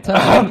 Okay. It's your turn.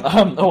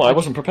 I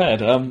wasn't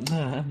prepared.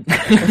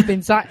 It's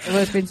been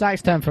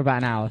Zach's turn for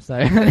about an hour, so...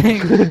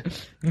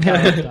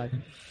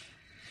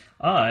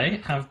 I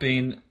have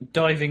been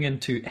diving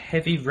into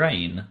Heavy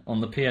Rain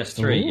on the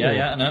PS3.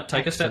 Ooh, No,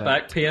 take a step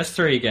back.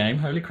 PS3 game.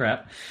 Holy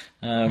crap.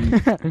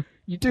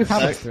 You do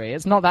have a 3.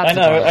 It's not that.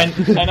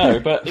 I know,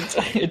 but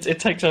it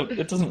takes up.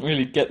 It doesn't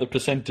really get the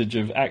percentage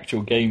of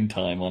actual game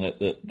time on it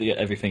that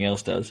everything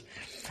else does.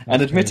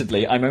 And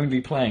admittedly, I'm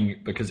only playing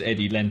it because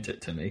Eddie lent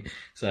it to me.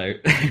 So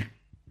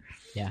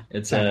yeah,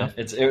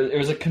 it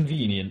was a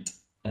convenient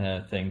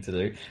thing to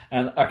do.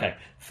 And okay,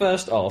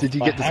 first off, did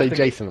you get to say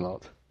Jason a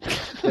lot?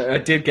 I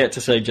did get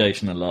to say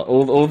Jason a lot.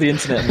 All the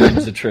internet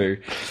memes are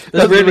true.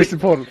 That's the most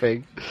important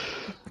thing.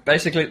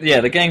 Basically,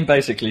 the game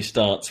basically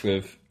starts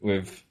with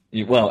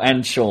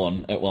and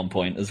Sean at one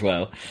point as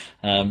well.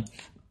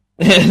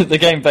 The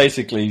game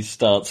basically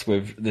starts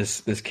with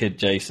this kid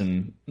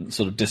Jason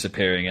sort of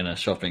disappearing in a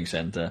shopping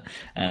centre,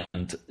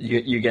 and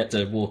you get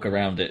to walk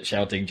around it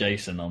shouting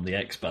Jason on the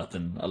X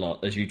button a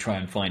lot as you try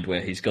and find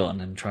where he's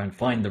gone and try and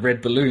find the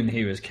red balloon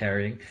he was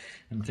carrying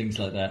and things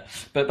like that.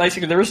 But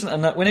basically there isn't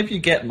enough. Whenever you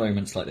get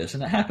moments like this,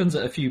 and it happens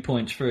at a few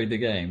points through the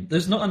game,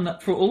 there's not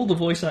enough for all the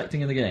voice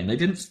acting in the game. They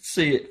didn't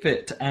see it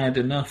fit to add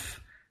enough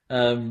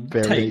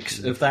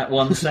takes of that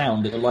one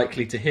sound that are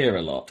likely to hear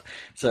a lot.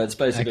 So it's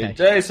basically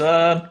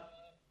Jason.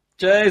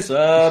 It's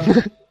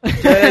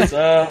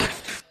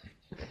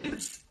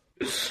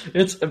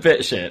a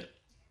bit shit,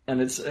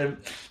 and it's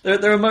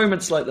there are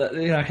moments like that.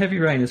 Heavy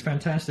Rain is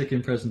fantastic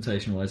in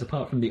presentation wise,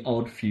 apart from the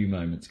odd few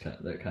moments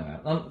that come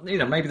out.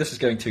 Maybe this is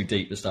going too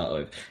deep to start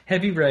with.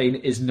 Heavy Rain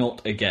is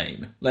not a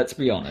game. Let's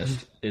be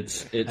honest.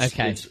 It's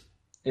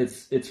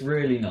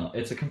really not.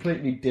 It's a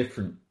completely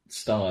different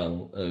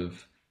style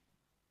of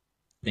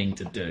thing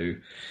to do.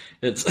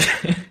 It's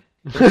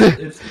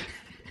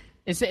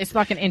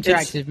like an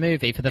interactive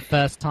movie for the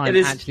first time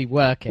actually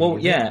working. Well,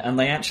 yeah, and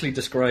they actually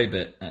describe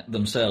it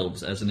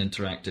themselves as an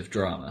interactive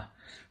drama.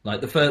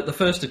 Like the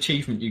first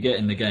achievement you get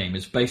in the game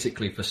is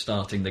basically for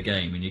starting the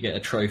game, and you get a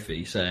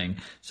trophy saying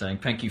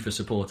thank you for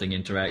supporting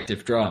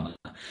interactive drama.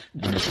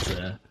 And it's,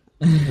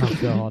 oh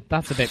god,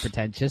 that's a bit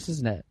pretentious,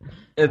 isn't it?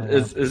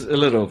 It's a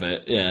little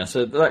bit, yeah.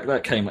 So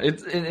that came.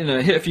 It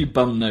hit a few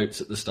bum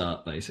notes at the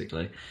start,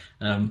 basically,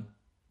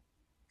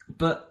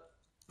 but.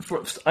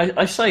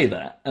 I say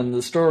that, and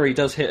the story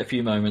does hit a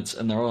few moments,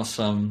 and there are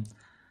some...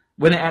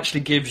 When it actually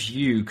gives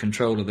you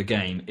control of the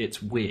game,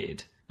 it's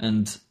weird.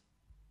 And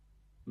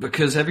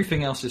because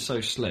everything else is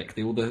so slick,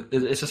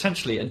 it's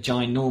essentially a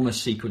ginormous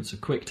sequence of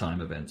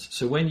QuickTime events.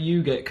 So when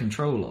you get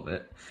control of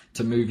it,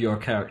 to move your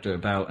character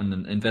about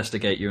and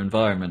investigate your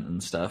environment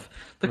and stuff,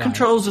 the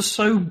controls are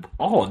so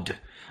odd.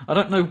 I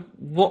don't know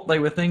what they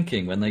were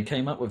thinking when they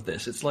came up with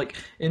this. It's like,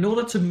 in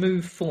order to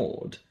move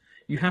forward,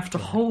 you have to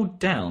hold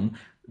down...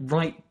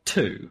 right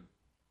 2.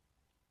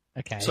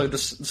 Okay. So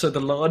the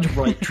large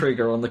right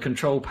trigger on the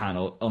control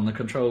panel on the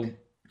controller.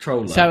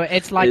 So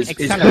it's like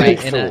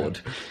accelerate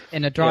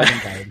in a driving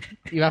game.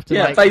 You have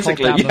to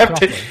basically hold down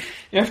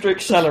you have to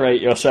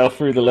accelerate yourself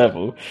through the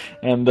level,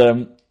 and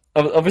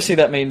obviously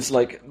that means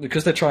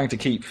because they're trying to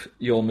keep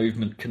your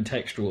movement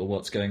contextual of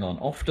what's going on.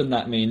 Often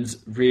that means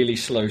really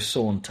slow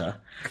saunter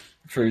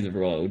through the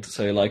world,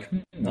 so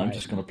I'm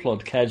just going to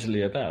plod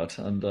casually about,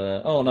 and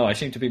oh no, I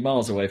seem to be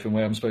miles away from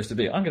where I'm supposed to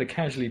be. I'm going to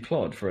casually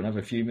plod for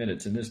another few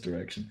minutes in this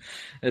direction.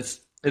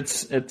 It's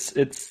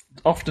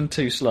often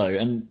too slow,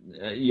 and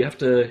you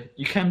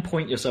can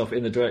point yourself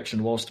in the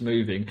direction whilst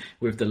moving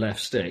with the left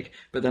stick,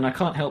 but then I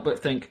can't help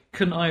but think,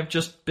 couldn't I have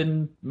just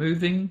been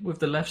moving with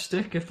the left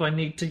stick if I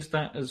need to use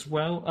that as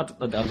well?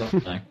 I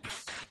don't know.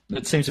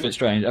 It seems a bit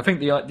strange. I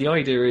think the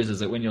idea is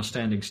that when you're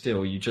standing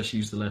still, you just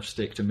use the left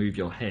stick to move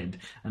your head,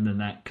 and then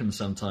that can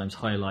sometimes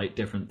highlight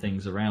different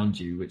things around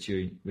you, which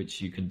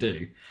you can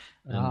do.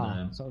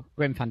 And, sort of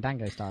Grim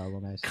Fandango style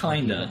almost.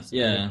 Kinda,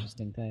 yeah.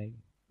 Interesting thing.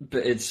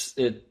 But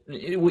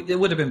it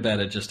would have been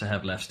better just to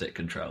have left stick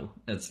control.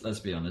 Let's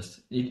be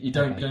honest. You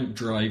don't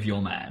drive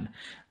your man.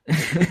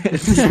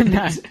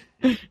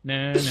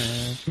 No.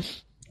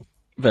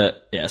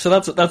 But yeah, so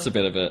that's a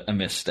bit of a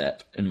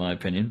misstep in my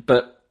opinion.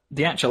 But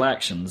the actual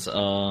actions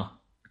are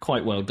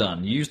quite well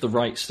done. You use the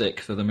right stick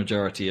for the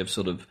majority of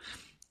sort of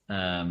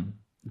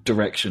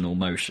directional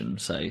motion,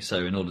 say.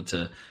 So in order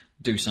to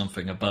do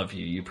something above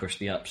you, you push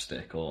the up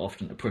stick, or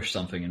often to push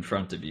something in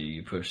front of you,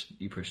 you push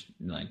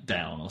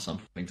down or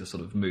something to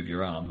sort of move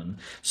your arm. And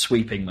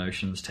sweeping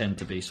motions tend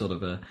to be sort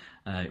of a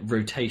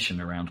rotation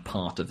around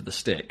part of the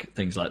stick,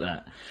 things like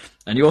that.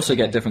 And you also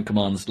get different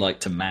commands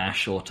like to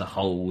mash or to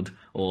hold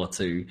or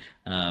to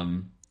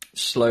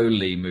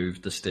slowly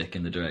move the stick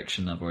in the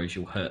direction, otherwise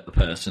you'll hurt the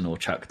person or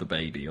chuck the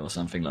baby or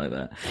something like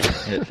that.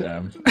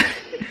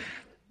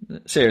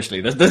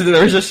 seriously,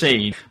 there is a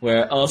scene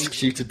where it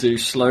asks you to do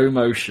slow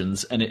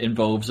motions and it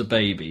involves a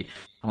baby.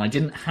 And I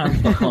didn't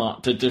have the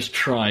heart to just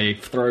try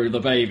throw the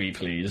baby,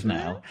 please,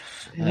 now.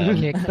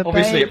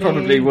 Obviously, baby. it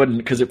probably wouldn't,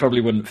 because it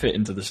probably wouldn't fit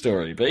into the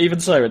story. But even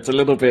so, it's a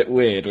little bit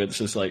weird. It's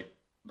just like,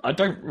 I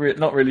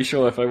not really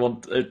sure if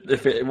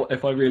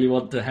I really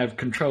want to have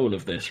control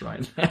of this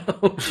right now.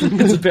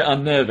 It's a bit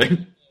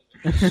unnerving.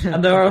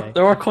 And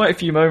there are quite a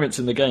few moments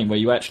in the game where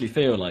you actually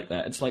feel like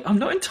that. It's like, I'm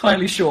not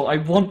entirely sure I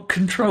want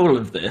control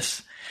of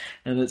this,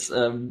 and it's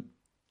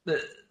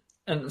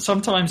and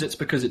sometimes it's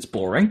because it's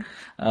boring.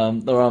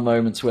 There are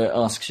moments where it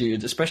asks you,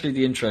 especially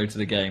the intro to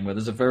the game, where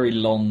there's a very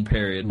long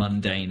period of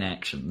mundane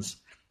actions,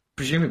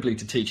 presumably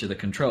to teach you the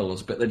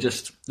controls, but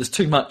there's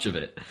too much of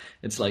it.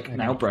 It's like,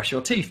 now brush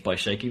your teeth by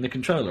shaking the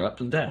controller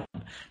up and down.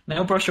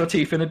 Now brush your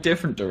teeth in a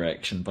different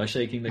direction by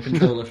shaking the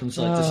controller from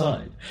side to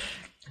side.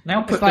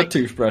 Now put the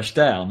toothbrush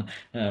down.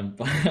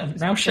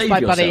 Now shave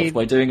yourself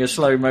by doing a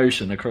slow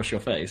motion across your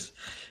face.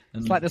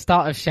 It's like the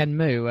start of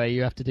Shenmue, where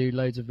you have to do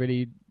loads of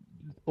really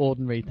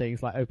ordinary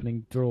things like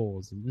opening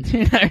drawers. And,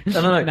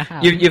 No.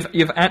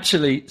 You've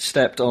actually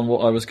stepped on what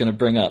I was going to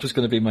bring up. It was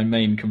going to be my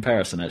main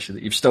comparison, actually,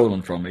 that you've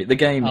stolen from me. The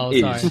game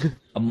is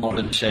a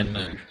modern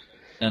Shenmue.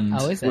 And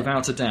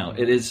without a doubt,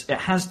 it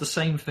has the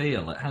same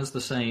feel. It has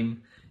the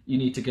same... You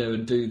need to go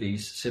and do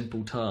these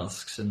simple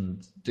tasks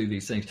and do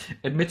these things.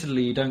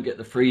 Admittedly, you don't get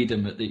the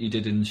freedom that you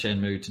did in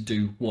Shenmue to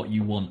do what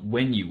you want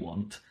when you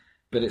want,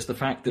 but it's the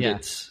fact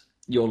that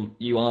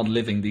you are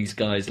living these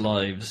guys'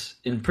 lives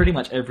in pretty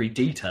much every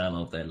detail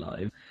of their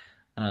lives.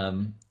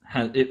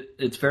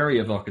 It's very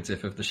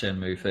evocative of the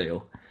Shenmue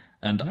feel,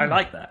 and I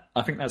like that.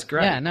 I think that's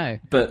great. Yeah, no,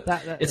 but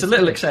it's a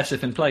little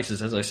excessive in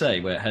places, as I say,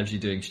 where it has you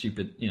doing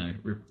stupid,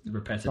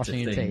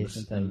 repetitive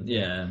things,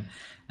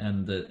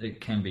 and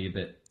it can be a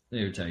bit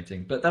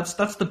irritating. But that's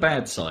the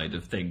bad side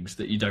of things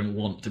that you don't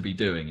want to be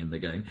doing in the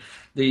game.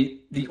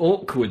 The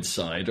awkward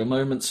side are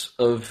moments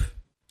of...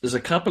 There's a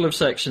couple of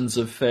sections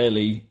of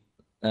fairly...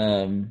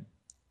 I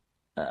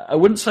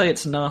wouldn't say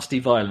it's nasty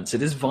violence.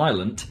 It is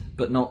violent,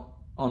 but not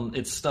on...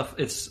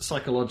 It's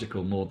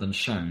psychological more than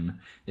shown,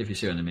 if you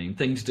see what I mean.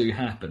 Things do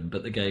happen,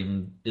 but the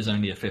game is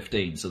only a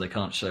 15, so they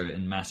can't show it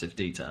in massive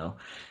detail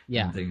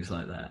and things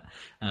like that.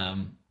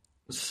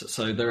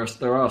 So there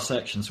are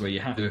sections where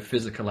you have to do a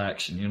physical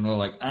action. You're not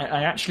like,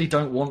 I actually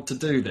don't want to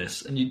do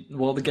this, and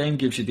the game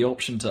gives you the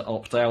option to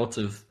opt out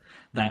of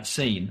that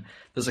scene.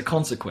 There's a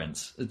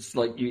consequence. It's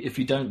like if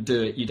you don't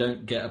do it, you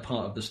don't get a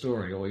part of the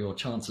story, or your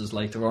chances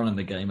later on in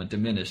the game are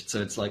diminished.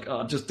 So it's like,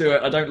 just do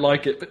it. I don't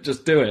like it, but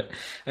just do it.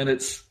 And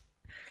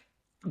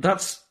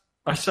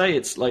I say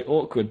it's like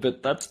awkward,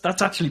 but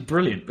that's actually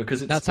brilliant,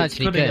 because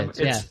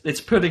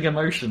it's putting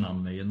emotion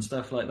on me and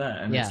stuff like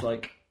that. And it's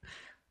like.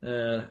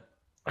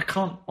 I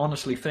can't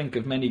honestly think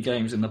of many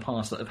games in the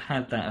past that have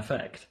had that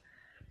effect.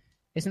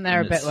 Isn't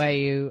there a bit where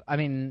you... I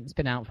mean, it's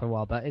been out for a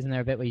while, but isn't there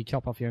a bit where you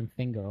chop off your own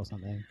finger or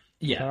something?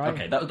 Yeah, right?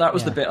 Okay, that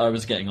was the bit I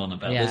was getting on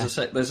about. Yeah.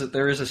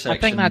 There is a section... I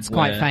think that's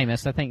quite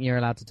famous. I think you're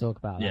allowed to talk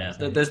about that.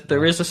 Yeah,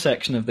 there is a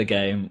section of the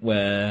game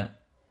where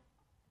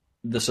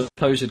the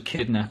supposed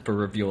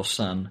kidnapper of your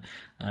son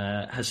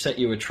has set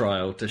you a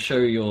trial to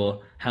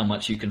show how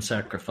much you can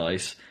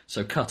sacrifice,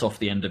 so cut off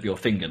the end of your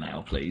finger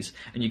now, please.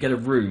 And you get a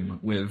room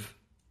with...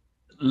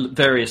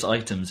 various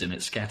items in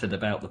it scattered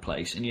about the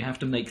place, and you have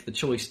to make the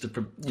choice to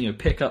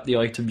pick up the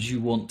items you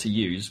want to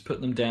use,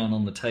 put them down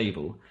on the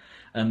table,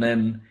 and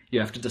then you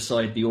have to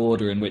decide the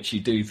order in which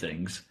you do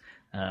things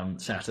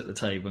sat at the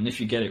table. And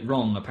if you get it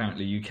wrong,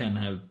 apparently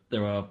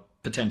there are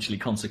potentially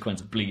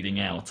consequences of bleeding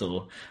out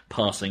or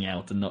passing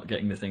out and not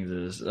getting the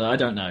things. I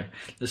don't know.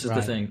 This is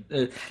the thing.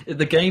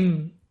 The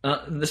game,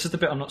 this is the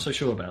bit I'm not so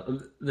sure about.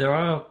 There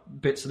are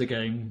bits of the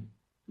game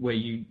where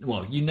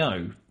you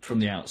know from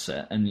the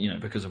outset, and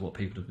because of what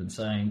people have been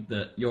saying,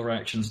 that your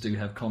actions do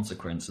have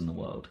consequence in the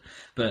world.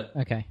 But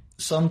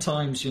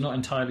sometimes you're not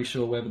entirely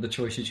sure whether the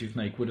choices you've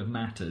made would have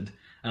mattered,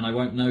 and I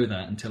won't know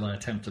that until I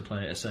attempt to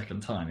play it a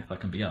second time, if I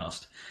can be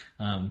asked.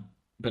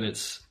 But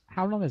it's...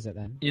 How long is it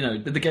then?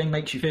 The game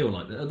makes you feel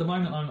like that. At the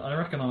moment, I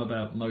reckon I'm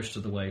about most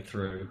of the way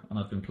through, and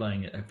I've been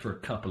playing it for a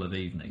couple of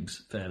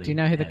evenings fairly. Do you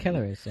know who the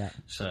killer is yet?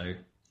 So,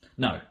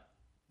 no.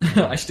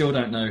 I still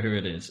don't know who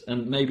it is,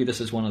 and maybe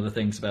this is one of the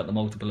things about the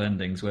multiple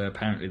endings where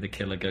apparently the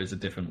killer goes a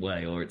different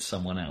way, or it's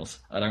someone else.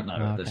 I don't know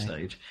at this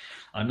stage.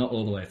 I'm not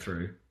all the way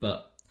through,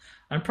 but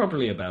I'm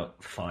probably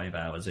about 5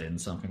 hours in,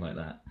 something like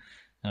that.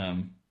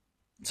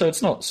 So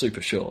it's not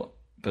super short,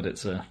 but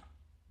it's super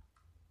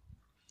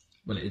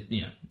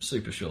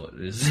short.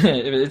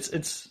 It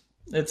is.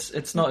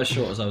 It's not as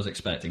short as I was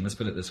expecting. Let's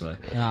put it this way.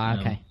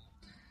 Okay.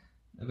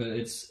 But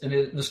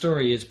the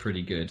story is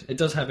pretty good. It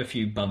does have a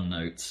few bum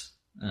notes.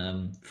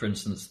 For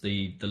instance,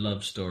 the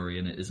love story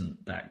in it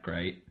isn't that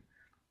great.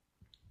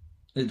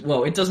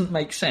 It doesn't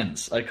make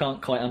sense. I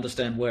can't quite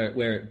understand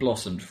where it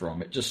blossomed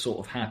from. It just sort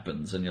of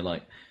happens, and you're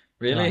like,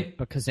 Really? Right,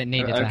 because it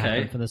needed to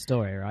happen for the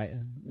story, right?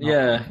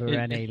 Not for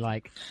any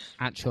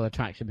actual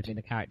attraction between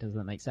the characters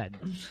that makes sense.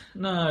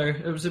 No,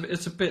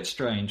 it's a bit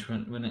strange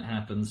when it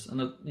happens,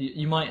 and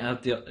you might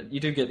have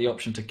you do get the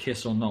option to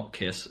kiss or not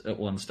kiss at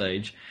one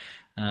stage,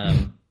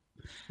 and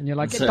you're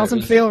like, it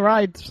doesn't feel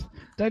right.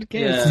 Don't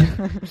kiss.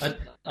 Yeah,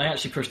 I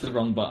actually pushed the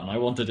wrong button. I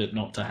wanted it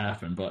not to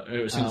happen, but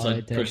as soon as I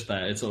pushed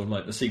that, it's sort of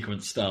like the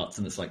sequence starts,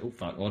 and it's like, oh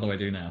fuck, what do I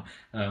do now?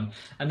 And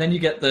then you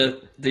get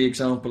the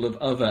example of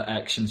other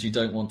actions you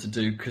don't want to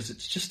do because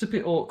it's just a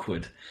bit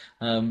awkward.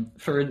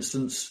 For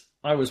instance,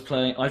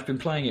 I've been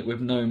playing it with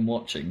Gnome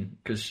watching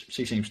because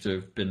she seems to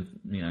have been,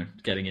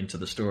 getting into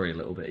the story a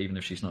little bit, even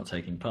if she's not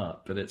taking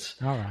part. But it's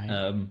all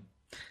right,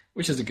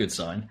 which is a good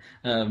sign.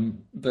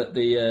 But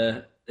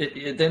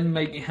it then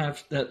made me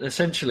have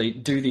essentially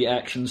do the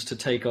actions to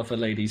take off a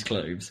lady's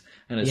clothes,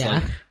 and it's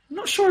like, I'm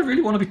not sure I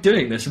really want to be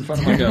doing this in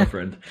front of my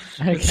girlfriend.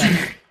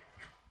 Okay.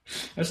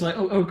 It's like,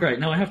 oh great,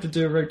 now I have to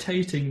do a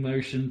rotating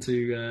motion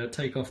to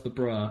take off the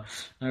bra.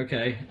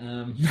 Okay.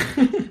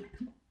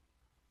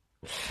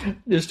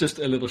 It's just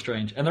a little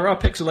strange. And there are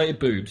pixelated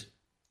boobs.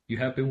 You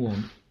have been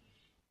warned.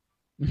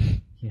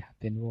 You have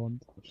been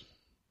warned.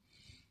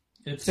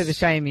 It's a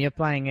shame you're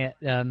playing it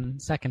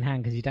second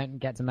hand because you don't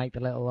get to make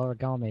the little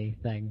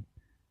origami thing.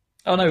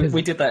 Oh no,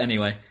 we did that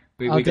anyway.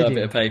 We got a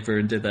bit of paper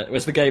and did that. It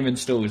was the game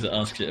installs that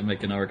asks you to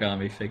make an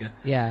origami figure.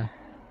 Yeah,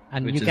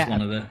 and which you is get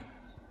one of the.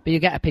 But you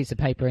get a piece of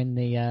paper in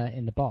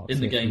the box.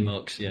 In the game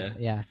box, yeah.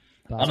 Yeah.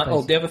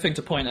 And the other thing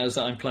to point out is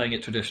that I'm playing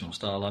it traditional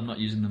style. I'm not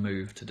using the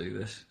move to do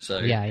this. So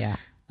yeah.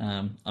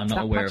 I'm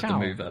not aware of the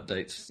move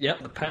updates.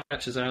 Yep, the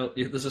patch is out.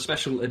 There's a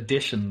special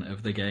edition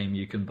of the game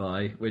you can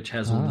buy, which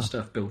has all the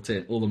stuff built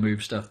in, all the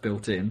move stuff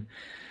built in,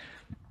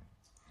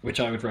 which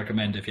I would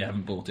recommend if you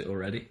haven't bought it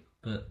already.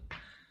 But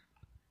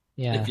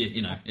if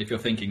if you're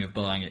thinking of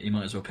buying it, you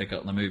might as well pick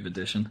up the move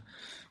edition.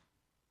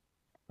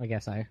 I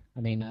guess so.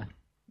 I mean,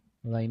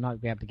 although you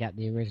might be able to get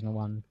the original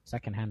one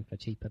second hand for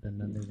cheaper than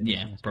the move edition.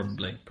 Yeah,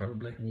 probably.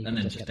 And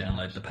then just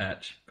download the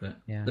patch. But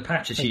the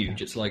patch is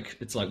huge. It's like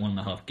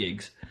 1.5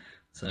 gigs.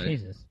 So,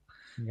 Jesus.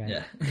 Okay.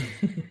 Yeah.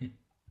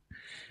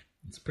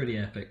 It's pretty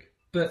epic.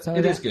 But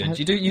it is good.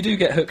 You do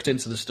get hooked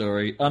into the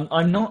story.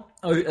 I'm not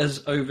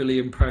as overly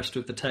impressed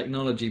with the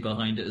technology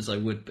behind it as I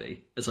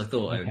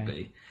thought I would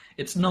be.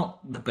 It's not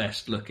the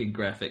best looking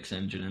graphics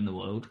engine in the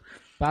world.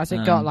 But has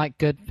it got like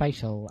good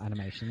facial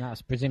animation?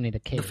 That's presumably the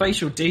key. The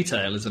facial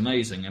detail is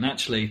amazing, and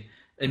actually,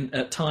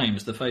 at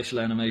times the facial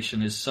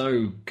animation is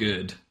so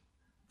good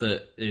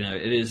that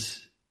it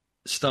is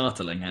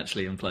startling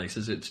actually in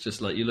places. It's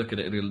just like you look at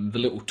it, the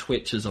little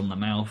twitches on the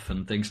mouth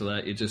and things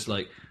like that, you're just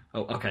like,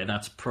 oh okay,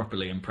 that's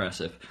properly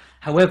impressive.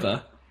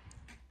 However,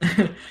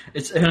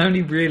 it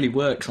only really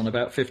works on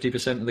about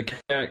 50% of the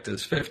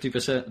characters.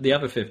 The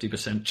other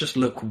 50% just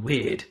look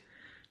weird.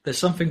 There's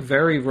something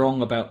very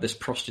wrong about this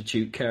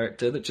prostitute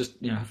character that just,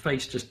 her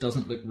face just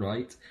doesn't look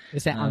right.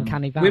 Is it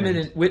uncanny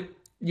valley?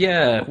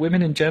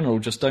 Women in general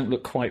just don't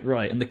look quite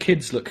right, and the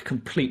kids look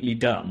completely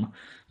dumb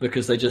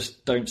because they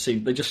just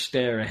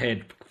stare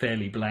ahead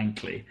fairly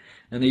blankly.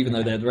 And even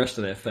though the rest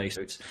of their face,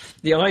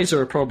 the eyes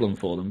are a problem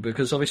for them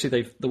because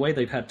obviously the way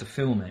they've had to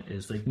film it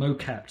is they've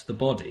mocapped the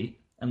body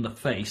and the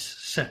face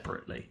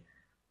separately.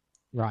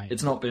 Right.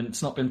 It's not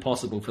been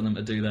possible for them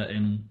to do that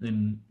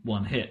in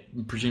one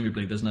hit.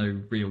 Presumably there's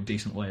no real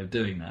decent way of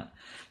doing that.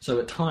 So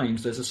at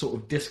times there's a sort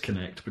of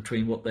disconnect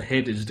between what the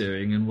head is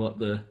doing and what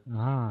the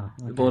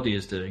body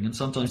is doing. And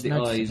sometimes the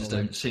eyes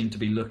don't seem to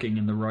be looking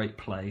in the right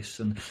place.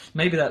 And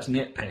maybe that's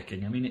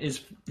nitpicking. I mean, it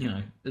is,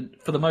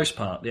 for the most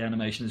part, the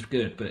animation is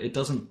good, but it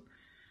doesn't...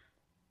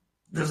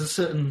 There's a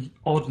certain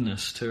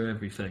oddness to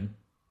everything.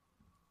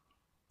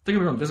 Don't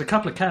get me wrong, there's a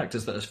couple of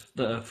characters that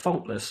are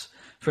faultless.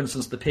 For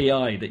instance, the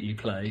PI that you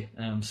play,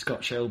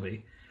 Scott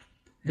Shelby,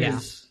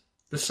 there's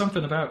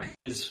something about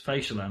his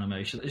facial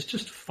animation that is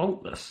just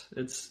faultless.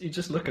 You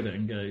just look at it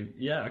and go,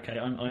 yeah, okay,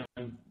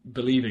 I'm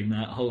believing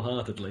that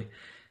wholeheartedly.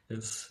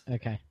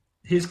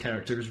 His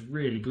character is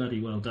really bloody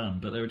well done,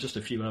 but there are just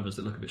a few others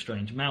that look a bit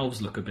strange.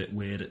 Mouths look a bit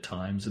weird at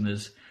times, and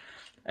there's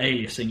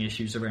aliasing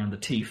issues around the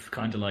teeth,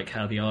 kind of like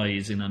how the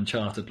eyes in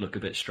Uncharted look a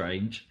bit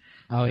strange.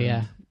 Oh,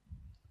 yeah.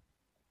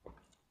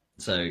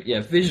 So,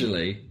 yeah,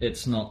 visually,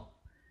 it's not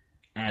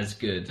as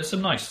good.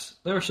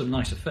 There are some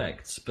nice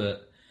effects,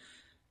 but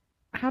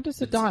how does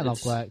the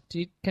dialogue work?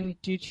 Do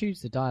you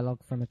choose the dialogue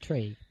from a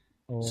tree?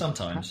 Or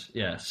sometimes,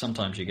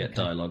 sometimes you get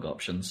dialogue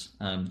options.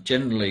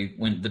 Generally,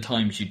 when the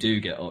times you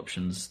do get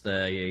options,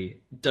 they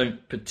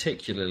don't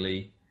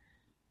particularly.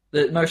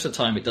 Most of the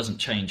time, it doesn't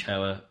change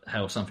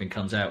how something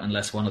comes out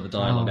unless one of the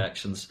dialogue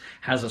actions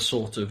has a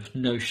sort of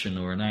notion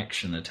or an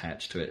action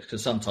attached to it.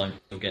 Because sometimes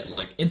you'll get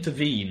like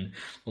intervene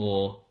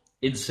or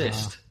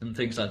insist and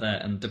things like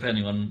that, and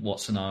depending on what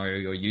scenario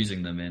you're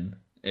using them in,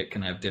 it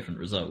can have different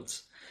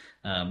results.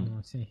 I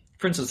see.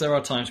 For instance, there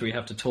are times where you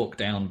have to talk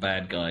down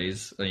bad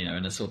guys, in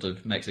a sort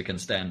of Mexican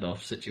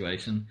standoff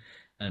situation,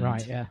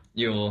 and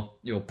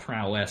your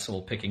prowess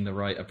or picking the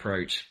right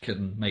approach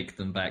can make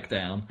them back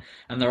down.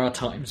 And there are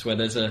times where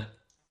there's the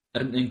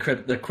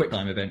quick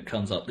time event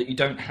comes up that you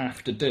don't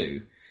have to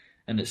do,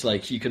 and it's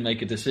like you can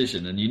make a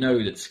decision, and you know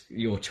it's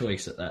your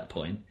choice at that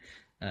point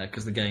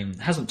because the game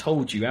hasn't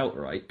told you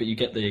outright, but you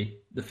get the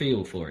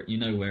feel for it. You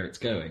know where it's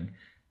going,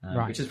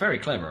 which is very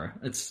clever.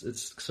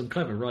 It's some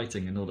clever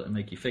writing in order to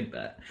make you think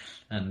that,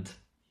 and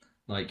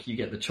like you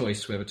get the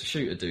choice whether to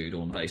shoot a dude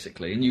or not,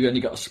 basically, and you only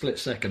got a split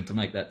second to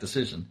make that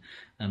decision,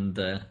 and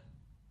the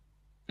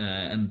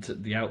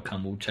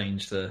outcome will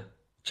change the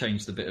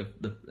bit of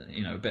the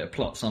a bit of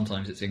plot.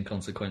 Sometimes it's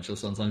inconsequential,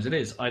 sometimes it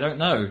is. I don't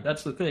know.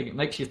 That's the thing. It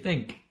makes you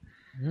think.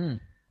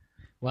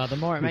 Well, the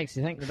more it makes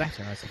you think, the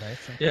better, I suppose.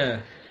 So.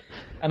 Yeah,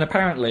 and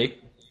apparently,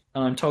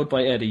 I'm told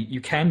by Eddie,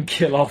 you can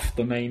kill off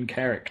the main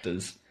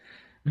characters,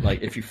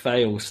 like if you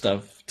fail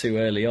stuff too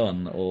early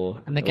on,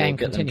 and the game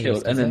get continues, them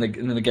killed, and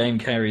then the game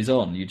carries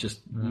on. You just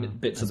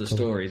bits of the cool.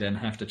 story then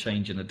have to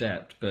change and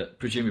adapt, but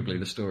presumably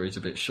the story is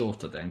a bit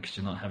shorter then because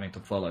you're not having to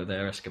follow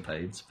their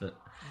escapades. But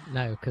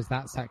no, because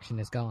that section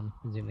is gone,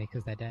 presumably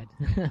because they're dead.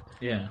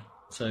 yeah.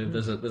 So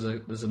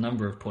there's a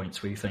number of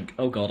points where you think,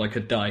 oh god, I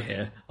could die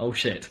here. Oh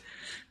shit.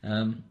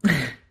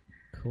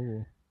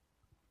 Cool.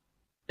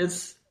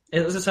 It's,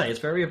 as I say, it's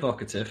very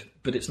evocative,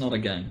 but it's not a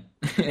game.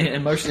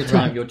 And most of the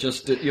time, you're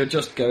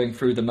just going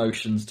through the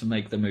motions to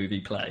make the movie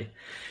play.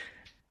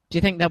 Do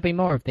you think there'll be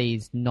more of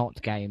these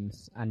not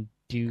games? And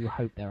do you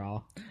hope there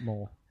are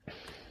more?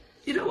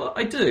 You know what?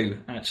 I do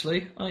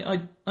actually. I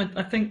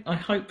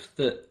hope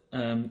that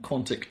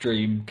Quantic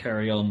Dream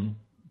carry on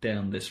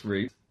down this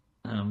route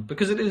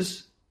because it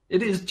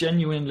is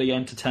genuinely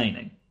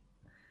entertaining,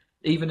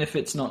 even if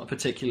it's not a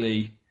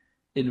particularly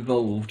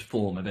involved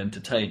form of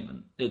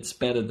entertainment. It's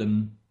better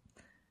than.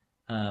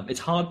 It's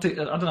hard to.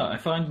 I don't know. I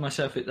find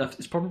myself.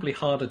 It's probably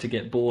harder to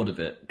get bored of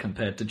it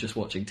compared to just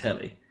watching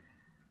telly.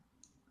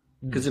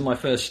 Because in my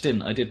first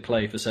stint, I did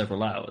play for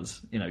several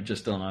hours.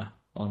 Just on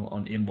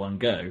in one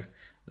go.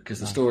 Because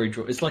the story,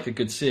 it's like a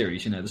good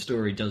series. The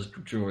story does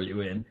draw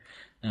you in,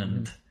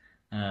 and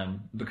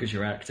because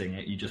you're acting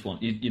it, you just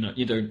want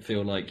you don't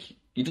feel like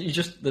you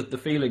just the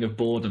feeling of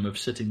boredom of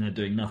sitting there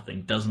doing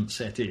nothing doesn't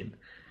set in.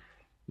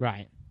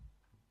 Right.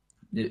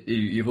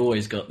 You've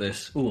always got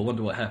this, I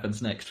wonder what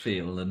happens next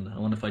feel, and I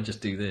wonder if I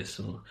just do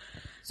this.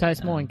 So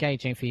it's more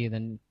engaging for you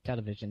than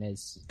television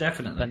is.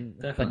 Definitely.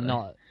 But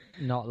not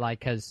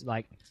like as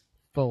like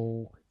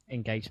full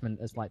engagement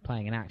as like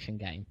playing an action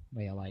game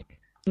where you're like.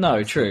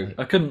 No, true.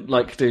 I couldn't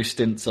do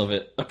stints of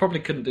it. I probably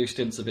couldn't do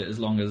stints of it as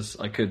long as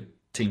I could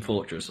Team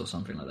Fortress or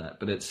something like that.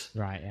 But it's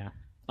right, yeah.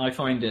 I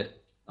find it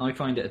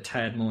a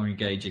tad more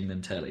engaging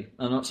than telly.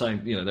 I'm not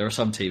saying there are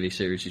some TV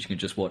series you can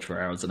just watch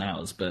for hours and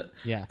hours, but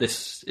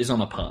this is on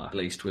a par at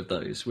least with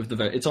those.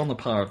 It's on the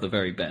par of the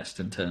very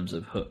best in terms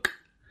of hook.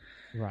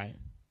 Right.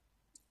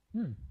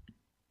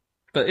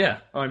 But yeah,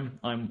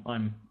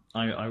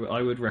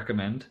 I would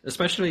recommend,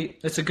 especially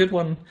it's a good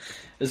one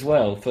as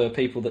well for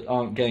people that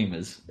aren't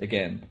gamers.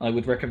 Again, I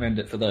would recommend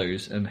it for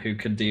those and who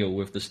can deal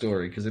with the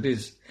story because it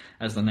is,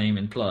 as the name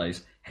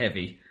implies,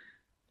 heavy.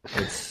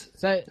 It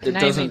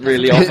doesn't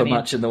really offer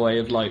much in the way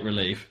of light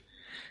relief.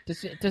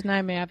 Does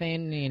Naomi have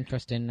any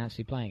interest in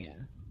actually playing it?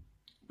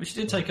 Well, she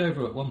did take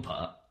over at one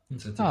part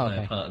to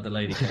play a part of the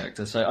lady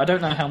character. So I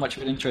don't know how much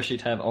of an interest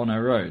she'd have on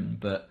her own,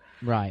 but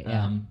right,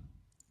 yeah.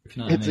 If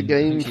you know what it's I mean.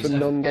 a game for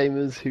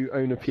non-gamers who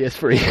own a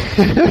PS3.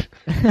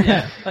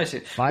 Yeah,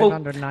 basically.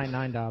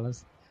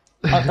 $599.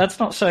 That's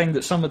not saying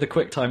that some of the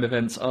QuickTime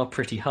events are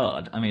pretty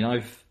hard. I mean,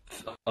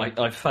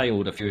 I've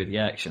failed a few of the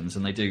actions,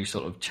 and they do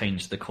sort of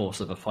change the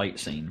course of a fight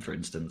scene. For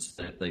instance,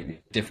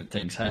 different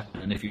things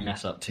happen, and if you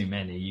mess up too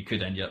many, you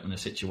could end up in a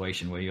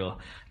situation where your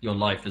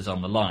life is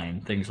on the line.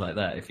 Things like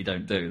that if you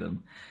don't do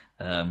them.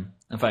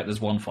 In fact,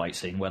 there's one fight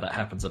scene where that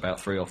happens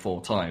about 3 or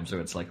 4 times, where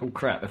it's like, oh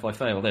crap! If I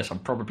fail this, I'm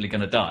probably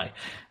going to die.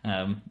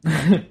 And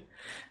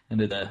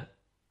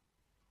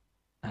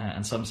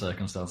some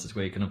circumstances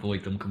where you can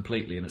avoid them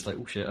completely, and it's like,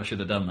 oh shit, I should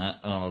have done that.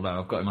 Oh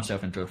no, I've gotten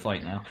myself into a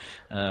fight now.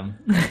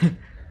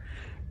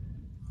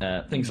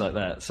 Things like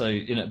that. So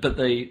but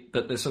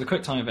the sort of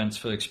quick time events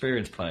for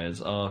experienced players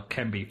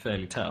can be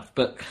fairly tough.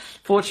 But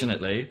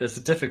fortunately, there's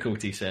a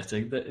difficulty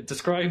setting that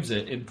describes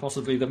it in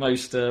possibly the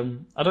most.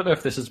 I don't know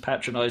if this is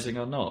patronising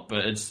or not, but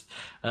it's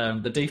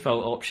the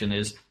default option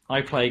is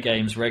I play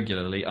games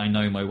regularly. I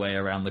know my way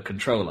around the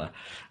controller,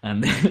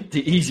 and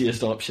the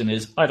easiest option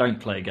is I don't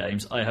play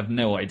games. I have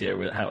no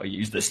idea how to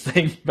use this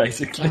thing.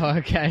 Basically. Oh,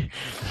 okay.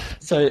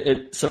 So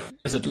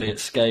supposedly it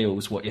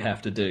scales what you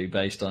have to do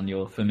based on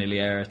your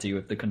familiarity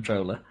with the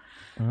controller.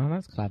 Oh,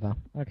 that's clever.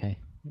 Okay,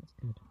 that's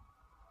good.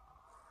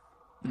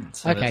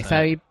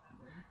 So you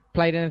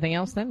played anything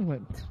else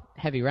then?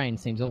 Heavy Rain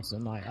seems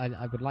awesome.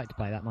 I would like to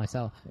play that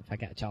myself if I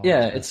get a chance.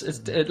 Yeah, it's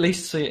at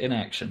least see it in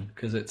action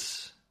because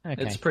it's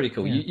pretty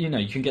cool. Yeah.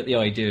 You can get the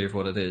idea of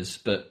what it is,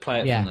 but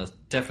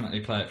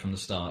definitely play it from the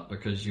start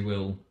because you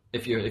will.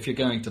 If you're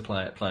going to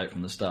play it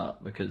from the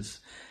start because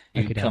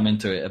you come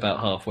into it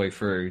about halfway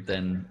through,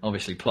 then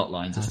obviously plot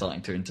lines are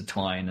starting to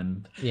intertwine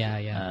and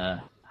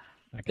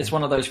it's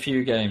one of those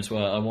few games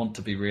where I want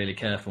to be really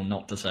careful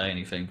not to say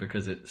anything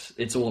because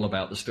it's all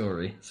about the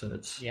story. So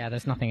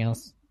there's nothing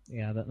else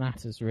that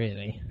matters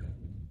really.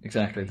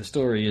 Exactly. The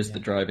story is the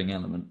driving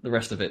element. The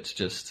rest of it's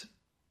just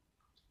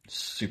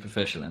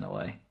superficial in a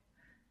way.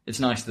 It's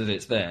nice that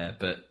it's there,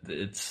 but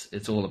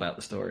it's all about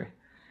the story.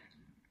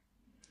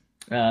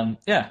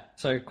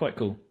 So quite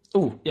cool.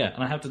 Oh, yeah,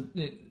 and I have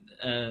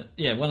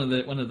to.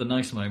 One of the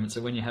nice moments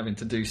are when you're having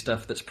to do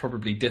stuff that's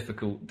probably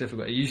difficult.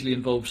 It usually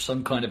involves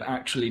some kind of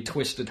actually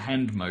twisted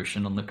hand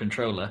motion on the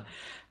controller.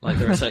 Like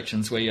there are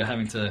sections where you're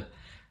having to,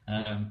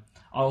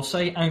 I'll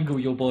say, angle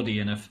your body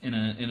in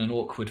an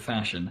awkward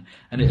fashion,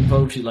 and it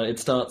involves you it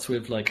starts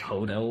with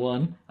hold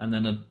L1, and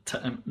then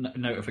a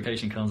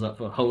notification comes up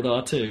for hold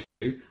R2,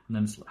 and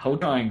then it's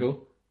hold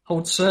triangle,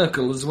 hold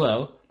circle as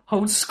well.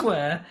 Hold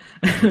square,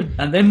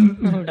 and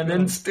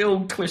then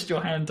still twist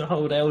your hand to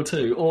hold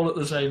L2 all at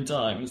the same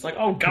time. It's like,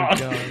 oh god,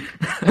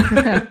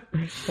 awesome.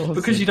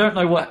 Because you don't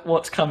know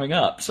what's coming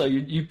up. So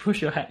you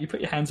put your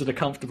hands in a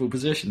comfortable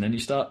position, and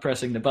you start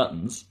pressing the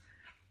buttons,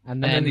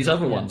 and then these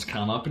other ones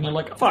come up, and you're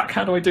like, fuck,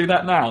 how do I do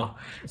that now?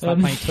 It's like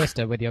playing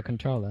Twister with your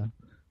controller.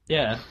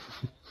 Yeah,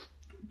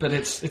 but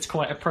it's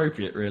quite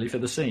appropriate really for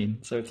the scene.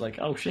 So it's like,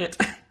 oh shit.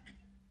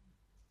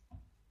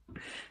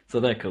 So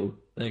they're cool.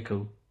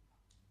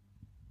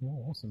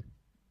 Oh, awesome.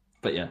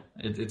 But yeah,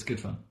 it's good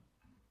fun.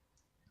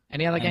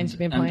 Any other games you've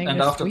been playing?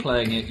 And this after week?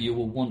 playing it, you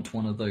will want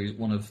one of the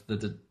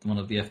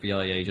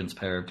FBI agent's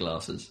pair of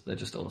glasses. They're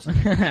just awesome.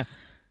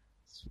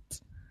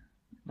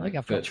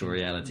 Virtual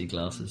reality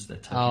glasses. They're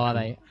totally are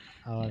cool. they?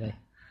 Are they?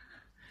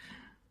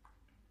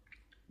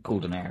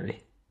 Called an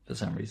Airy for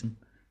some reason.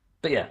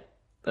 But yeah,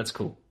 that's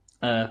cool.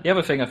 The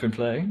other thing I've been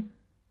playing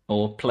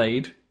or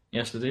played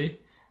yesterday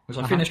was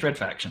I finished Red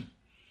Faction.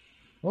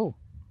 Oh.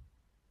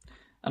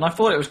 And I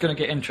thought it was going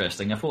to get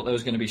interesting. I thought there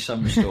was going to be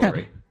some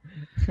story.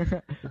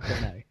 But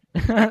no.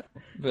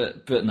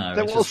 but no.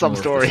 There it's was just some more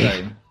of the story.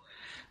 same.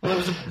 Well, there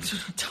was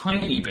just a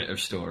tiny bit of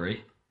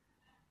story.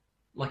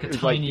 Like a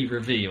tiny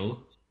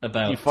reveal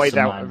about you find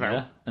out Samania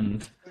about...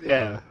 and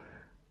Yeah.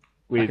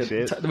 Weird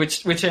shit.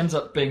 Which ends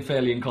up being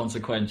fairly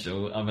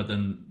inconsequential other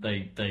than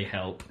they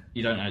help.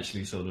 You don't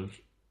actually sort of...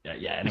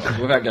 Yeah, anyway,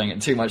 without going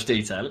into too much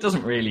detail, it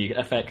doesn't really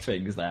affect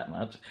things that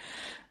much.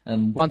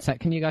 And one sec,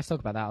 can you guys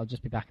talk about that? I'll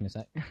just be back in a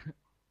sec.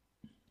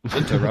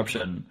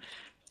 Interruption.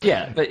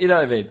 Yeah, but you know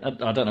what I mean.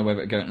 I don't know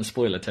whether to go into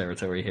spoiler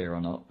territory here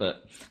or not,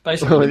 but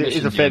basically, it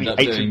is a fairly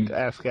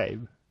ancient-ass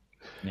game.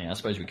 Yeah, I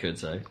suppose we could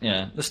say.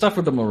 Yeah, the stuff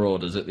with the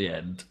Marauders at the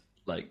end,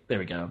 there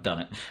we go, I've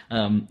done it.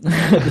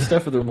 The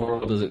stuff with the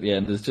Marauders at the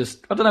end is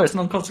just, I don't know, it's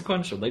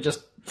non-consequential.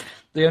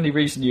 The only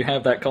reason you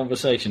have that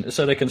conversation is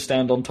so they can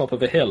stand on top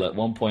of a hill at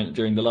one point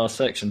during the last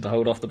section to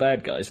hold off the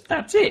bad guys.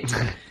 That's it.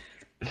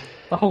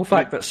 The whole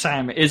fact that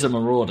Sam is a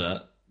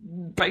Marauder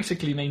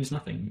basically means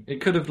nothing. It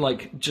could have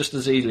just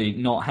as easily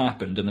not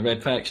happened and the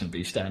Red Faction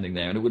be standing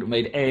there and it wouldn't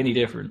have made any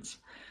difference.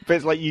 But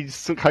it's like you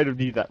just kind of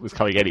knew that was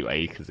coming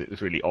anyway because it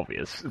was really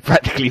obvious,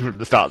 practically from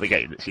the start of the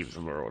game, that she was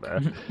a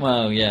Marauder.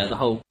 Well, yeah, the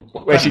whole...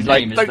 Where she's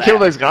like, don't kill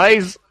those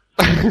guys!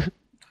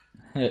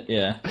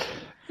 Yeah.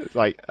 It's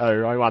like,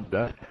 oh, I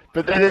wonder.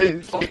 But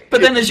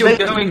then as you're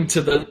going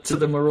to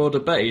the Marauder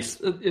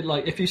base,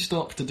 if you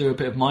stop to do a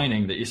bit of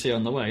mining that you see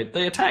on the way,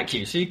 they attack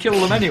you, so you kill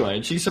them anyway,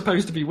 and she's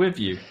supposed to be with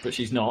you, but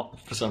she's not,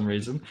 for some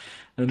reason.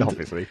 And,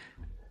 obviously.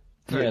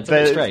 Yeah, it's a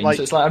bit strange.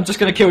 So it's like, I'm just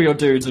going to kill your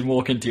dudes and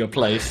walk into your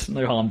place.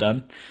 No harm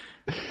done.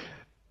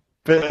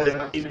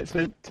 But it's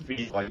meant to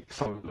be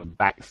some of the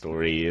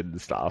backstory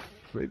and stuff.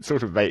 It's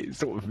sort of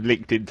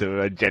linked into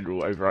a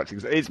general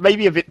overarching... It's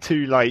maybe a bit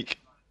too,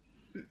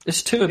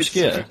 It's too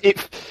obscure.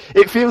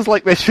 It feels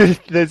like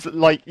there's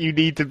you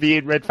need to be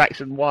in Red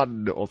Faction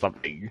 1 or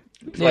something.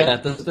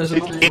 There's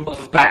an awful lot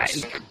of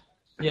backstory.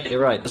 Yeah,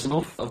 you're right. There's an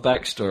awful lot of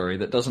backstory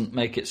that doesn't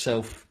make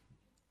itself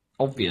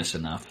obvious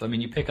enough. I mean,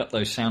 you pick up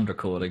those sound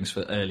recordings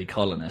for early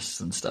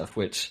colonists and stuff,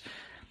 which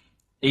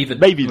even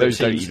maybe those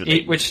don't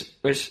even. Which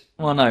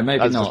well, no, maybe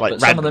That's not. Just but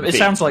some of them, it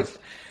sounds like. things.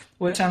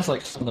 Well, it sounds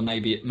like some of them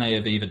may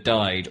have either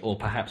died or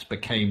perhaps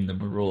became the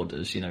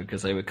Marauders.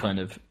 because they were kind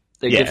of.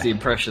 It gives the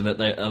impression that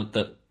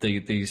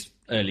these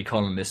early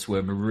colonists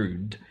were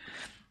marooned,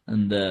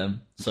 and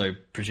so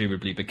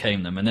presumably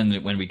became them. And then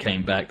when we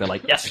came back, they're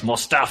like, "Yes, more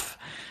stuff,"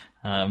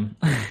 things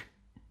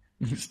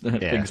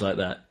like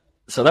that.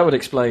 So that would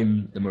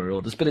explain the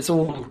Marauders, but it's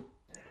all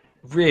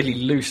really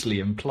loosely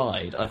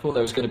implied. I thought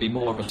there was going to be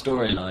more of a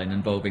storyline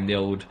involving the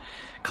old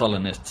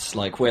colonists,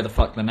 like where the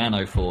fuck the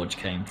nanoforge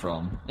came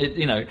from.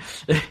 The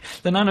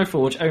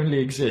nanoforge only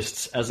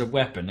exists as a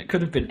weapon. It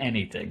could have been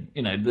anything.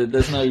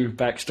 There's no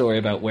backstory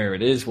about where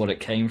it is, what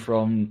it came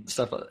from,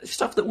 stuff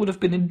that would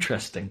have been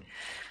interesting.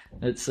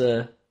 It's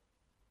and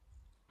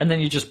then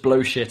you just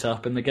blow shit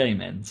up and the game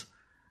ends.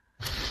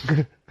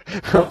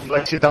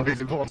 Blow shit up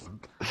is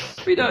important.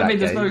 You know what I mean?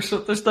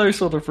 There's no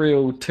sort of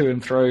real to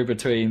and fro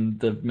between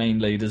the main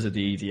leaders of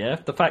the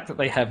EDF. The fact that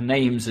they have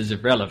names is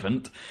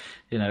irrelevant.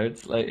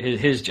 It's like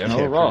his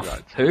General Roth.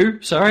 Right.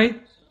 Who? Sorry?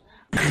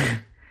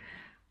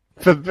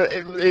 But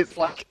it's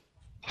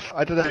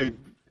I don't know.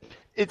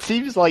 It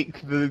seems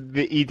like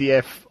the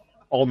EDF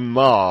on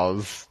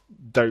Mars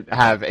don't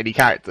have any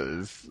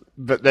characters,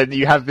 but then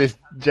you have this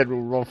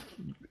General Roth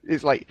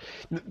It's like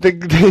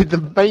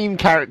the main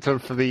character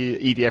for the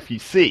EDF you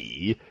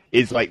see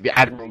is like the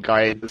admiral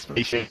guy in the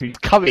spaceship who's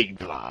coming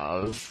to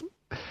Mars,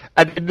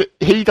 and then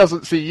he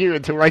doesn't see you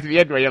until right at the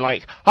end where you're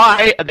like,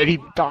 "Hi," and then he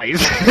dies.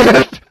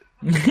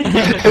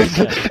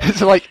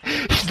 It's like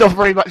he's not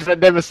very much of a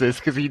nemesis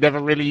because he never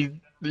really,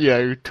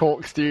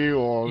 talks to you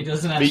or he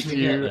doesn't meets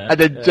actually you. get And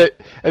then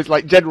it's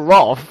like General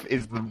Roth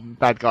is the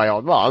bad guy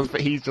on Mars,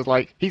 but he's just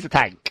like he's a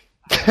tank.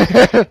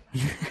 Died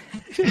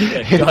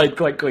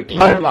quite quickly.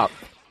 Blow him up.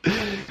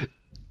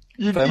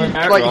 He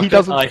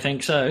doesn't. I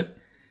think so.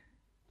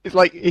 It's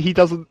like he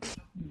doesn't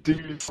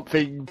do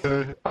something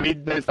to. I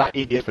mean, there's that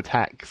EDF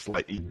attack,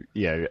 slightly,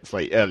 it's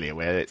like earlier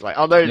where it's like,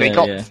 oh no, they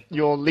got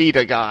your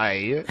leader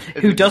guy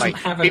who doesn't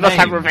have a name. He must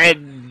have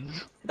revenge.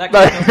 That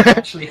guy doesn't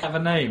actually have a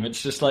name.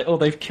 It's just like, oh,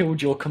 they've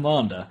killed your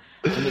commander,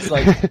 and it's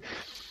like,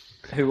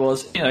 who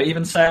was,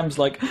 even Sam's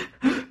like,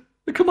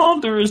 the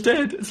commander is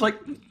dead. It's like,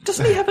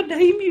 doesn't he have a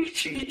name? You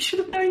should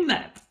have known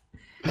that.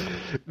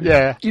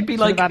 Yeah, you'd be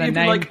like,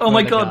 oh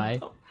my god.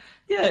 Guy.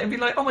 Yeah, it'd be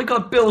like, oh my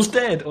god, Bill's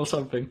dead or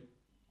something.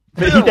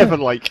 But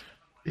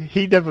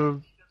he never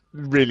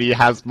really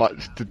has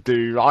much to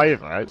do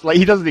either. It's like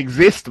he doesn't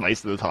exist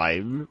most of the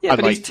time. Yeah,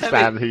 unlike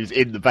Sam, who's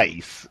in the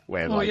base,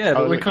 where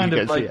but we're kind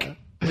of like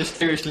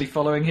mysteriously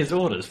following his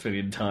orders for the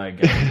entire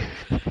game.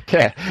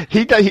 Yeah,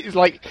 he's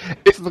like,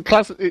 it's the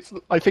classic.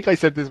 I think I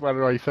said this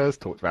when I first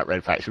talked about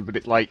Red Faction, but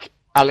it's like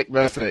Alec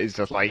Mercer is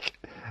just like,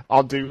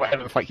 I'll do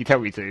whatever the fuck you tell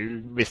me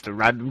to, Mr.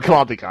 Random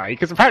Commander guy,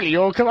 because apparently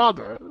you're a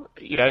commander,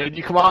 and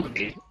you command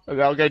me,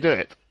 and I'll go do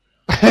it.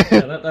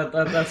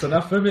 That's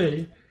enough for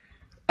me.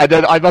 And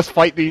then I must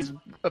fight these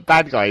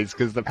bad guys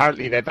because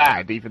apparently they're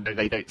bad, even though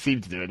they don't seem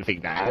to do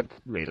anything bad,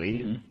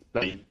 really.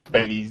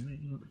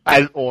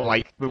 Or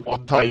like the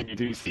one time you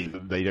do see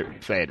them, they don't really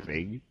say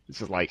anything. It's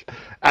just like,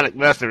 Alec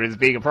Mercer is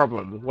being a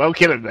problem. Well,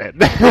 kill him then.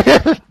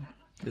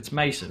 It's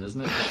Mason,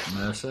 isn't it?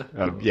 Mercer.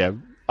 Yeah,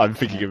 I'm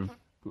thinking of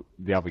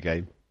the other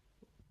game.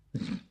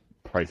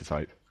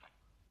 Prototype.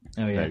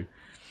 Oh yeah. No.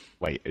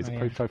 Wait, is it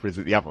Prototype or is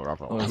it the other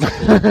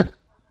one?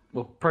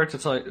 Well,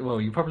 Prototype.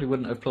 Well, you probably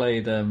wouldn't have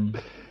played in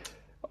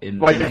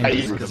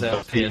because that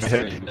was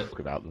PS3. Talk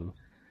about them.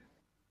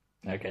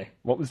 Okay.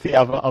 What was the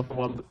other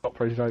one that's not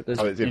Prototype? There's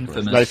it's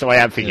Infamous. No, so I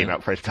am thinking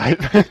about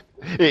Prototype.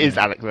 It is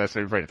Alec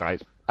Mercer in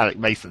Prototype. Alec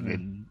Mason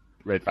in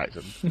Red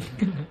Faction.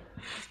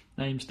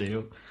 Name's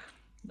deal.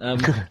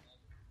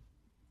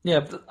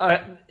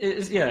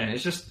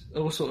 It's just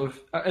all sort of.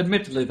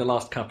 Admittedly, the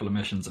last couple of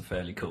missions are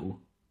fairly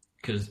cool.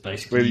 Because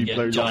basically you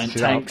get giant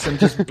tanks and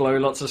just blow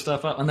lots of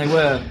stuff up. And they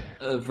were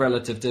of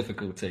relative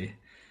difficulty.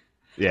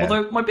 Yeah.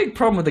 Although my big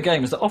problem with the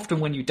game is that often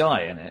when you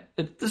die in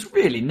it, there's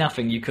really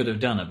nothing you could have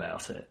done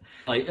about it.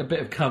 Like a bit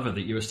of cover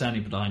that you were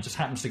standing behind just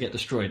happens to get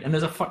destroyed. And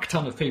there's a fuck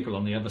ton of people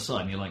on the other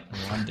side. And you're like,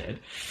 oh, I'm dead.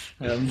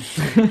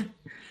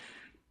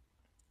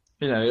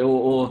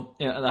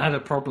 I had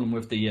a problem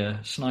with the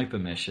sniper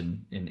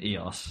mission in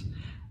EOS.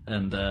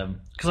 And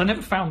because I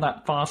never found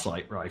that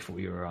Farsight rifle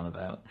you were on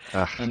about,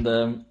 and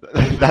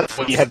that's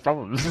when you had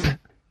problems.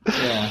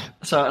 Yeah,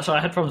 so I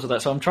had problems with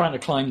that. So I'm trying to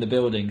climb the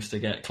buildings to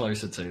get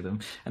closer to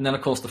them, and then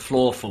of course the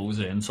floor falls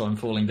in, so I'm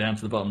falling down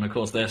to the bottom. And of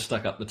course they're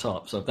stuck up the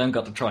top, so I've then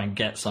got to try and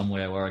get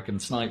somewhere where I can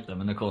snipe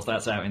them. And of course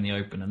that's out in the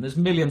open, and there's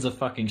millions of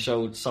fucking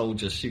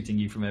soldiers shooting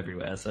you from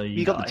everywhere. So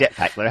you got the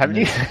jetpack though, haven't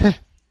you?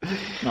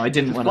 No, I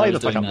didn't when I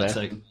was doing that.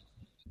 So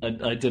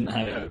I didn't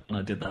have it when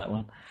I did that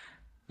one.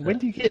 When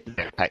do you get the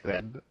jetpack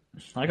then?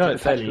 I got it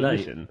fairly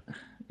late.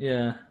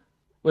 Yeah.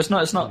 Well,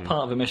 it's not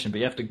part of a mission, but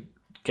you have to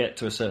get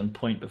to a certain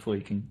point before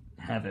you can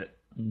have it.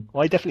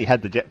 Well, I definitely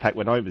had the jetpack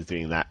when I was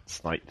doing that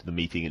snipe the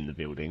meeting in the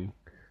building.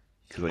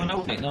 I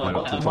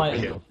might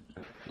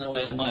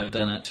have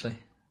done actually.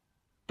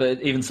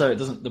 But even so, it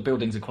doesn't. The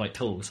buildings are quite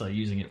tall, so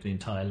using it for the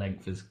entire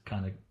length is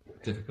kind of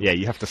difficult. Yeah,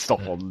 you have to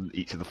stop on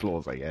each of the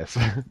floors, I guess.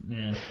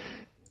 Yeah.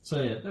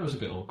 So yeah, that was a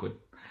bit awkward.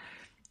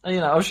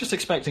 I was just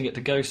expecting it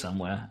to go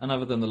somewhere, and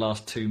other than the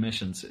last two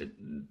missions, it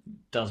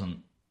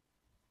doesn't.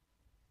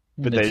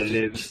 But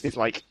it's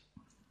like,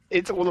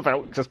 it's all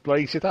about just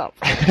blowing shit up.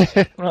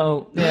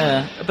 Well,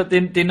 yeah, but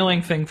the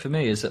annoying thing for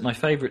me is that my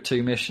favourite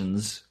two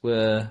missions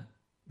were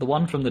the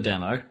one from the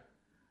demo,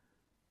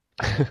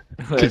 get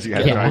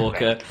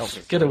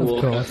a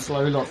walker,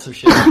 slow lots of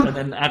shit, and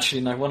then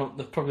actually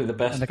probably the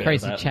best and the bit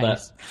crazy of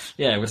chase.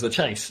 It was the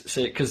chase.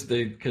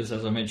 Because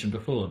as I mentioned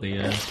before,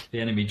 the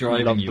enemy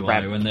driving you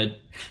when the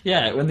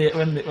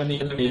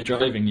enemy is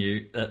driving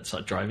you,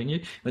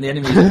 when the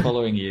enemy is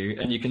following you,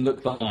 and you can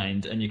look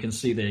behind and you can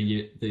see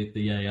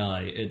the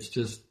AI. It's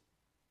just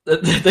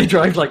they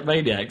drive like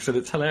maniacs, and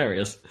it's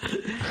hilarious.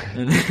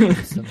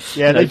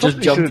 Yeah, they just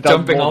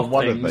jumping off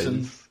things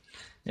and.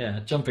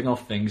 Yeah, jumping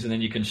off things, and then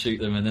you can shoot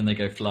them, and then they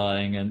go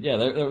flying, and yeah,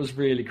 that was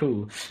really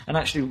cool. And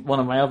actually, one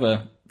of my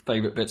other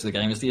favourite bits of the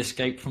game is the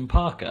escape from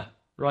Parker,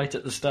 right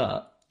at the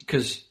start.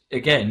 because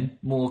again,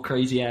 more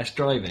crazy ass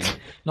driving.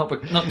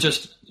 Not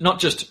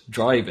just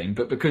driving,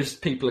 but because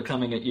people are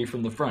coming at you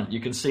from the front, you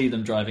can see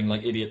them driving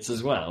like idiots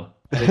as well.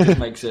 It just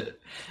makes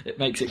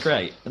it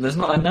great. And there's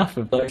not enough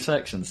of those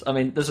sections. I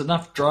mean, there's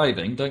enough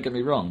driving. Don't get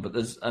me wrong, but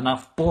there's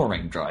enough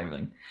boring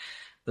driving.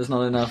 There's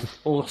not enough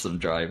awesome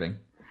driving.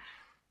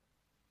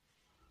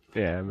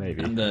 Yeah,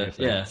 maybe. And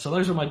so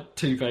those are my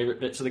two favourite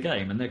bits of the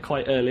game, and they're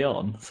quite early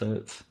on. So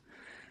it's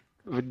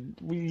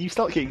you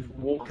start getting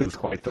walkers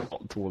quite a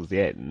lot towards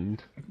the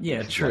end.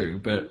 Yeah, true,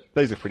 but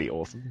those are pretty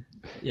awesome.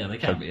 Yeah, they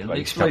can be. And the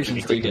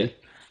explosions the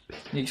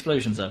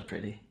explosions are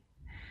pretty,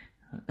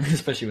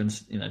 especially when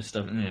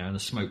stuff and the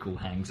smoke all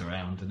hangs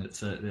around, and it's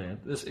the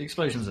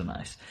explosions are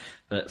nice.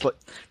 But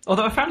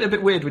although I found it a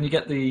bit weird when you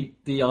get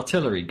the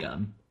artillery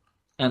gun.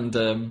 And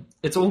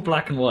it's all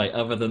black and white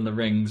other than the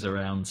rings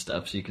around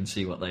stuff, so you can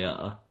see what they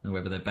are, and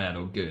whether they're bad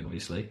or good,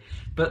 obviously.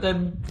 But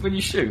then when you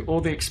shoot,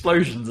 all the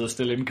explosions are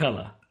still in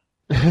colour.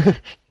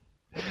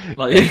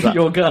 Like,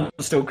 your gun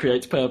still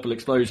creates purple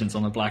explosions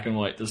on a black and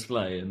white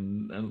display,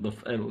 and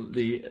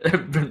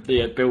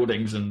the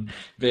buildings and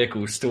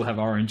vehicles still have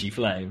orangey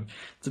flame.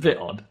 It's a bit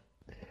odd.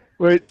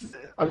 Well,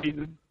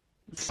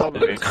 some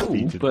of it cool,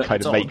 need to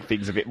kind of make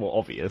things a bit more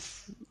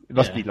obvious. It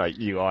must be like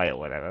UI or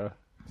whatever,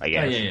 I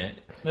guess. Oh, yeah.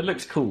 It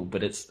looks cool,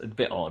 but it's a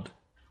bit odd.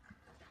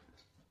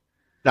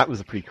 That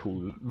was a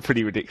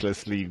pretty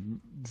ridiculously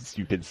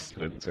stupid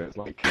sprint. So it's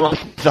like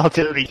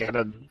artillery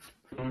cannon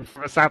from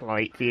a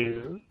satellite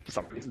view for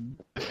some reason.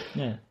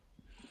 Yeah,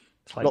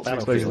 it's like lots of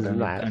explosions in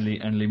that.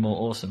 Only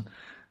more awesome.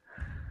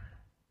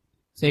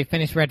 So you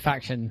finished Red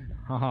Faction,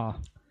 haha.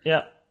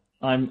 Yeah,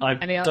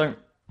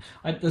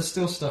 there's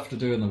still stuff to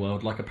do in the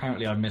world. Like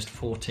apparently, I missed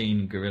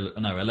 11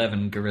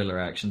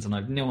 guerrilla actions, and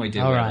I've no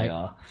idea where they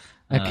are.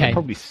 Okay,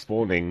 probably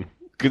spawning.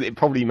 It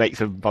probably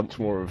makes a bunch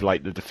more of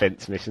like the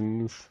defense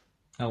missions.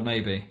 Oh,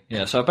 maybe.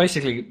 Yeah, so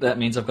basically that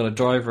means I've got to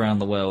drive around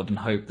the world and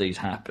hope these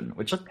happen,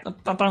 which I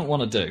don't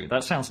want to do.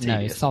 That sounds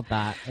tedious. No, stop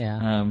that,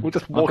 yeah. We'll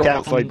just walk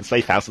outside the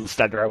safe house and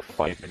stand around for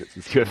 5 minutes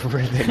and see whether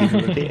anything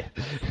will appear.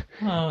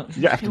 You don't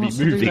have to be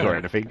moving or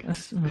anything.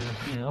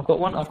 Yeah, I've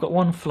got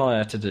one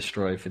flyer to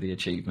destroy for the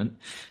achievement,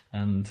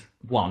 and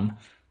one.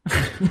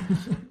 How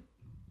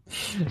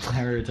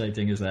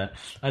irritating is that?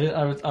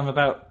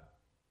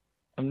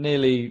 I'm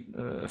nearly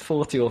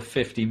 40 or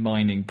 50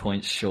 mining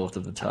points short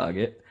of the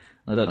target.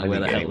 I don't know where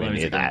the hell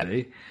those are going to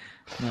be.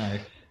 No.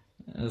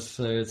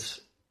 So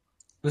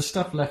there's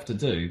stuff left to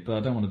do, but I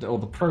don't want to do all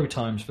the pro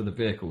times for the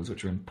vehicles,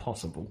 which are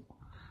impossible.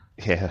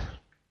 Yeah.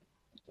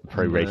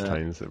 Pro race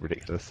times are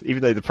ridiculous.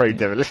 Even though the pro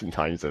demolition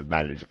times are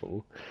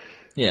manageable.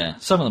 Yeah,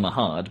 some of them are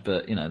hard,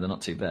 but they're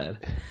not too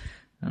bad.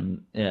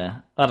 And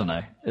yeah, I don't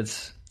know.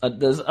 I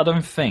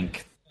don't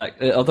think.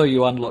 Although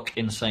you unlock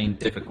insane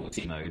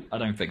difficulty mode, I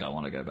don't think I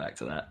want to go back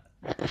to that.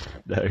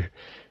 No.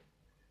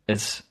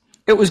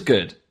 It was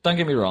good. Don't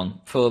get me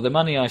wrong. For the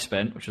money I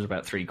spent, which was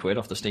about £3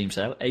 off the Steam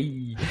sale,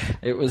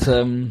 it was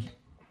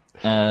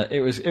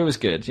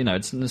good.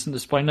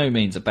 It's by no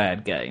means a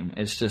bad game.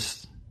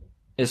 It's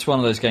one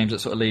of those games that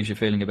sort of leaves you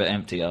feeling a bit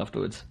empty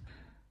afterwards.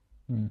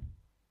 There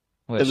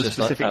were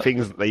specific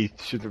things that they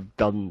should have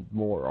done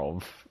more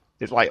of.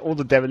 It's like all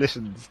the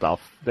demolition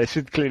stuff. There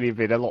should clearly have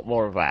been a lot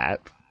more of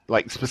that.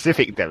 Like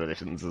specific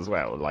demolitions as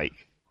well,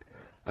 like,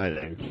 I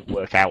don't know,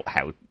 work out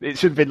how... It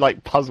should have been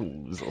like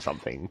puzzles or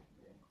something.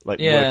 Like,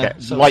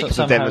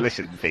 the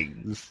demolition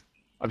things.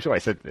 I'm sure I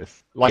said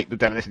this. Like the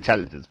demolition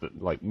challenges,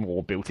 but like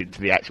more built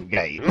into the actual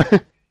game.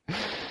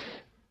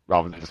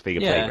 Rather than just being a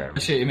playground. I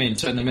see what you mean.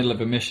 So in the middle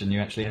of a mission, you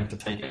actually have to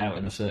take it out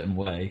in a certain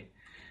way.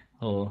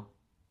 Or...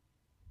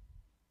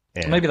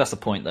 Yeah. Maybe that's the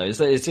point, though.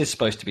 It is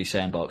supposed to be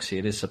sandboxy.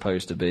 It is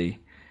supposed to be,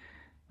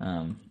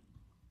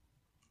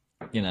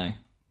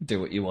 do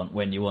what you want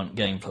when you want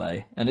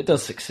gameplay, and it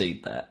does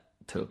succeed that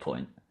to a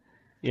point.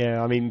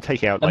 Yeah,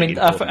 take out I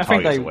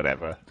think or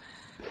whatever.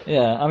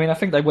 Yeah, I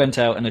think they went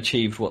out and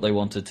achieved what they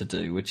wanted to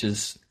do, which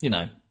is,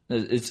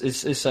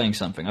 it's saying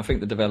something. I think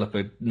the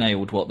developer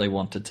nailed what they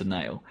wanted to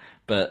nail,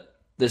 but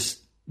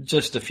there's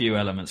just a few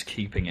elements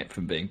keeping it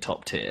from being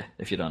top tier,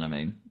 if you know what I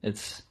mean.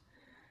 It's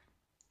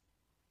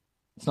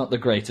not the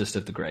greatest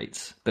of the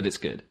greats, but it's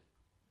good.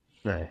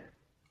 No.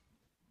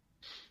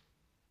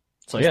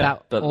 So is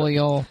that all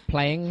your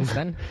playings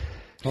then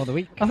for the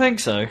week? I think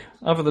so.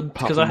 Other than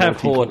because I have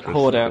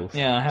Horde out.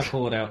 Yeah, I have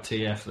Horde out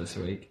TF this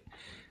week,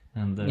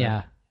 and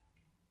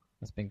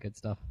that's been good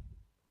stuff.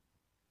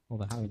 All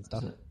the Halloween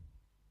stuff.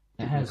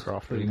 It has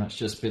pretty much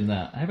just been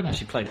that. I haven't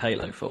actually played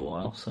Halo for a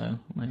while, so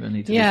maybe I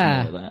need to do some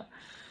more of that.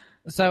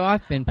 So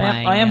I've been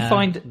playing. I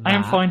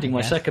am finding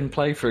my second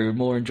playthrough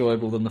more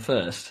enjoyable than the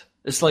first.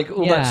 It's like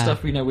all that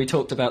stuff we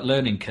talked about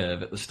learning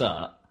curve at the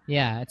start.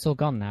 Yeah, it's all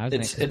gone now,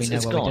 isn't it? 'Cause we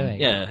know what gone. We're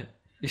doing. Yeah.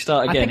 You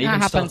start again,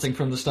 even starting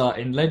from the start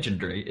in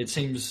Legendary, it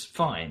seems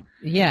fine.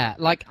 Yeah,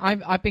 like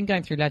I've been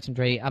going through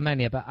Legendary. I'm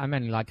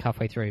only like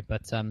halfway through,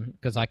 but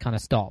because I kind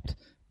of stopped.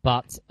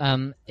 But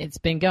it's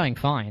been going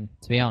fine,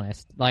 to be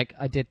honest. Like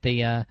I did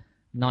the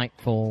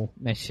Nightfall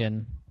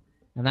mission,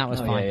 and that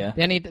was fine. Yeah.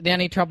 The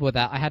only trouble with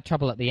that, I had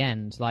trouble at the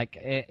end. Like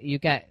you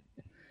get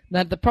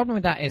Now, the problem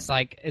with that is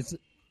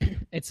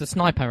it's a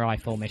sniper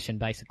rifle mission,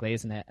 basically,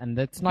 isn't it? And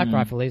the sniper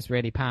rifle is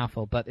really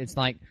powerful, but it's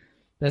like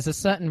there's a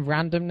certain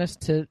randomness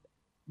to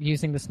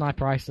using the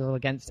sniper rifle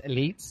against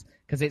elites,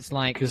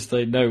 because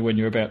they know when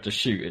you're about to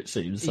shoot. It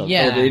seems.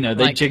 Yeah,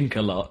 they jink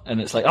a lot, and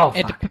it's like, oh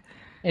fuck.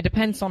 It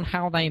depends on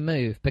how they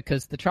move,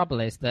 because the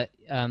trouble is that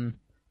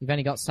you've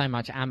only got so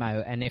much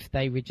ammo, and if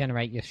they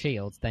regenerate your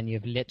shields, then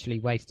you've literally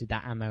wasted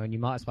that ammo, and you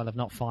might as well have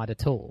not fired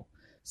at all.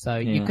 So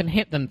you can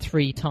hit them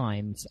 3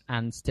 times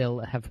and still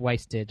have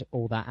wasted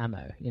all that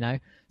ammo, you know?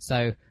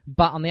 So,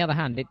 but on the other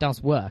hand, it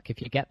does work. If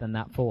you get them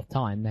that 4th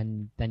time,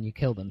 then you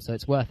kill them. So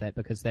it's worth it,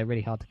 because they're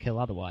really hard to kill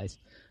otherwise.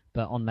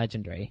 But on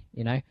Legendary,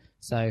 you know?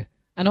 So,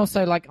 and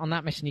also, like, on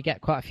that mission, you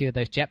get quite a few of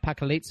those jetpack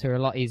elites who are a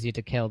lot easier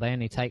to kill. They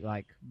only take,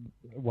 like,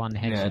 1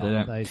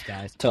 headshot of those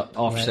guys. To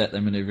offset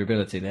their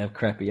maneuverability, they have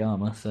crappy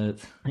armor, so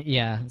it's...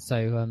 Yeah,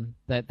 so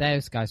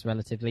those guys are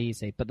relatively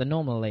easy. But the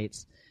normal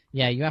elites,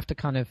 you have to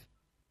kind of...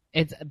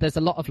 There's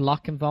a lot of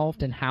luck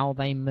involved in how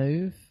they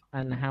move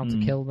and how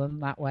to kill them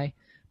that way.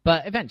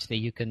 But eventually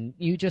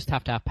you just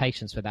have to have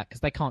patience with that,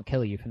 because they can't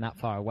kill you from that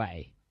far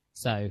away.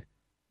 So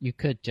you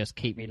could just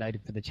keep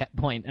reloading for the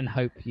checkpoint and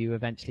hope you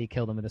eventually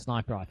kill them with a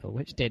sniper rifle,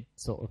 which did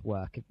sort of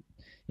work.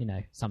 You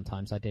know,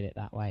 sometimes I did it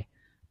that way.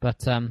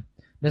 But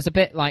there's a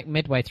bit like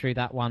midway through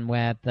that one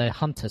where the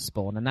hunters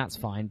spawn, and that's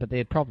fine. But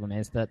the problem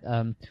is that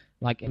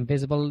like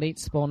invisible elites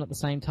spawn at the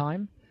same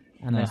time.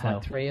 And there's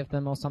like 3 of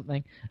them or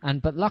something.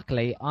 But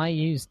luckily, I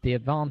used the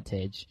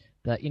advantage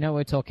that,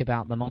 we're talking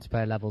about the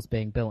multiplayer levels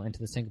being built into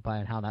the single player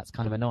and how that's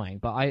kind of annoying.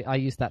 But I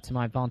used that to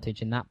my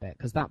advantage in that bit,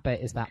 because that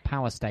bit is that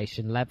power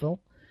station level.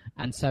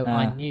 And so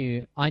I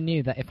knew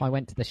that if I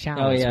went to the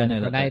showers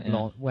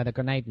where the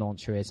grenade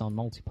launcher is on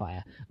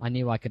multiplayer, I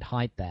knew I could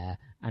hide there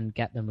and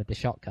get them with the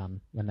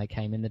shotgun when they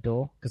came in the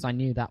door. Because I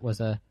knew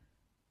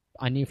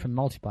I knew from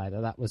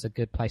multiplayer that was a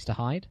good place to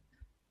hide.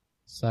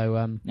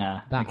 So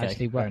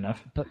actually worked.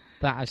 That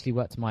actually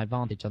worked to my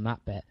advantage on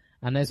that bit.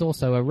 And there's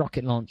also a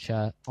rocket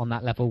launcher on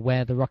that level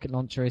where the rocket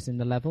launcher is in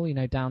the level,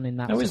 down in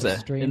that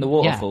stream. In the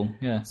waterfall?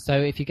 Yeah. So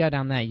if you go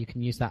down there, you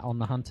can use that on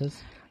the hunters.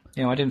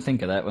 Yeah, I didn't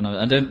think of that when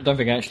I don't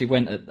think I actually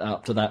went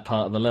up to that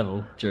part of the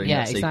level during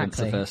that sequence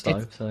the first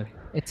time.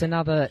 It's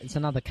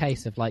another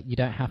case of like you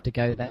don't have to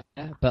go there,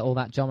 but all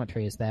that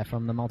geometry is there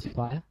from the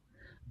multiplayer.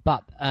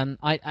 But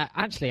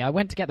I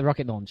went to get the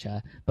rocket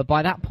launcher, but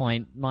by that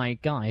point, my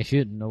guy,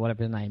 Shuden, or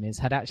whatever his name is,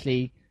 had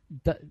actually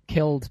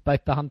killed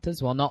both the hunters.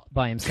 Well, not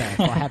by himself.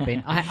 I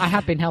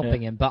had been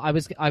helping him, but I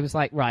was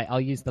like, right, I'll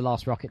use the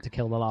last rocket to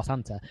kill the last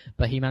hunter.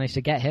 But he managed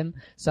to get him,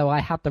 so I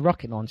had the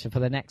rocket launcher for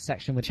the next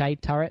section with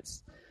shade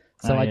turrets.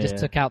 So I just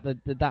took out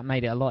that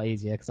made it a lot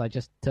easier, because I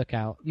just took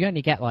out. You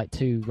only get like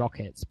 2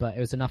 rockets, but it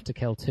was enough to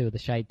kill 2 of the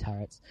shade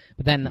turrets.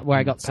 But then where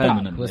I got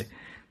stuck was.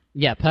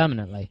 Yeah,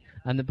 permanently.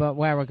 But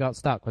where I got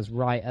stuck was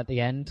right at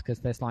the end, because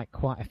there's like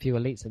quite a few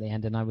elites at the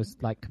end, and I was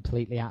like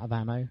completely out of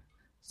ammo.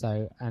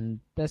 So, and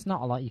there's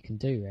not a lot you can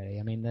do really.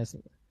 I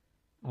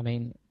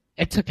mean,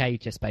 it took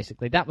ages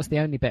basically. That was the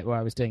only bit where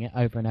I was doing it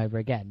over and over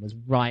again. Was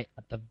right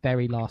at the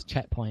very last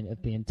checkpoint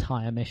of the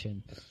entire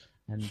mission,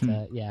 and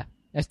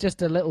it's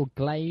just a little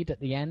glade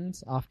at the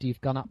end after you've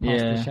gone up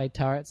past the shade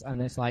turrets,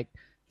 and there's like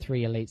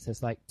 3 elites.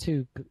 There's like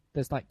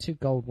two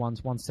gold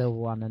ones, 1 silver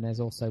one, and there's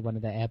also one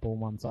of the airborne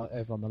ones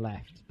over on the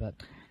left. But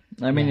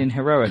I mean, in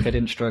heroic, I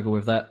didn't struggle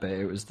with that bit.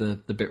 It was the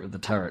bit with the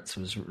turrets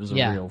was a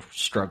real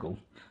struggle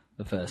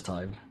the first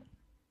time,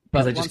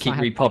 because they just keep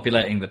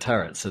repopulating the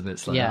turrets, and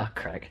it's like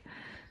crack.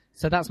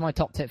 So that's my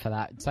top tip for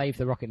that: save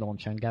the rocket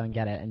launcher and go and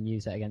get it and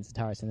use it against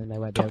the turrets, and then they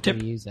won't be able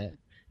to use it.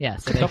 Yeah,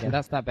 so there you go.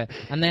 That's that bit.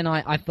 And then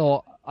I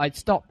thought I'd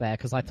stop there,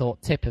 because I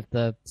thought tip of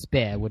the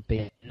spear would be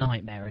a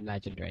nightmare in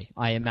Legendary.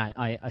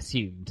 I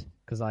assumed,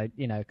 because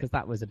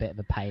that was a bit of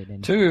a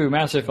pain. 2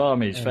 massive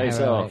armies face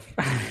off.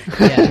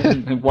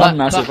 One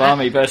massive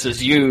army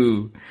versus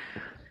you.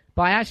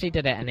 But I actually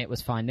did it, and it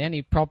was fine. The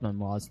only problem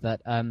was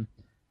that on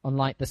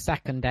like the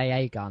second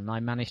AA gun, I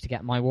managed to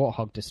get my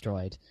Warthog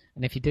destroyed.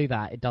 And if you do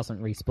that, it doesn't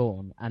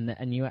respawn. And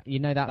you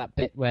know that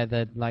bit where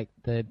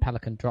the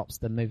Pelican drops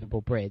the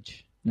movable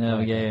bridge.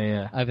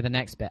 Over the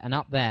next bit, and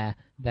up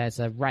there's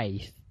a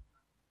wraith,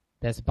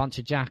 there's a bunch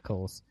of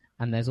jackals,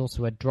 and there's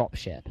also a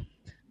dropship,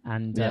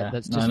 and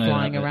that's just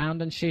flying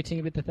around and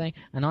shooting with the thing.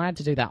 And I had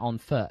to do that on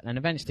foot. And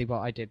eventually,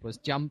 what I did was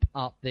jump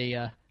up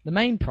the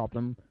main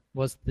problem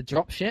was the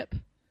dropship,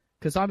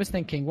 because I was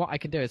thinking what I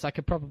could do is I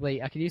could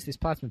use this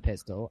plasma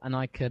pistol and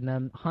I could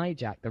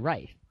hijack the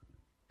wraith.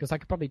 Because I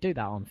could probably do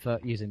that on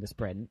foot using the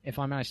sprint. If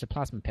I managed to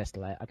plasma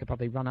pistol it, I could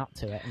probably run up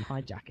to it and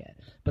hijack it.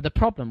 But the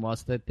problem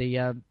was that the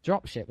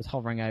dropship was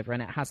hovering over, and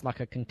it has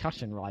like a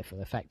concussion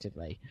rifle,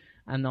 effectively.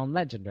 And on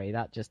Legendary,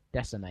 that just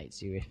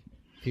decimates you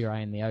if you're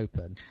in the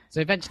open.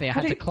 So eventually I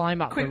had to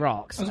climb up the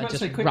rocks and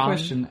just run.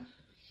 Question.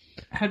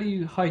 How do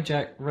you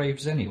hijack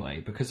raves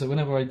anyway? Because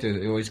whenever I do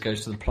it, it always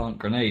goes to the plant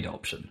grenade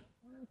option.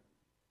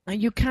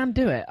 You can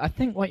do it. I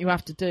think what you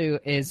have to do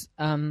is...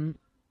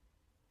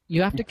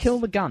 you have to kill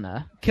the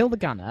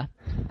gunner,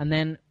 and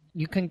then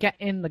you can get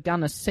in the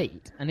gunner's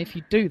seat, and if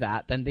you do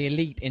that, then the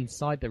elite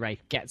inside the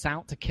wraith gets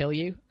out to kill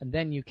you, and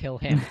then you kill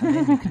him,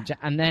 and then,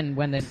 and then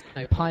when there's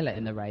no pilot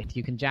in the wraith,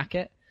 you can jack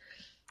it.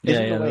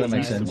 That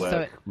makes sense.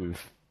 Work with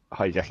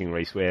hijacking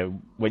race, where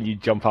when you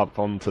jump up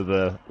onto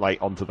the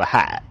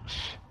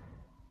hatch,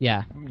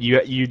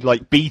 you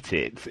like beat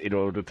it in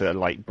order to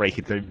like break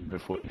it open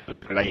before you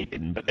put the grenade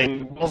in. But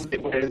then wasn't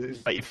it where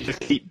it's like if you just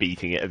keep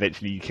beating it,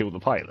 eventually you kill the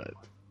pilot?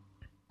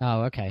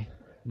 Oh, okay,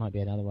 might be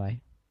another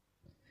way.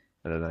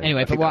 I don't know.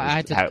 Anyway, but what I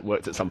had to... how it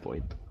worked at some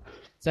point.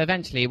 So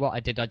eventually, what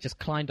I did, I just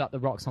climbed up the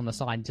rocks on the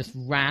side, and just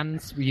ran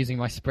using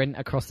my sprint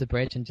across the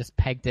bridge, and just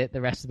pegged it the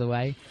rest of the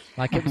way.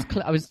 Like it was,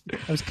 I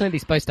was clearly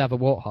supposed to have a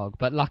warthog,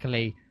 but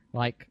luckily,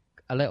 like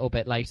a little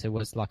bit later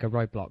was like a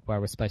roadblock where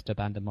I was supposed to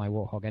abandon my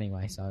warthog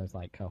anyway. So I was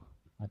like, oh,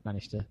 I've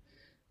managed to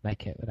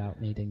make it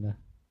without needing the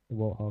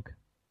warthog.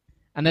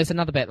 And there's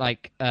another bit,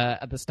 like,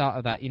 at the start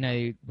of that, you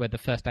know, with the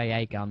first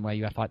AA gun, where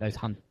you have, like, those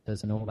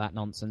hunters and all that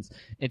nonsense.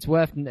 It's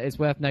worth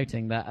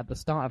noting that at the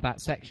start of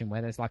that section,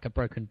 where there's, like, a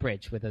broken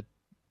bridge with a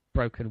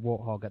broken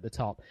warthog at the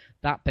top,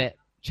 that bit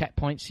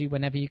checkpoints you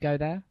whenever you go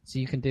there. So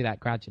you can do that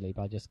gradually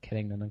by just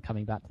killing them and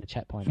coming back to the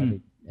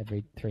checkpoint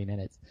every 3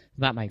 minutes.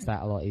 So that makes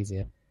that a lot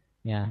easier.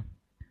 Yeah.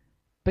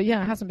 But,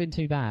 yeah, it hasn't been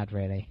too bad,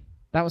 really.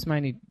 That was my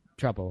only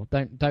trouble.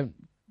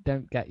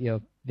 Don't get your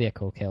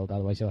vehicle killed,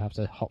 otherwise you'll have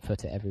to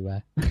hot-foot it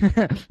everywhere, which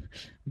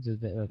is a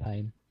bit of a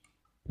pain.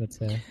 But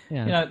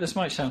yeah, you know, this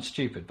might sound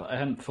stupid, but I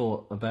hadn't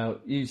thought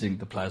about using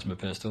the plasma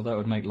pistol. That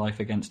would make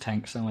life against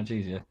tanks so much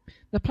easier.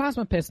 The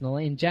plasma pistol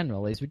in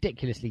general is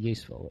ridiculously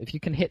useful if you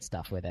can hit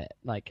stuff with it.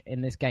 Like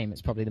in this game,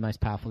 it's probably the most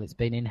powerful it's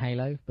been in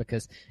Halo,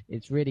 because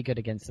it's really good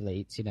against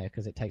elites, you know,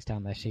 because it takes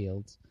down their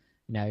shields.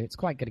 You know, it's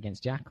quite good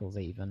against jackals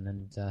even,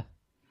 and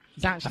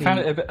it's actually...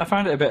 I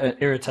found it a bit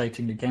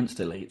irritating against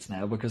elites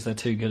now because they're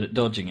too good at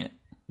dodging it.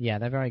 Yeah,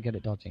 they're very good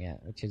at dodging it,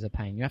 which is a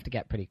pain. You have to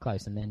get pretty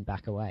close and then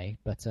back away.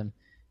 But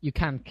you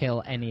can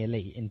kill any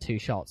elite in 2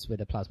 shots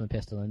with a plasma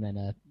pistol and then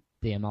a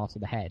DMR to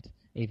the head.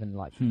 Even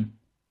like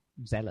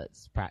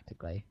zealots,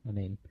 practically. I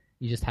mean,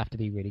 you just have to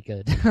be really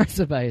good, I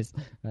suppose.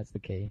 That's the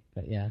key.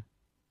 But yeah.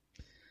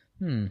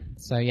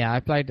 So yeah,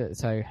 I played it.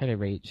 So Halo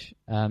Reach.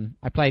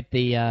 I played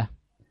the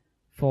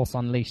Force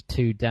Unleashed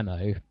 2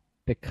 demo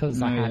because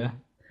I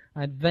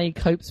had vague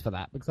hopes for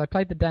that, because I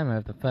played the demo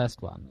of the first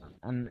one,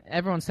 and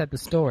everyone said the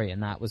story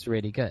in that was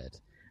really good.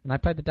 And I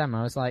played the demo,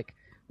 I was like,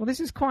 well, this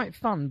is quite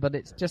fun, but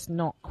it's just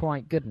not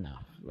quite good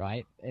enough,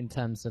 right, in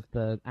terms of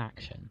the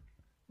action.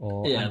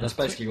 That's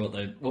basically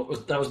that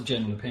was the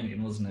general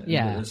opinion, wasn't it?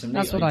 Yeah, there's some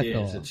that's neat what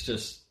ideas. I thought. It's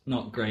just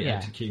not great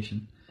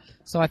execution.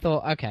 So I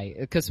thought, okay,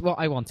 because what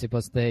I wanted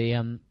was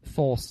the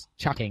force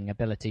chucking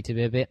ability to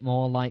be a bit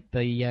more like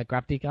the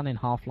gravity gun in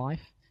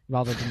Half-Life,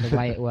 rather than the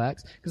way it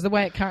works. Because the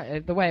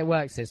way it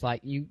works is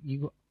like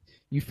you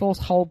force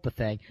hold the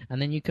thing,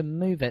 and then you can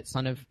move it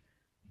sort of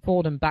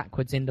forward and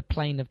backwards in the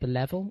plane of the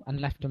level, and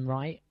left and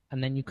right,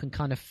 and then you can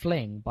kind of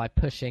fling by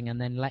pushing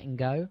and then letting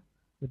go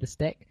with the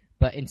stick.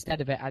 But instead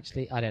of it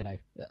actually, I don't know,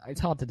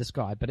 it's hard to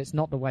describe, but it's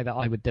not the way that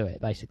I would do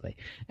it, basically.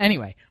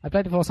 Anyway, I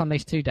played the Force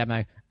Unleashed 2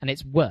 demo, and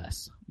it's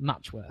worse.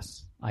 Much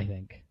worse, I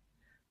think.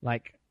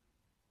 Like,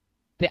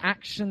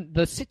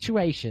 the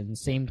situation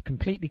seemed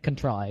completely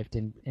contrived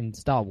in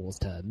Star Wars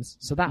terms,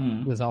 so that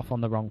was off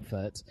on the wrong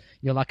foot.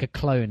 You're like a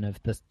clone of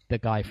the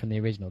guy from the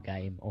original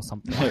game or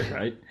something.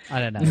 Right. I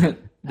don't know.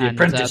 The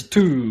Apprentice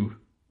 2.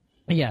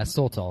 Yeah,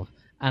 sort of.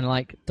 And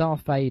like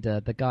Darth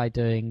Vader, the guy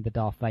doing the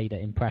Darth Vader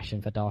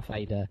impression for Darth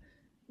Vader,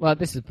 well,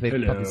 this is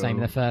probably the same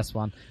in the first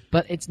one,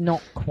 but it's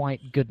not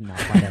quite good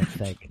enough, I don't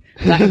think.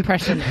 That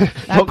impression...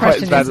 not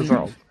quite as bad as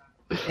well.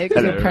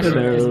 That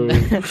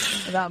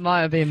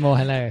might have been more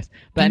hilarious.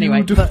 But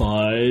anyway,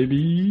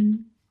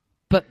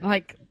 but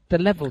like the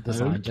level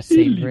design just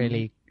seemed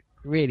really,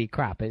 really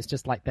crap. It's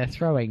just like they're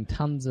throwing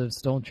tons of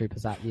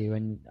stormtroopers at you,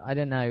 and I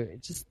don't know.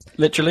 It just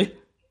literally.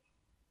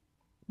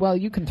 Well,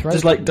 you can throw.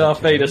 Just like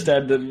Darth Vader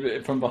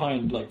standing from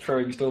behind, like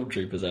throwing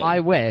stormtroopers at you. I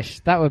wish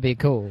that would be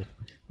cool.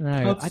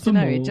 No, I don't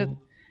know.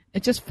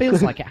 It just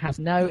feels like it has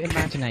no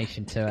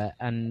imagination to it,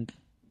 and.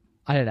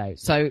 I don't know.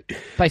 So,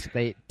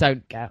 basically,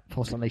 don't get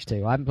Force Unleashed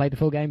 2. I haven't played the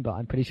full game, but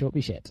I'm pretty sure it'll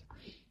be shit.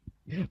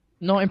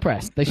 Not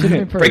impressed. They should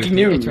have improved. Breaking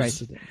news.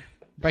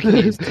 Breaking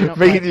news.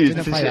 Breaking news. Do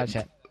not play that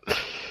shit.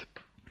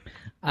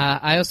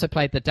 I also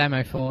played the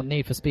demo for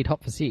Need for Speed Hot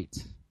Pursuit.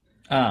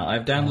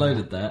 I've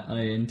downloaded that.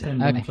 I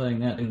intend on playing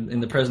that in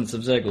the presence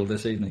of Zegel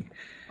this evening.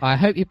 I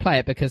hope you play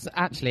it, because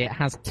actually it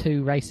has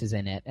 2 races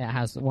in it. It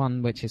has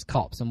one which is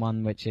cops and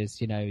one which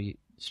is,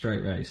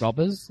 straight race.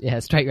 Robbers? Yeah,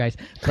 straight race.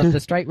 But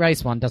the straight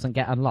race one doesn't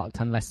get unlocked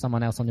unless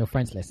someone else on your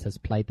friends list has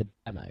played the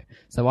demo.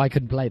 So I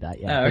couldn't play that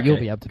yet. Oh, okay. But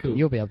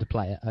you'll be able to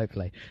play it,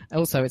 hopefully.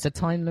 Also, it's a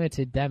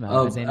time-limited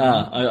demo.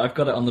 I've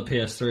got it on the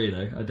PS3,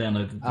 though. I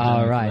downloaded the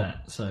demo for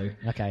that. So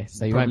okay,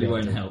 so you probably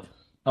won't help.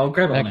 I'll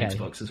grab it on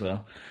Xbox as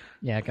well.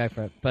 Yeah, go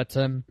for it. But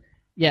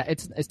yeah,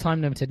 it's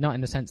time-limited, not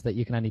in the sense that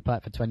you can only play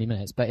it for 20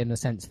 minutes, but in the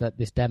sense that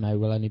this demo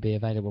will only be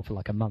available for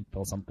like a month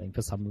or something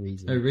for some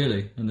reason. Oh,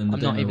 really? And then the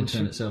demo will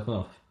turn itself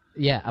off?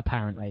 Yeah,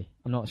 apparently.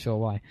 I'm not sure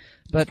why.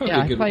 But Probably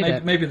yeah, I good. played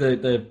it. Maybe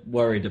they're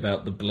worried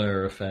about the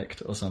blur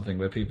effect or something,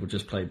 where people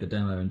just played the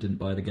demo and didn't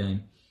buy the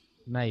game.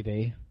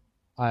 Maybe.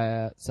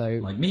 So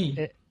Like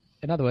me.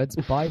 In other words,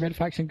 buy Red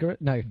Faction.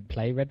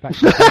 Play Red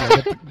Faction.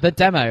 the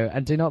demo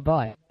and do not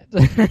buy it.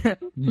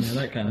 Yeah,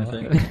 that kind of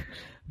thing.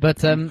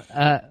 But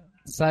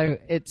so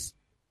it's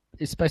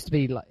supposed to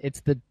be like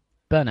it's the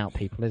Burnout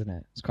people, isn't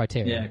it? It's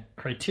Criterion. Yeah,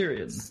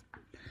 Criterions.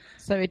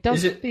 So it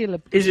does feel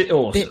a Is it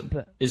awesome?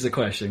 bit, Is the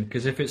question?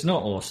 Because if it's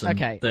not awesome,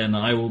 then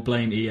I will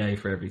blame EA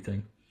for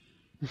everything.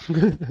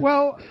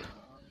 Well,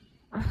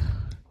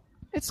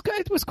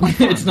 it was quite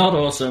fun. It's not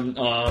awesome.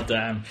 Oh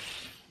damn!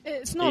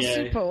 It's not EA.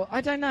 super.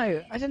 I don't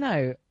know.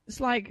 It's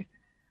like,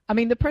 I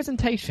mean, the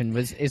presentation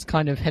is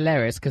kind of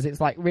hilarious because it's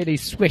like really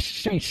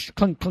swish, swish,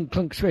 clunk, clunk,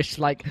 clunk, swish,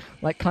 like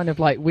kind of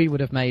like we would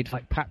have made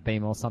like Pat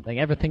Beam or something.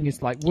 Everything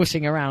is like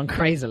whooshing around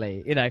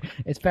crazily. You know,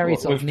 it's very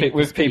sort of neat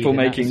with people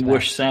making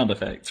whoosh sound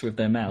effects with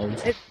their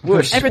mouths.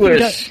 Whoosh,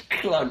 whoosh,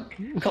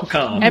 clunk,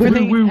 clunk.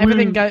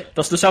 Everything go.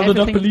 That's the sound of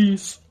the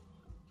police.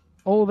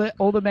 All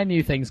the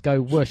menu things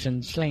go whoosh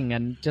and sling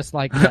and just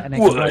like an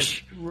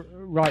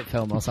right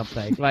film or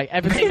something. Like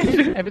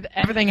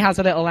everything has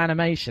a little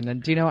animation,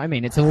 and do you know what I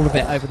mean? It's all a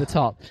bit over the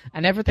top,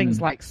 and everything's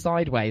like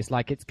sideways,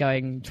 like it's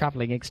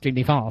traveling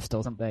extremely fast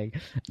or something.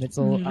 And it's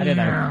all I don't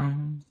know.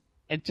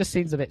 It just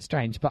seems a bit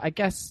strange, but I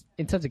guess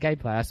in terms of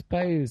gameplay, I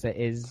suppose it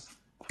is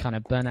kind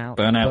of Burnout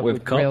but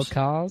with cops. Real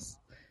cars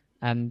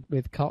and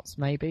with cops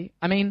maybe.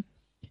 I mean,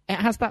 it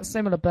has that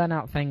similar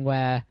Burnout thing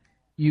where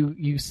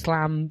you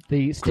slam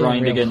the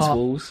steering wheel against hard.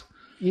 walls.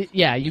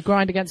 You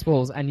grind against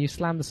walls and you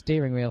slam the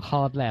steering wheel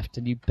hard left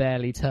and you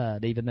barely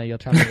turn, even though you're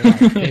traveling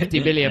at like 50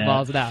 million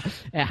miles an hour.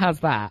 It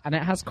has that, and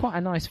it has quite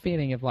a nice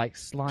feeling of like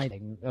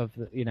sliding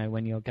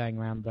when you're going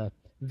around the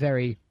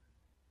very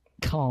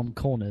calm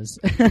corners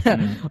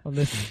on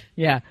this.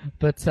 Yeah,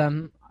 but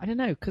I don't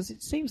know, because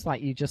it seems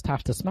like you just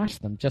have to smash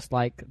them, just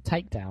like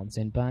takedowns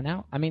in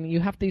Burnout. I mean, you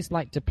have these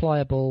like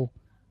deployable.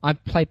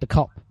 I've played the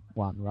cop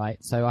one, right?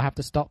 So I have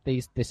to stop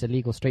this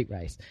illegal street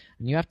race,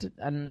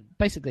 and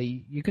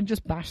basically you can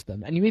just bash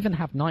them, and you even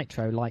have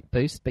nitro like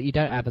boost, but you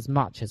don't have as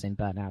much as in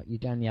Burnout. You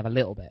only have a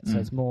little bit, so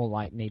it's more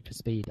like Need for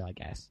Speed, I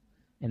guess,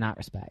 in that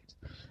respect.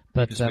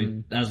 But it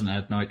hasn't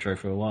had nitro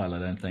for a while. I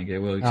don't think it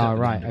will. Except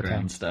the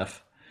underground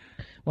stuff.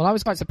 Well, I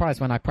was quite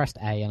surprised when I pressed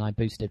A and I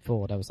boosted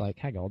forward. I was like,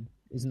 hang on,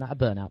 isn't that a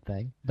Burnout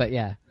thing? But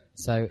yeah,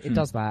 so it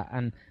does that,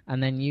 and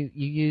then you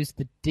use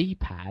the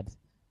D-pad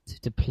to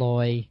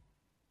deploy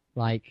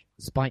like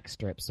spike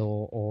strips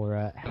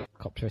or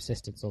helicopter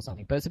assistance or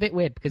something. But it's a bit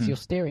weird because you're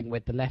steering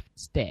with the left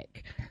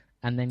stick,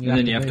 and then you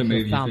have to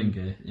move your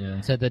finger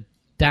to the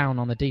down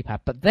on the D-pad.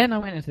 But then I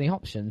went into the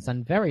options,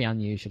 and very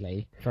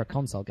unusually for a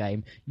console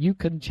game, you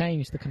can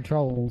change the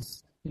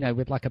controls,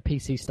 with like a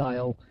PC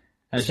style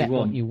set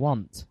what you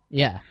want.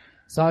 Yeah.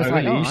 So I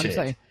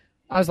was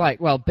I was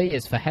like, well, B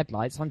is for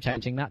headlights. I'm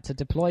changing that to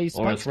deploy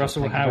spike Or as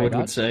Russell Howard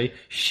would say,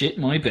 shit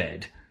my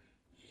bed.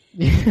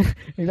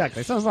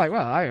 Exactly. So I was like,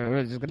 well, I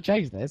was just going to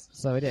change this.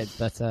 So I did.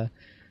 But,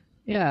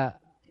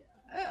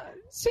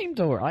 seemed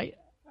all right.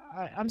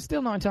 I'm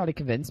still not entirely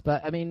convinced,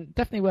 but, I mean,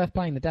 definitely worth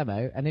playing the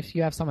demo. And if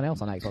you have someone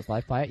else on Xbox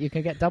Live play it, you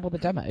can get double the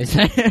demos.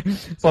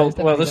 Well,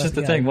 this is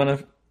the thing.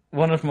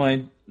 One of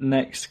my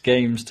next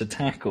games to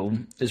tackle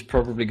is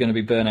probably going to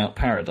be Burnout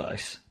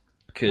Paradise.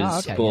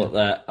 Because I bought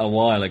that a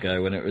while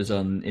ago when it was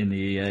in the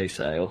EA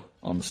sale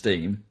on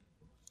Steam.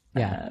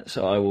 Yeah.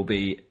 So I will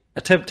be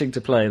attempting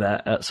to play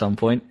that at some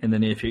point in the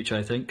near future,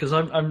 I think, because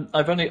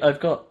I've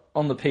got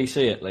on the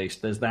PC at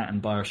least. There's that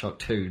and BioShock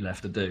 2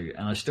 left to do,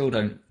 and I still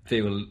don't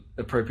feel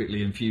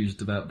appropriately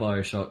infused about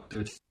BioShock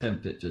to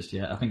attempt it just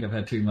yet. I think I've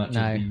had too much of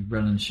the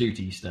run and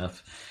shooty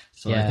stuff,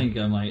 so I think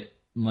I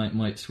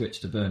might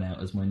switch to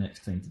Burnout as my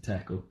next thing to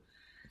tackle.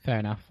 Fair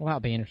enough. Well, that'll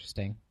be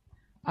interesting.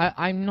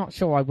 I'm not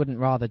sure. I wouldn't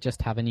rather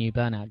just have a new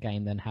Burnout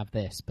game than have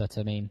this, but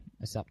I mean,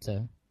 it's up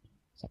to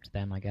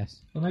them, I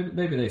guess. Well,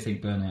 maybe they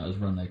think Burnout has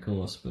run their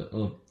course,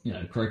 or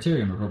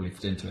Criterion will probably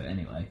fit into it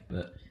anyway.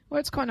 But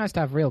it's quite nice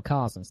to have real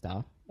cars and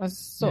stuff. That's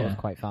sort of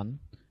quite fun.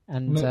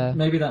 And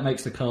maybe that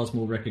makes the cars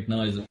more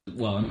recognisable.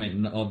 Well, I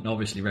mean,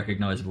 obviously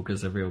recognisable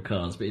because they're real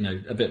cars, but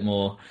a bit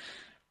more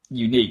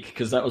unique,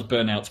 because that was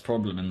Burnout's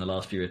problem in the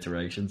last few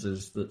iterations,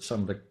 is that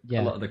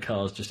a lot of the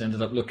cars just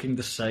ended up looking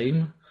the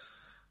same,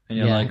 and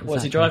you're like,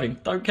 what's he driving?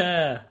 Don't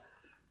care.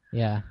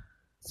 Yeah.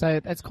 So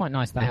it's quite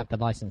nice they have the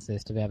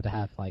licenses to be able to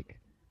have like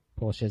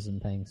Porsches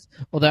and things.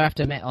 Although I have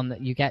to admit,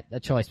 that you get a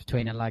choice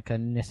between a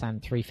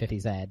Nissan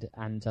 350Z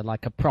and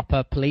like a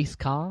proper police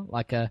car,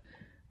 like a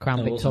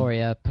Crown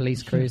Victoria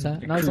police cruiser.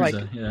 And I was like,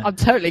 I'm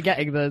totally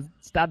getting the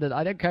standard.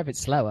 I don't care if it's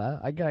slower.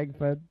 I'm going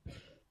for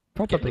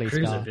proper police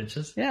car.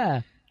 Bitches.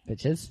 Yeah,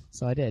 bitches.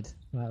 So I did.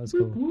 That was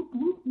cool.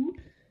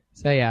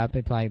 So yeah, I've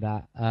been playing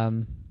that.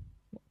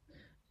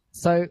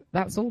 So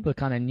that's all the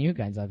kind of new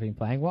games I've been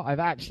playing. What I've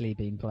actually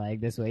been playing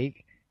this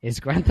week is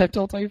Grand Theft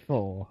Auto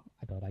 4.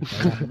 I thought I'd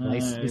go back and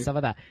play some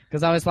of that.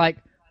 Because I was like,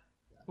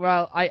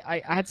 well,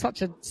 I had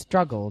such a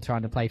struggle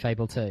trying to play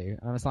Fable 2. And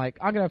I was like,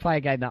 I'm going to play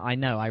a game that I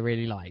know I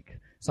really like.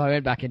 So I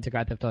went back into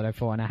Grand Theft Auto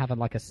 4, and I have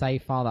like a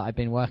save file that I've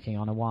been working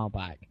on a while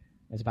back.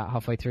 It's about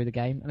halfway through the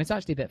game, and it's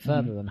actually a bit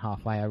further than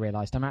halfway. I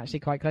realised I'm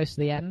actually quite close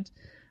to the end,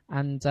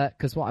 and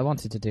because what I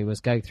wanted to do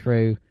was go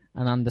through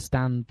and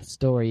understand the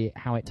story,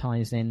 how it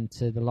ties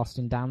into the Lost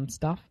and Damned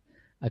stuff.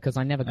 Because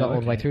I never got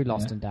all the way through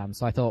Lost and Damned,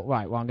 so I thought,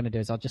 right, what I'm going to do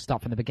is I'll just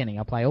start from the beginning.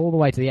 I'll play all the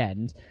way to the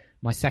end,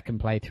 my second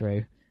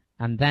playthrough,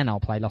 and then I'll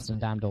play Lost and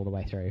Damned all the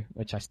way through,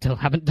 which I still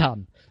haven't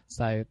done.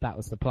 So that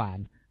was the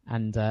plan.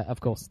 And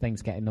of course,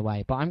 things get in the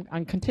way, but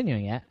I'm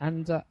continuing it,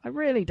 and I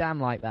really damn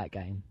like that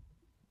game.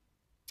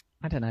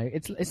 I don't know,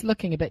 it's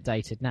looking a bit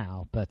dated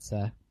now, but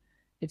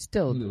it's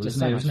still just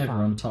so much fun. It was never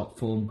on top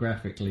form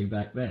graphically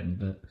back then,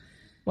 but.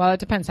 Well,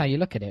 it depends how you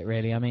look at it,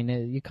 really. I mean,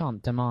 you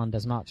can't demand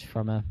as much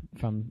from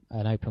an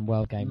open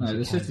world game. No,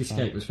 the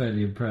Cityscape was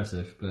fairly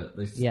impressive, but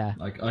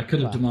I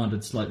could have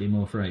demanded slightly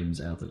more frames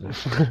out of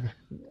it.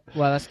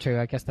 Well, that's true.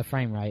 I guess the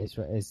frame rate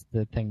is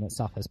the thing that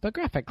suffers, but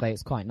graphically,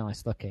 it's quite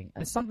nice looking.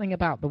 There's something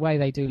about the way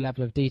they do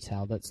level of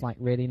detail that's like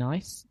really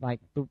nice. Like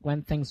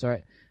when things are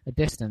at a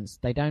distance,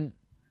 they don't.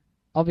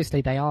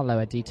 Obviously, they are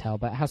lower detail,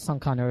 but it has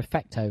some kind of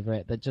effect over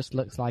it that just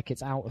looks like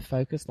it's out of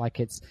focus, like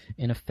it's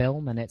in a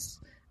film and it's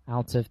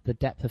out of the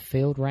depth of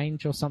field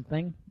range or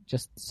something,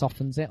 just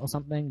softens it or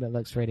something that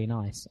looks really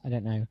nice. I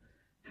don't know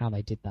how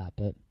they did that,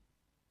 but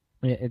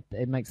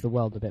it makes the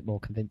world a bit more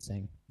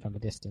convincing from a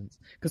distance.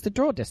 Because the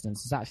draw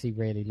distance is actually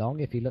really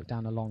long. If you look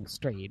down a long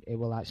street, it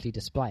will actually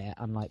display it,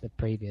 unlike the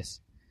previous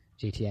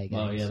GTA games.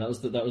 Oh yeah, that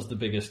was the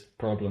biggest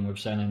problem with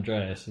San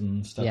Andreas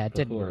and stuff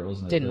before,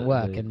 wasn't it? Didn't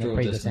work in the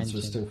previous distance engine.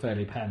 Was still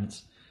fairly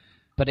pants.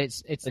 But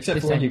it's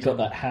except for when you got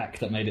that hack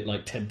that made it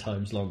like 10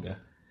 times longer.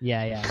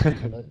 Yeah.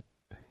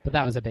 But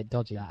that was a bit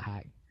dodgy, that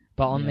hack.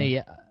 But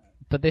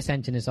but this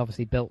engine is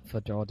obviously built for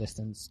draw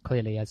distance.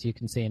 Clearly, as you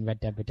can see in Red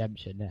Dead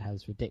Redemption, it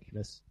has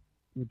ridiculous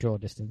draw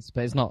distance.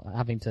 But it's not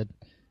having to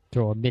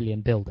draw a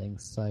million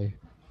buildings, so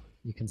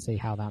you can see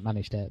how that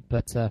managed it.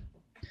 But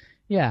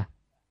yeah.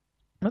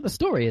 But the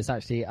story is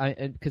actually,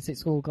 because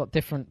it's all got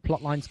different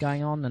plot lines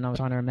going on, and I was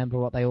trying to remember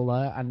what they all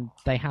are, and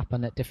they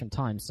happen at different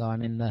times. So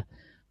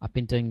I've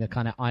been doing the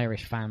kind of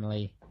Irish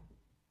family,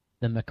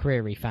 the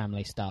McCreary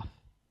family stuff.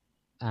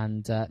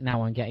 And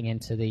now I'm getting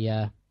into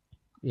the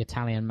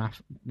Italian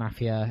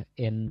mafia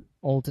in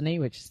Alderney,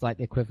 which is like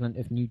the equivalent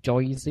of New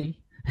Jersey.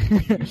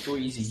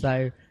 Jersey.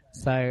 So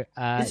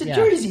it's a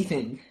Jersey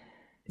thing.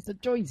 It's a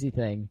Jersey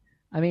thing.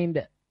 I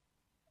mean,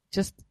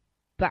 just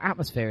the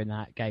atmosphere in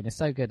that game is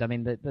so good. I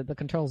mean, the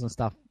controls and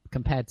stuff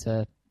compared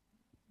to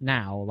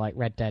now, like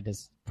Red Dead,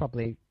 is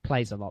probably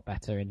plays a lot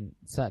better in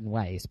certain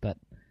ways, but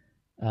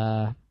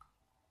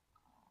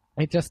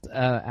it just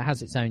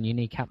has its own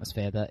unique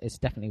atmosphere that it's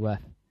definitely worth.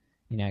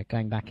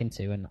 Going back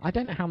into, and I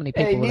don't know how many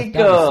people. Hey,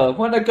 Nico,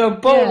 wanna go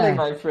bowling,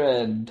 my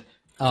friend?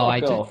 Oh, I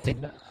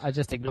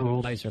just ignore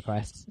all those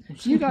requests.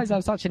 You guys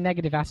have such a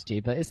negative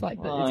attitude, but it's like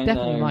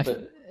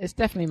it's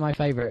definitely my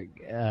favorite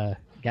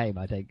game.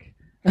 I think,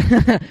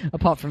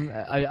 apart from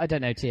I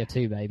don't know tier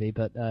 2 maybe,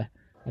 but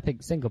I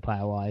think single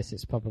player wise,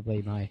 it's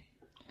probably my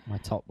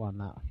top one.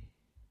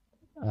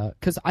 That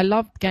because I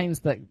love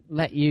games that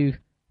let you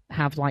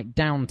have like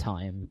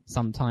downtime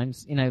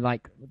sometimes,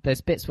 like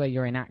there's bits where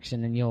you're in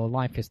action and your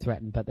life is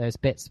threatened, but there's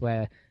bits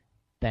where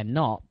they're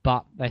not,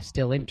 but they're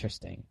still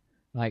interesting.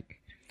 Like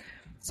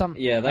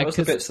that was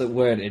the bits that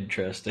weren't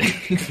interesting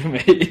for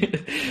me.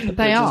 But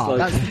they are.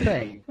 That's the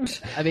thing.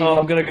 I mean,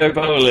 I'm going to go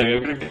bowling.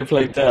 I'm going to go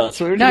play darts.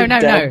 No.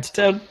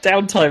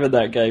 Downtime in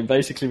that game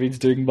basically means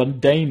doing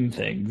mundane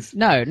things.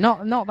 No,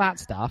 not that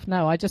stuff.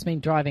 No, I just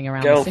mean driving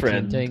around the city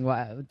and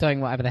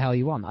doing whatever the hell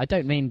you want. I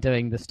don't mean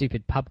doing the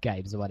stupid pub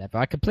games or whatever.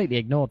 I completely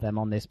ignored them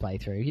on this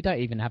playthrough. You don't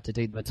even have to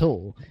do them at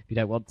all if you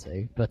don't want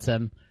to. But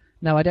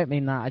no, I don't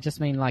mean that. I just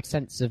mean like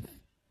sense of.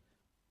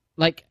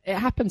 Like, it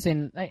happens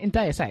in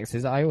Deus Ex,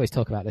 I always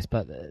talk about this,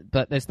 but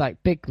there's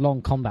like big,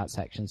 long combat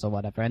sections or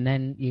whatever, and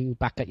then you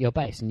back at your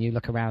base and you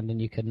look around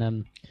and you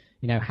can,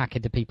 hack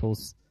into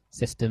people's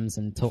systems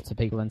and talk to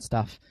people and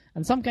stuff.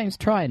 And some games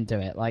try and do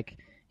it. Like,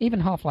 even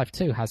Half-Life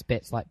 2 has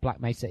bits like Black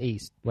Mesa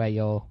East where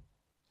you're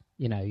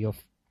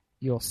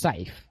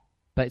safe,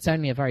 but it's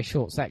only a very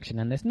short section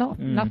and there's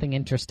nothing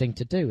interesting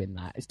to do in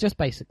that. It's just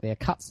basically a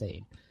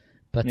cutscene.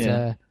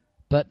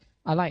 But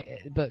I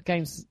like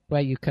games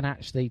where you can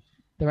actually.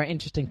 There are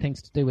interesting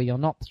things to do where you're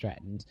not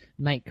threatened,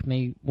 make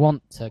me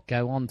want to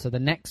go on to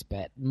the next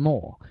bit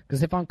more.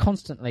 Because if I'm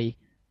constantly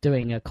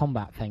doing a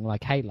combat thing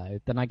like Halo,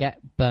 then I get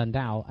burned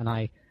out and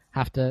I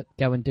have to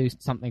go and do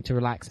something to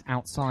relax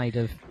outside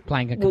of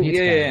playing a computer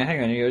game. Yeah,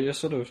 hang on. You're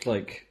sort of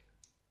like...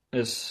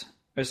 It's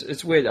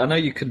weird. I know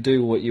you can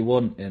do what you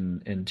want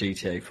in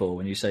GTA 4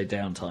 when you say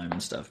downtime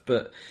and stuff,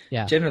 but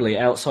generally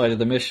outside of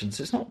the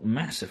missions, it's not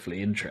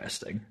massively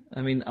interesting.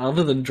 I mean,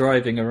 other than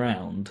driving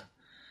around...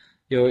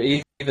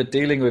 You're either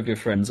dealing with your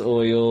friends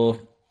or you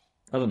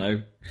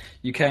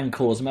can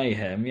cause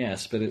mayhem,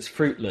 yes, but it's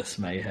fruitless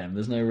mayhem.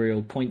 There's no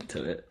real point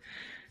to it.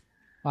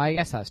 I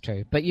guess that's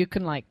true. But you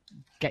can,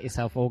 get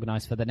yourself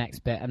organised for the next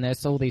bit, and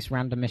there's all these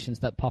random missions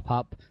that pop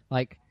up.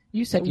 Like,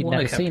 You said you'd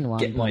never seen one.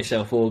 Get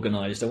myself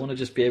organised. I want to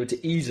just be able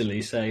to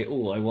easily say,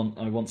 "Oh, I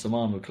want some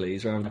armour,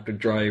 please," rather than have to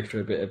drive to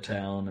a bit of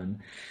town and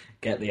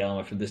get the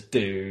armour from this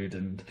dude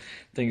and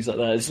things like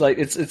that. It's like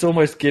it's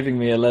almost giving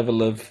me a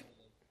level of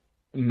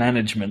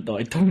management that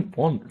I don't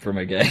want from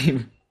a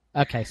game.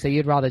 Okay, so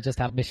you'd rather just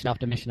have mission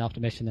after mission after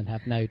mission and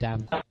have no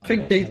damn...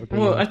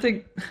 I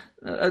think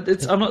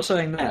I'm not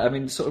saying that. I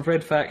mean, sort of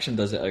Red Faction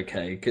does it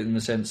okay, in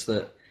the sense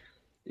that,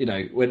 you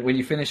know, when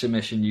you finish a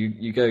mission,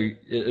 you go...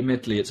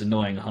 Admittedly, it's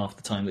annoying half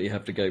the time that you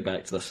have to go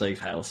back to the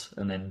safe house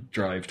and then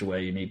drive to where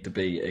you need to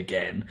be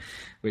again,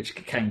 which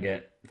can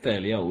get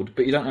fairly old.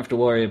 But you don't have to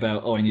worry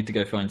about, I need to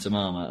go find some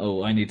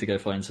armour. I need to go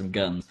find some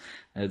guns.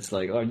 It's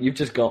like, you've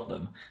just got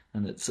them.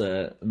 And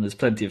and there's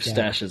plenty of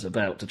stashes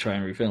about to try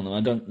and refill them.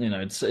 I don't,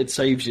 it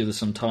saves you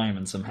some time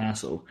and some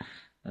hassle.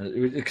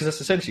 Because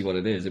that's essentially what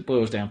it is. It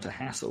boils down to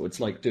hassle.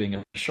 It's like doing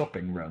a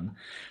shopping run.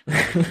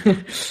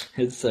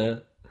 It's...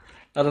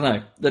 I don't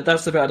know.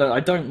 That's about.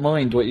 I don't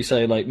mind what you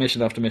say, like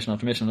mission after mission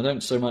after mission. I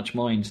don't so much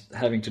mind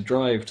having to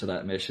drive to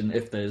that mission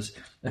if there's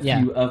a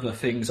few other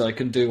things I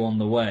can do on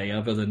the way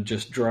other than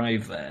just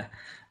drive there.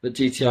 But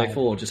GTA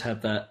 4 just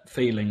had that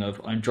feeling of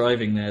I'm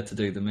driving there to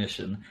do the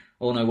mission.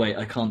 Oh no, wait,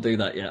 I can't do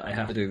that yet. I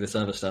have to do this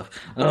other stuff.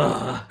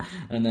 Ugh.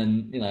 And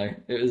then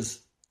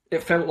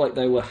it felt like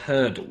they were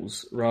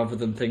hurdles rather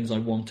than things I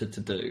wanted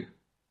to do.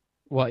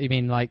 What you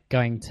mean, like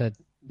going to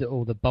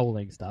all the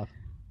bowling stuff?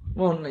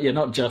 Well, yeah,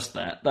 not just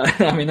that.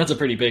 I mean, that's a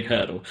pretty big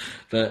hurdle.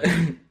 But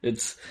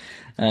it's,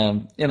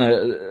 some of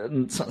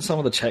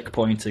the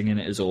checkpointing in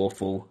it is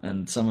awful,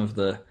 and some of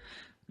the,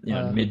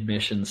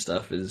 mid-mission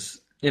stuff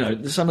is,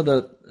 some of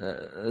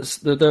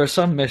there are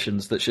some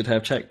missions that should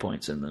have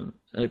checkpoints in them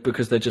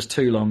because they're just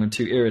too long and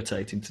too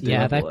irritating to do.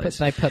 Yeah, they put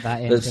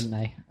that in, didn't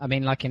they? I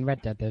mean, like in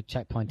Red Dead, the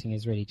checkpointing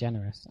is really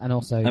generous, and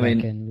also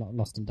in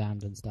Lost and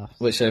Damned and stuff.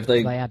 Which have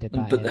they added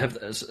that? But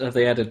have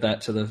they added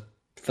that to the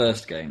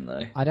first game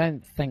though? I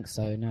don't think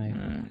so.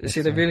 No.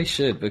 See, they really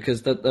should,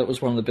 because that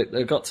was one of the big.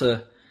 They got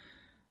to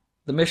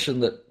the mission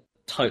that.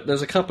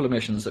 There's a couple of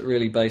missions that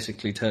really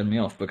basically turned me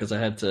off because I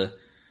had to.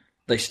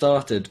 They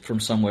started from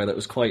somewhere that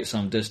was quite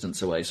some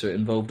distance away, so it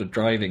involved a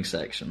driving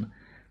section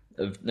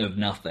of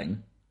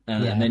nothing,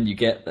 and then you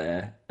get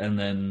there, and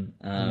then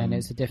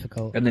it's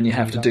difficult, and then you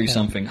have to do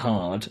something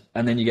hard,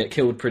 and then you get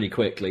killed pretty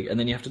quickly, and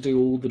then you have to do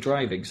all the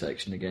driving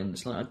section again.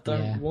 It's like I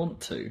don't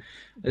want to.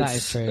 That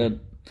is true.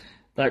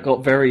 That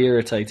got very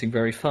irritating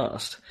very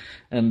fast,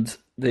 and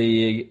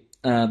the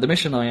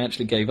mission I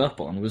actually gave up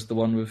on was the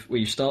one where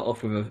you start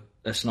off with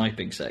a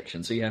sniping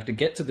section. So you have to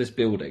get to this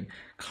building,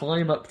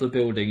 climb up the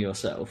building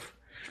yourself.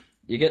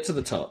 You get to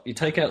the top, you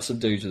take out some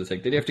dudes with the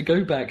thing. Then you have to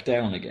go back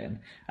down again,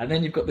 and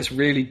then you've got this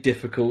really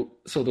difficult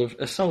sort of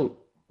assault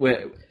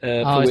where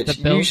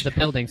the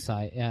building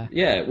site,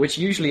 which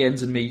usually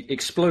ends in me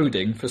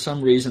exploding for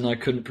some reason I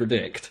couldn't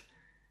predict.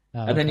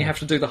 And then you have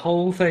to do the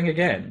whole thing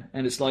again,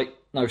 and it's like,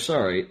 no,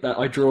 sorry,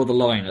 I draw the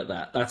line at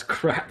that. That's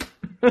crap.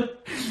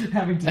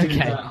 Having to do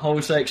that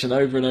whole section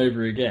over and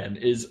over again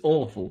is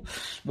awful.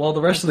 While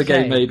the rest of the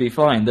game may be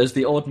fine, there's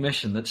the odd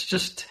mission that's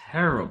just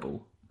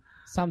terrible.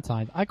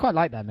 Sometimes. I quite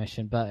like that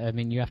mission, but I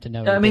mean, you have to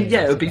know.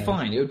 It would be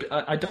fine.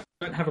 I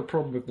don't have a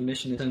problem with the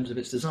mission in terms of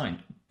its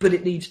design, but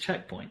it needs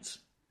checkpoints.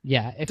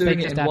 Yeah, if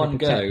doing it in one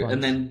go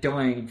and then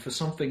dying for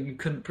something you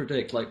couldn't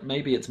predict, like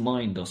maybe it's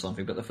mind or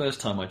something. But the first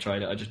time I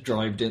tried it, I just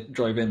drove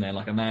in there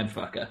like a mad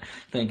fucker,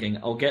 thinking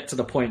I'll get to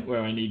the point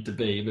where I need to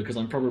be because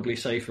I'm probably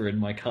safer in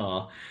my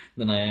car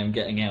than I am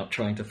getting out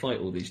trying to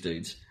fight all these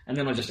dudes. And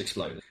then I just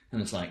exploded,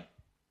 and it's like,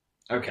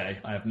 okay,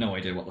 I have no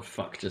idea what the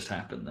fuck just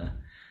happened there.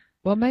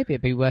 Well, maybe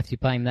it'd be worth you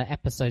playing the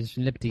episodes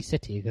from Liberty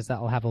City, because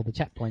that'll have all the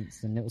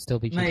checkpoints and it'll still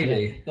be GTA.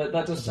 Maybe.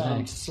 That does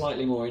sound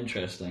slightly more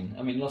interesting.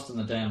 I mean, Lost and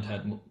the Damned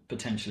had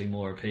potentially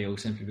more appeal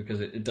simply because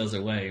it does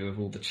away with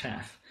all the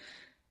chaff.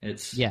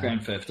 It's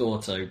Grand Theft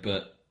Auto,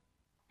 but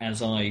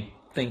as I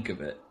think of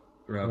it,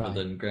 rather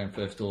than Grand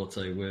Theft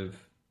Auto with,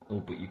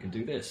 but you can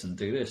do this and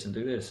do this and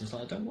do this. It's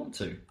like, I don't want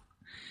to.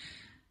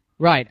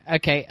 Right,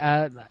 okay.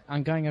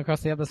 I'm going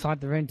across the other side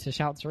of the room to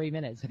shout 3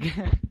 minutes.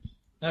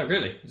 Oh,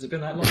 really? Has it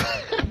been that long?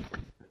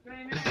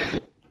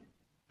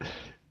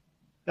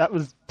 That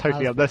was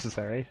totally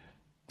unnecessary.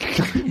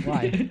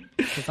 Why?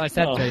 Because I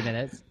said 3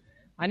 minutes.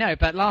 I know,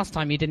 but last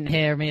time you didn't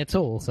hear me at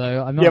all,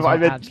 so I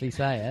might actually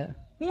say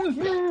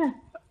it.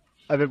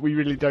 I mean, we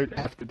really don't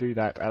have to do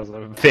that as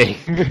a thing.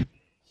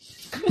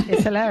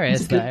 It's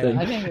hilarious, though.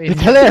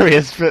 It's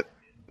hilarious, but,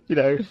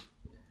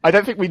 I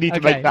don't think we need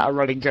to make that a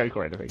running joke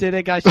or anything.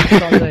 Did I should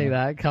stop doing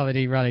that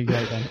comedy running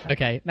joke then?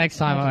 Okay, next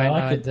time I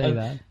won't do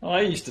that.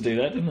 I used to do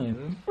that, didn't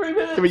I? 3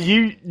 minutes. I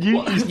mean,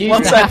 you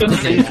 1 second.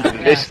 You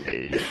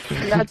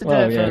had to do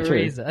it for a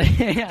reason.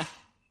 Yeah.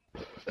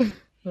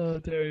 Oh,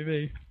 dear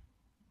me.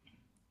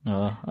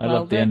 Oh, I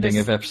love the ending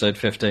of episode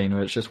 15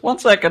 where it's just 1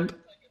 second.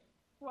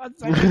 1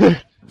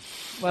 second.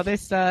 Well,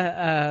 this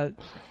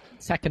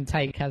second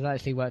take has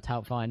actually worked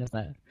out fine,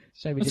 hasn't it?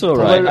 It's all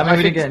right. I'm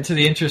going to get into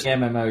the interesting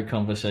MMO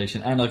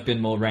conversation, and I've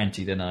been more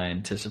ranty than I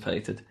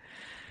anticipated.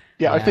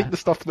 Yeah, I think the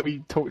stuff that we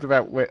talked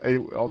about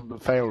on the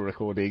fail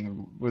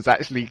recording was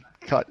actually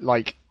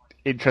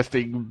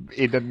interesting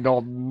in a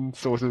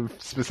non-sort of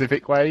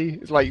specific way.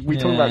 It's like we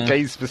talk about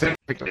gays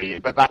specifically,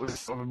 but that was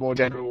sort of a more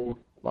general,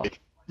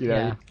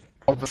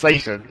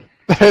 conversation.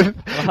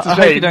 It's a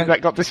shame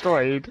that got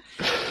destroyed.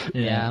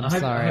 Yeah, I'm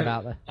sorry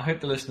about that. I hope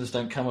the listeners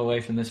don't come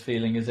away from this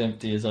feeling as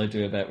empty as I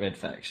do about Red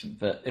Faction.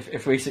 But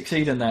if we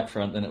succeed on that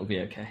front, then it'll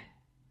be okay.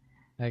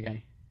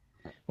 Okay.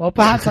 Well,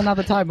 perhaps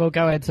another time we'll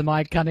go into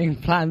my cunning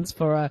plans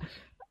for a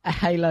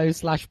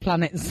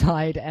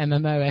Halo/PlanetSide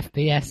MMO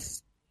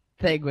FPS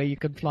thing where you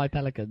can fly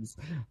pelicans.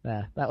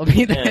 There, that will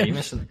be there. Yeah, you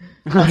missed it.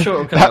 I'm sure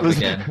it'll come up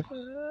again.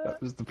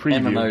 That was the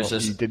preview MMOs of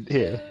what you didn't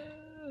hear.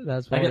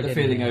 That's I get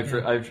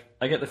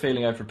the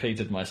feeling I've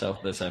repeated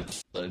myself this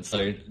episode,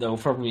 so there'll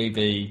probably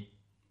be,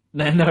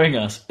 knowing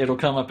us, it'll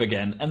come up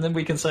again, and then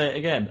we can say it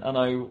again, and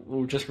I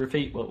will just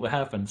repeat what will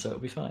happen, so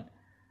it'll be fine.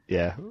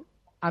 Yeah.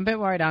 I'm a bit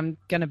worried I'm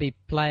going to be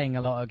playing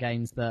a lot of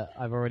games that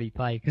I've already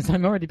played, because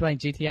I'm already playing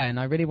GTA, and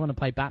I really want to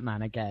play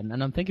Batman again,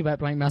 and I'm thinking about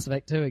playing Mass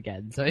Effect 2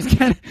 again, so it's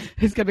going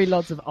to be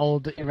lots of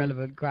old,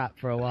 irrelevant crap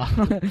for a while.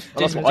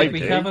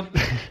 We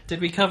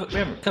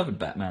haven't covered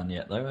Batman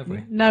yet, though, have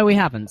we? No, we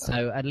haven't,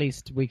 so at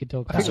least we could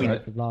talk about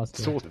it from last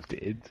year. Sort of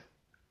did.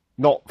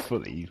 Not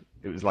fully.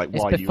 It was like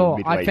it's why before,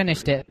 you were midway I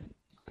finished through. it.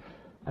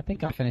 I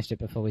think I finished it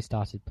before we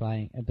started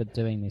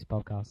doing these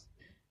podcasts.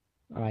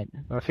 Right.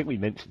 I think we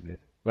mentioned it.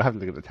 We'll have a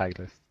look at the tag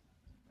list.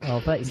 Well,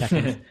 30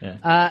 seconds.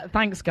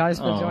 Thanks, guys,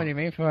 for joining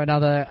me for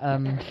another,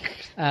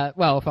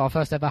 for our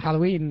first ever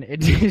Halloween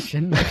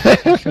edition.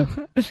 I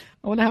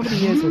wonder how many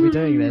years we'll be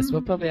doing this.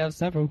 We'll probably have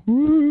several.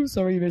 Woo,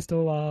 sorry you missed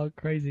all our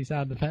crazy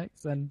sound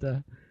effects. And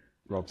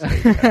Rob's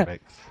sound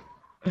effects.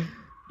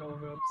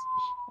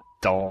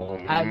 Dong.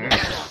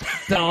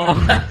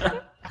 Dong.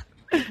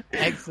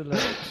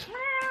 Excellent.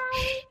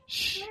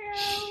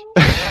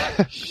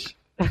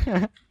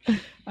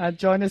 And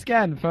join us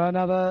again for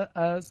another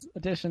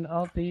edition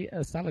of the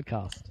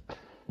Saladcast.